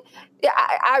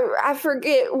 I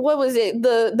forget, what was it,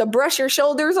 the brush your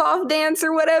shoulders off dance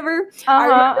or whatever. I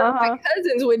remember my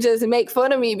cousins would just make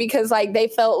fun of me because like they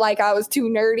felt like I was too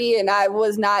nerdy and I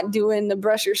was not doing the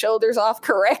brush your shoulders off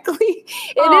correctly.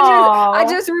 And I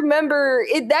just remember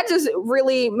that just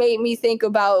really made me think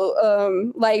about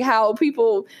like how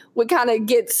people would kind of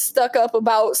get stuck up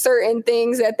about certain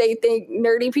things that they think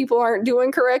nerdy people aren't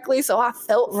doing correctly. So I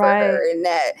felt for her in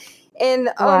that. And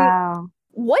wow.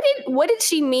 What did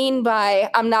she mean by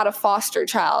I'm not a foster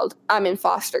child, I'm in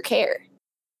foster care?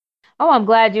 Oh, I'm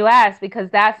glad you asked because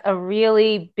that's a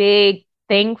really big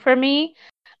thing for me.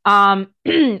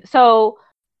 So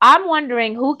I'm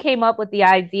wondering who came up with the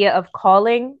idea of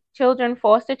calling children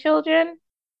foster children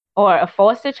or a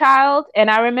foster child. And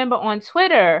I remember on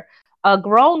Twitter, a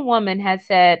grown woman had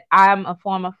said, I'm a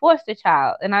former foster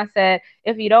child. And I said,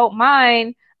 if you don't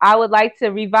mind, I would like to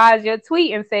revise your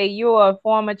tweet and say you're a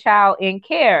former child in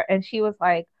care. And she was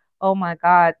like, oh my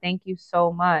God, thank you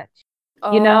so much.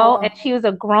 And she was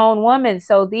a grown woman.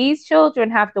 So these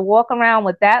children have to walk around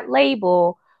with that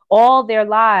label all their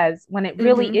lives when it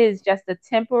really is just a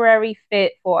temporary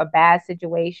fit for a bad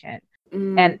situation.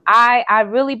 And I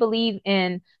really believe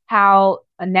in how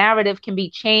a narrative can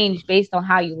be changed based on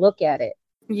how you look at it.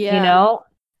 Yeah.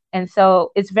 And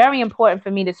so it's very important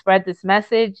for me to spread this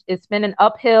message. It's been an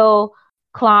uphill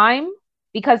climb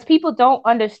because people don't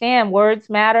understand words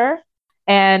matter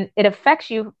and it affects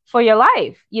you for your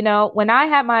life. When I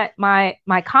had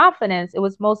my confidence, it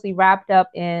was mostly wrapped up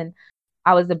in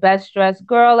I was the best dressed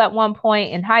girl at one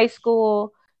point in high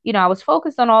school. I was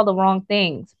focused on all the wrong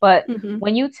things. But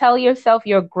when you tell yourself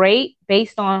you're great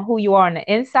based on who you are on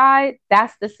the inside,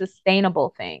 that's the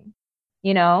sustainable thing,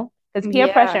 because peer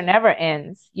pressure never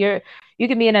ends. You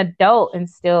can be an adult and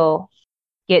still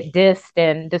get dissed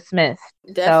and dismissed.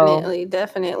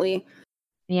 Definitely.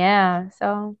 Yeah.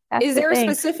 So that's is there a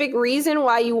specific reason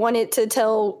why you wanted to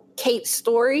tell Kate's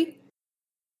story?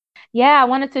 Yeah, I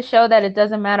wanted to show that it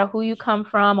doesn't matter who you come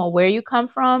from or where you come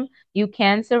from, you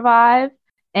can survive.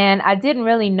 And I didn't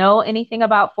really know anything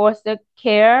about foster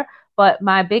care, but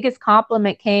my biggest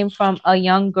compliment came from a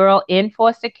young girl in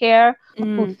foster care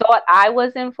who thought I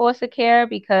was in foster care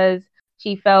because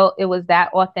she felt it was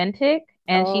that authentic.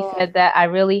 And she said that I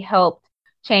really helped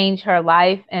change her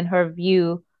life and her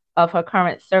view of her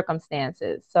current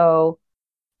circumstances. So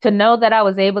to know that I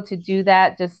was able to do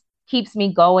that just keeps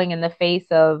me going in the face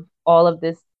of all of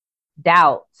this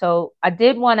doubt. So I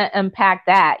did want to unpack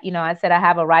that. I said I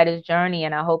have a writer's journey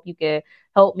and I hope you could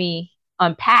help me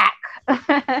unpack. But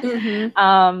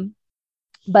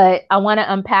I want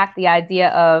to unpack the idea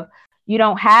of you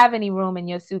don't have any room in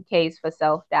your suitcase for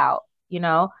self-doubt,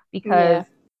 because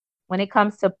when it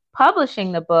comes to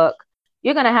publishing the book,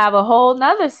 you're going to have a whole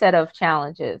nother set of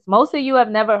challenges. Most of you have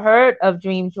never heard of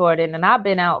Dream Jordan, and I've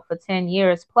been out for 10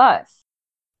 years plus.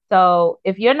 So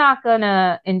if you're not going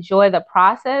to enjoy the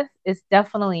process, it's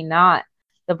definitely not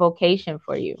the vocation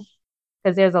for you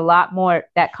because there's a lot more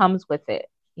that comes with it,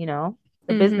 the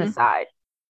business side.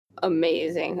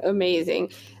 Amazing.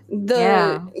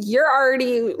 You're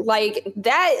already like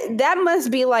that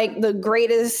must be like the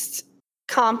greatest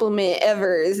compliment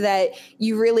ever is that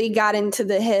you really got into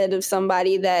the head of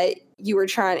somebody that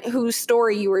whose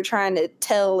story you were trying to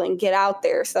tell and get out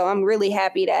there. So I'm really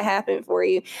happy that happened for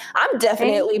you. I'm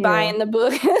definitely buying the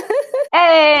book.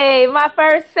 Hey, my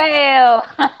first sale.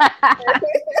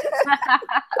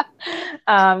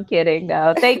 I'm kidding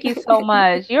though. Thank you so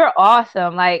much. You're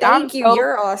awesome. Like Thank you.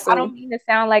 You're I awesome. don't mean to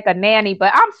sound like a nanny,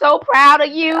 but I'm so proud of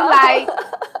you. Like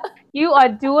you are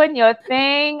doing your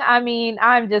thing. I mean,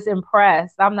 I'm just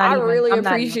impressed. I'm not even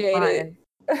appreciate flying.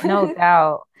 it. No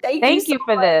doubt. Thank you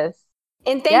for this.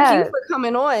 And thank you for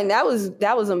coming on. That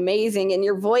was amazing. And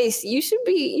your voice, you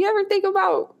ever think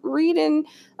about reading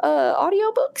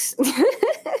audiobooks?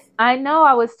 I know,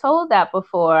 I was told that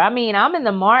before. I mean, I'm in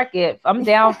the market. I'm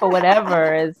down for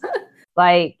whatever. Is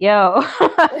like, yo,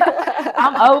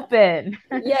 I'm open.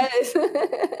 Yes.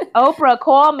 Oprah,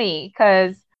 call me,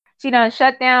 because she done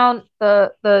shut down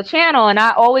the channel, and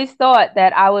I always thought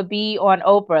that I would be on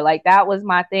Oprah. Like that was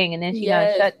my thing. And then she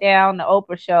done shut down the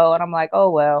Oprah show, and I'm like,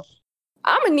 oh well.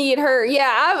 I'm gonna need her.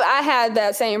 Yeah, I had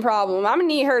that same problem. I'm gonna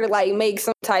need her to like make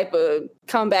some type of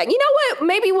comeback. You know what?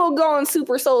 Maybe we'll go on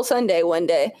Super Soul Sunday one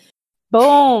day.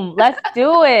 Boom. Let's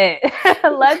do it.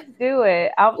 Let's do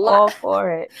it. I'm all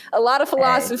for it. A lot of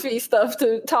philosophy stuff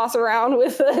to toss around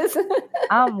with us.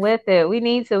 I'm with it. We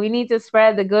need to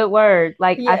spread the good word.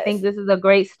 Like, I think this is a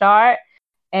great start.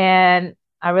 And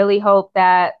I really hope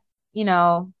that,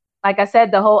 like I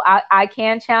said, the whole I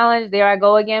Can challenge, there I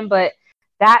go again. But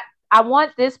that I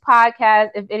want this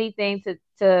podcast, if anything,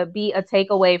 to be a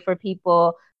takeaway for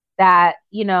people that,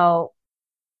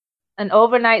 an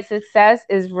overnight success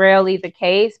is rarely the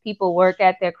case. People work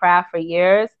at their craft for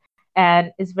years,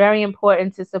 and it's very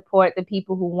important to support the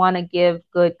people who want to give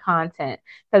good content.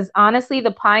 Because honestly,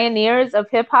 the pioneers of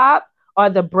hip hop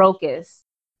are the brokest.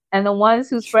 And the ones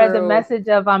who spread the message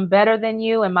of I'm better than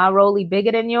you and my rollie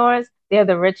bigger than yours, they're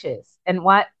the richest. And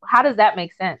how does that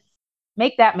make sense?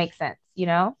 Make that make sense,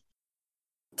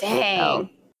 Dang. So,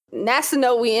 that's the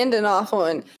note we ending off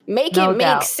on. Make it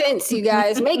make sense, you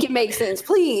guys. Make it make sense,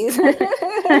 please. Where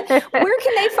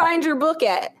can they find your book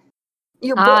at?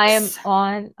 Your books? I am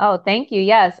on. Oh, thank you.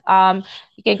 Yes. You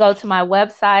can go to my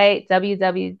website,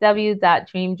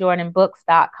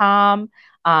 www.dreamjordanbooks.com.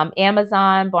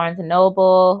 Amazon, Barnes and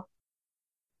Noble,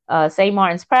 St.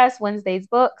 Martin's Press, Wednesday's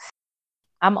Books.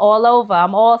 I'm all over.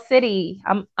 I'm all city.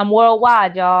 I'm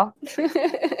worldwide, y'all.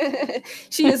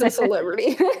 She is a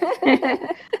celebrity.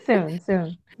 Soon.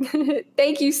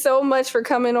 Thank you so much for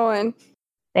coming on.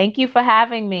 Thank you for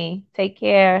having me. Take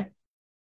care.